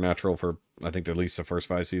of Supernatural for, I think, at least the first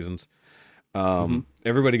 5 seasons.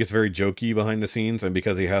 Everybody gets very jokey behind the scenes, and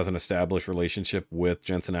because he has an established relationship with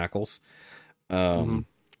Jensen Ackles,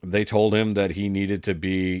 they told him that he needed to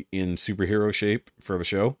be in superhero shape for the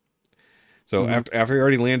show. So after he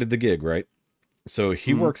already landed the gig, right? So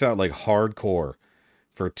he works out like hardcore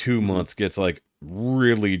for 2 months, gets like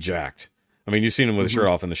really jacked. I mean, you've seen him with a shirt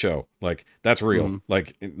off in the show. Like, that's real.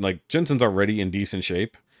 Like Jensen's already in decent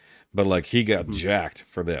shape. But like he got jacked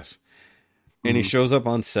for this, and he shows up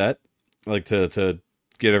on set like to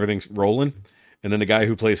get everything rolling, and then the guy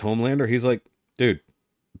who plays Homelander, he's like, "Dude,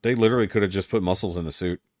 they literally could have just put muscles in the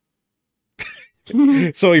suit."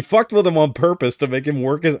 So he fucked with him on purpose to make him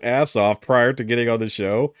work his ass off prior to getting on the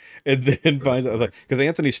show, and then finds out like because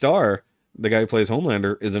Anthony Starr, the guy who plays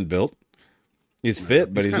Homelander, isn't built. He's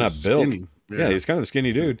fit, but he's not built. Yeah, he's kind of a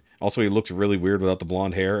skinny dude. Also, he looks really weird without the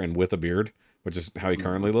blonde hair and with a beard, which is how he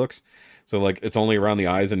currently looks. So like it's only around the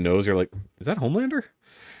eyes and nose. You're like, is that Homelander?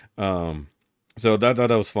 So that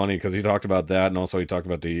was funny because he talked about that, and also he talked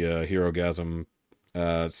about the Hero-gasm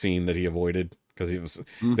scene that he avoided because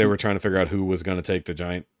they were trying to figure out who was going to take the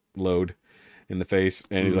giant load in the face,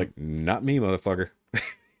 and he's like, not me, motherfucker.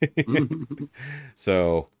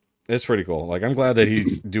 So it's pretty cool. Like, I'm glad that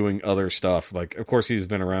he's doing other stuff. Like, of course, he's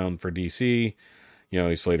been around for DC. You know,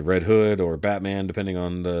 he's played Red Hood or Batman, depending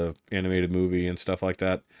on the animated movie and stuff like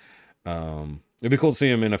that. It'd be cool to see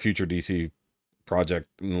him in a future DC project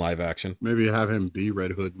in live action. Maybe have him be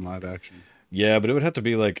Red Hood in live action. Yeah, but it would have to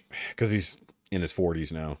be like, because he's in his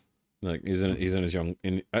 40s now. Like he's in his young.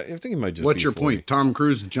 I think he might just. What's your 40. Point? Tom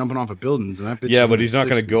Cruise is jumping off of buildings, and that bitch. Yeah, but he's not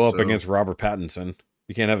going to go up against Robert Pattinson.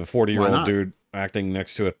 You can't have a 40-year-old dude. acting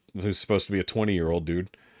next to who's supposed to be a 20-year-old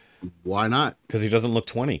dude. Why not? Because he doesn't look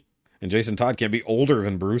 20. And Jason Todd can't be older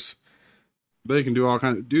than Bruce. They can do all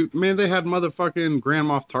kinds of... Dude, man, they had motherfucking Grand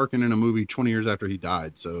Moff Tarkin in a movie 20 years after he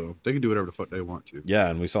died, so they can do whatever the fuck they want to. Yeah,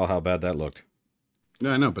 and we saw how bad that looked.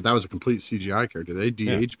 Yeah, I know, but that was a complete CGI character. They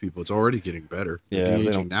de-age people. It's already getting better. Yeah,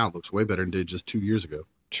 de-aging now looks way better than it did just 2 years ago.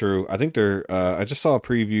 True. I think they're... I just saw a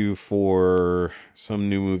preview for some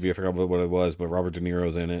new movie. I forgot what it was, but Robert De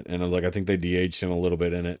Niro's in it. And I was like, I think they de-aged him a little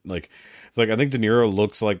bit in it. Like, it's like, I think De Niro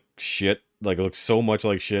looks like shit. Like, it looks so much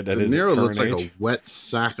like shit. That De Niro looks like a wet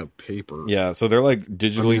sack of paper. Yeah, so they're like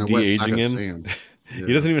digitally de-aging him. Yeah.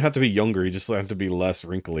 He doesn't even have to be younger. He just has to be less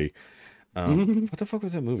wrinkly. What the fuck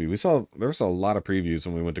was that movie? There was a lot of previews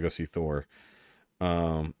when we went to go see Thor.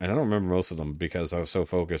 And I don't remember most of them because I was so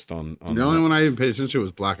focused on the only one I even paid attention to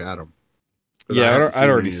was Black Adam. Yeah, I'd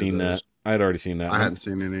already seen that. I hadn't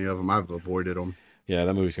seen any of them. I've avoided them. Yeah,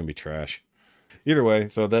 that movie's gonna be trash. Either way,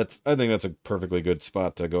 so I think that's a perfectly good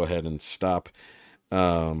spot to go ahead and stop.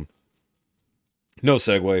 No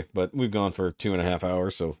segue, but we've gone for 2.5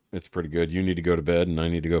 hours, so it's pretty good. You need to go to bed, and I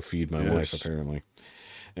need to go feed my wife, apparently.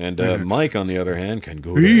 And Mike, on the other hand, can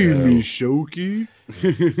go feed me, Shoki.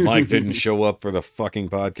 Mike didn't show up for the fucking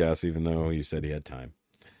podcast, even though he said he had time.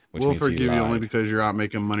 We'll forgive you only because you're out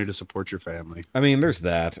making money to support your family. I mean, there's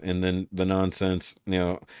that, and then the nonsense.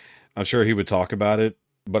 I'm sure he would talk about it,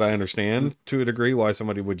 but I understand to a degree why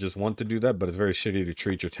somebody would just want to do that. But it's very shitty to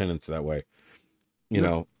treat your tenants that way.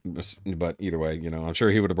 But either way, I'm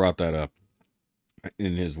sure he would have brought that up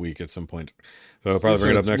in his week at some point. So I'll probably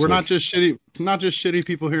bring it up next week. We're not just shitty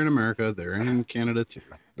people here in America. They're in Canada too.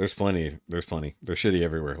 There's plenty. They're shitty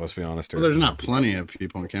everywhere. Let's be honest. Well, there's not plenty of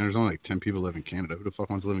people in Canada. There's only like 10 people live in Canada. Who the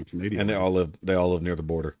fuck wants to live in Canada? And they all live near the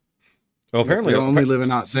border. Oh, apparently they only live in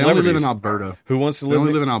Alberta. Who wants to live? They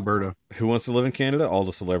only live in Alberta. Who wants to live in Canada? All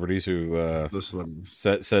the celebrities who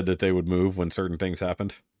said that they would move when certain things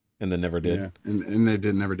happened, and then never did. Yeah, and they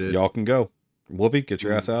never did. Y'all can go. Whoopi, get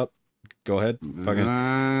your ass out. Go ahead.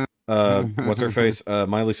 Fucking. What's her face?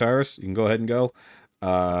 Miley Cyrus. You can go ahead and go.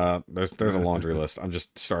 There's a laundry list. I'm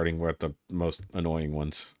just starting with the most annoying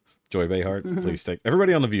ones. Joy Behar, please take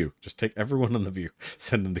everybody on The View. Just take everyone on The View.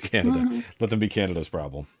 Send them to Canada. Let them be Canada's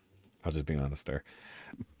problem. I was just being honest there.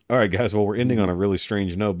 All right, guys. Well, we're ending on a really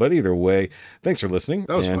strange note, but either way, thanks for listening.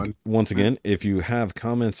 That was fun. Once again, if you have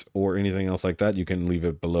comments or anything else like that, you can leave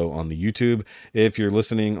it below on the YouTube. If you're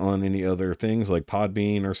listening on any other things like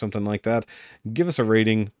Podbean or something like that, give us a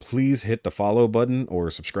rating. Please hit the follow button or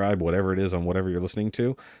subscribe, whatever it is on whatever you're listening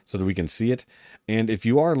to, so that we can see it. And if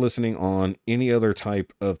you are listening on any other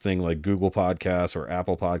type of thing like Google Podcasts or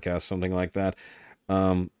Apple Podcasts, something like that,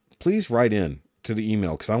 please write in to the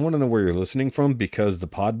email, because I want to know where you're listening from, because the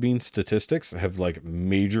Podbean statistics have like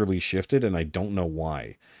majorly shifted and I don't know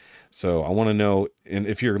why. So I want to know, and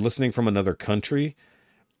if you're listening from another country,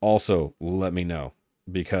 also let me know,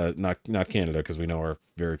 because not Canada, because we know our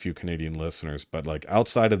very few Canadian listeners, but like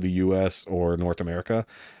outside of the US or North America,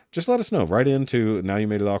 just let us know. Write into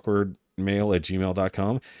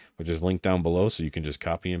nowyoumade.it@gmail.com, which is linked down below, so you can just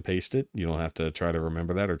copy and paste it. You don't have to try to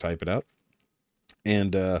remember that or type it out.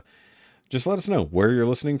 And just let us know where you're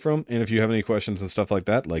listening from. And if you have any questions and stuff like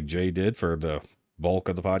that, like Jay did for the bulk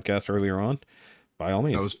of the podcast earlier on, by all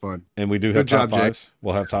means. That was fun. And we do have top fives. Jay.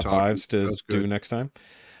 We'll have top fives to do next time.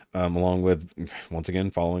 Along with, once again,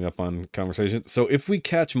 following up on conversations. So if we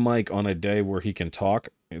catch Mike on a day where he can talk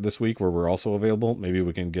this week, where we're also available, maybe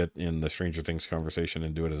we can get in the Stranger Things conversation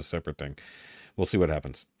and do it as a separate thing. We'll see what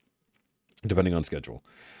happens, depending on schedule.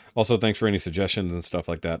 Also, thanks for any suggestions and stuff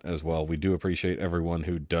like that as well. We do appreciate everyone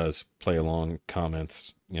who does play along,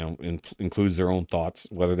 comments, includes their own thoughts,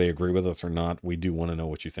 whether they agree with us or not. We do want to know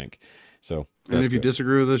what you think. So, and if you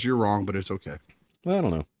disagree with us, you're wrong, but it's okay. Well, I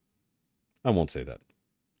don't know. I won't say that.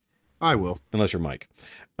 I will. Unless you're Mike.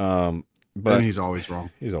 But he's always wrong.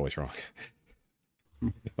 He's always wrong.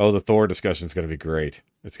 Oh, the Thor discussion is going to be great.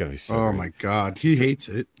 It's going to be so great. My God. He hates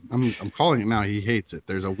it. I'm calling it now. He hates it.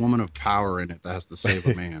 There's a woman of power in it that has to save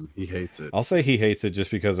a man. He hates it. I'll say he hates it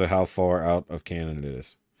just because of how far out of canon it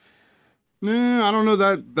is. Nah, I don't know.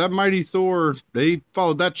 That mighty Thor, they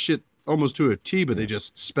followed that shit almost to a T, but they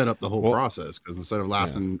just sped up the whole process, because instead of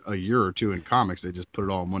lasting a year or two in comics, they just put it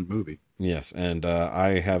all in one movie. Yes, and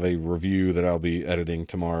I have a review that I'll be editing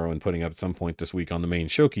tomorrow and putting up at some point this week on the main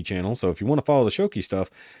Shoki channel. So if you want to follow the Shoki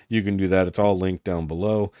stuff, you can do that. It's all linked down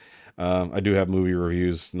below. I do have movie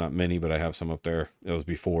reviews, not many, but I have some up there. It was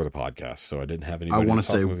before the podcast, so I didn't have anybody. I want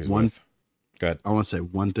to say one. Go ahead. I want to say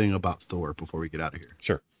one thing about Thor before we get out of here.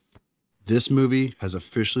 Sure. This movie has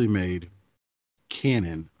officially made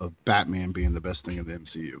canon of Batman being the best thing in the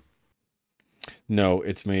MCU. No,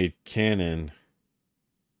 it's made canon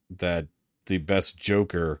that the best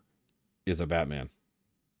Joker is a Batman.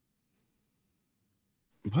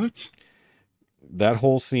 What? That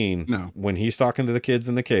whole scene, when he's talking to the kids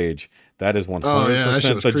in the cage, that is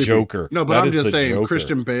 100% the creepy. Joker. No, but that I'm just saying, Joker.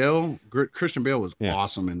 Christian Bale was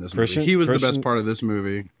awesome in this movie. He was the best part of this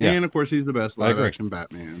movie, and of course, he's the best live action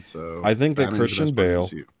Batman. So I think that Christian Bale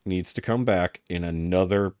needs to come back in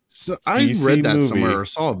another. So I read that somewhere or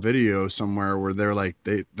saw a video somewhere where they're like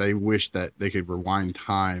they wish that they could rewind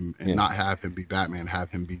time and not have him be Batman, have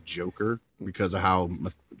him be Joker because of how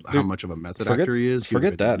much of a method actor he is.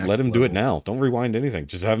 Forget that. Let him do it now. Don't rewind anything.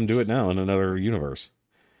 Just have him do it now in another universe.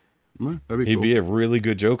 He'd be a really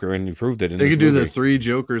good Joker, and he proved it in this movie. They could do the 3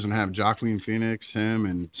 Jokers and have Joaquin Phoenix, him,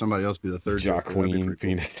 and somebody else be the third Joker. Joaquin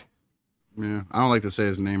Phoenix. Yeah, I don't like to say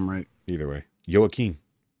his name right. Either way, Joaquin.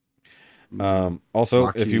 Also,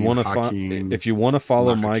 if you want to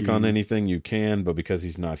follow Mike on anything, you can, but because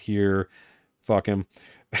he's not here, fuck him.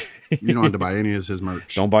 You don't have to buy any of his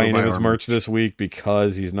merch. Don't buy any of his merch this week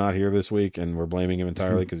because he's not here this week, and we're blaming him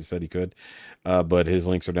entirely because he said he could. But his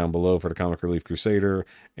links are down below for the Comic Relief Crusader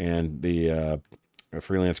and the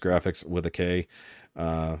freelance graphics with a K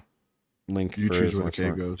link. You choose where the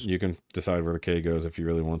K goes. You can decide where the K goes if you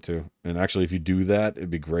really want to. And actually, if you do that, it'd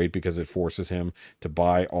be great because it forces him to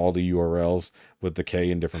buy all the URLs with the K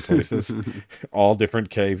in different places, all different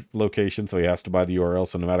K locations. So he has to buy the URL.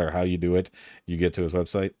 So no matter how you do it, you get to his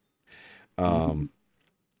website. And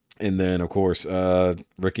then of course,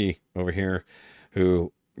 Ricky over here,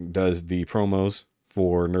 who does the promos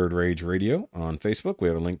for Nerd Rage Radio on Facebook. We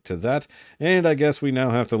have a link to that. And I guess we now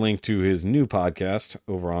have to link to his new podcast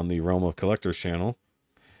over on the Realm of Collectors channel.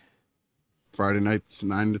 Friday nights,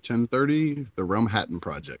 9 to 10:30, the Realm Hatton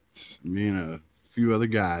Project. Me and a few other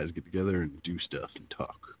guys get together and do stuff and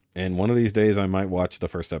talk. And one of these days I might watch the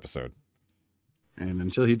first episode. And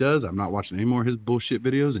until he does, I'm not watching any more of his bullshit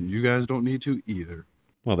videos, and you guys don't need to either.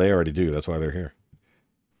 Well, they already do. That's why they're here.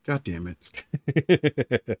 God damn it.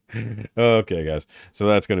 Okay, guys. So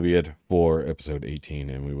that's going to be it for episode 18,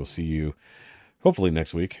 and we will see you hopefully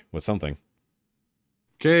next week with something.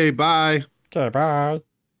 Okay, bye. Okay, bye.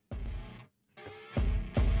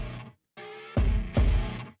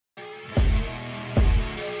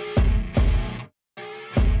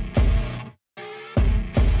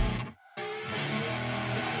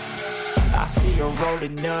 I see her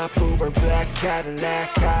rolling up, Uber black Cadillac,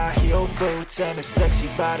 high heel boots and a sexy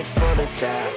body full of tats.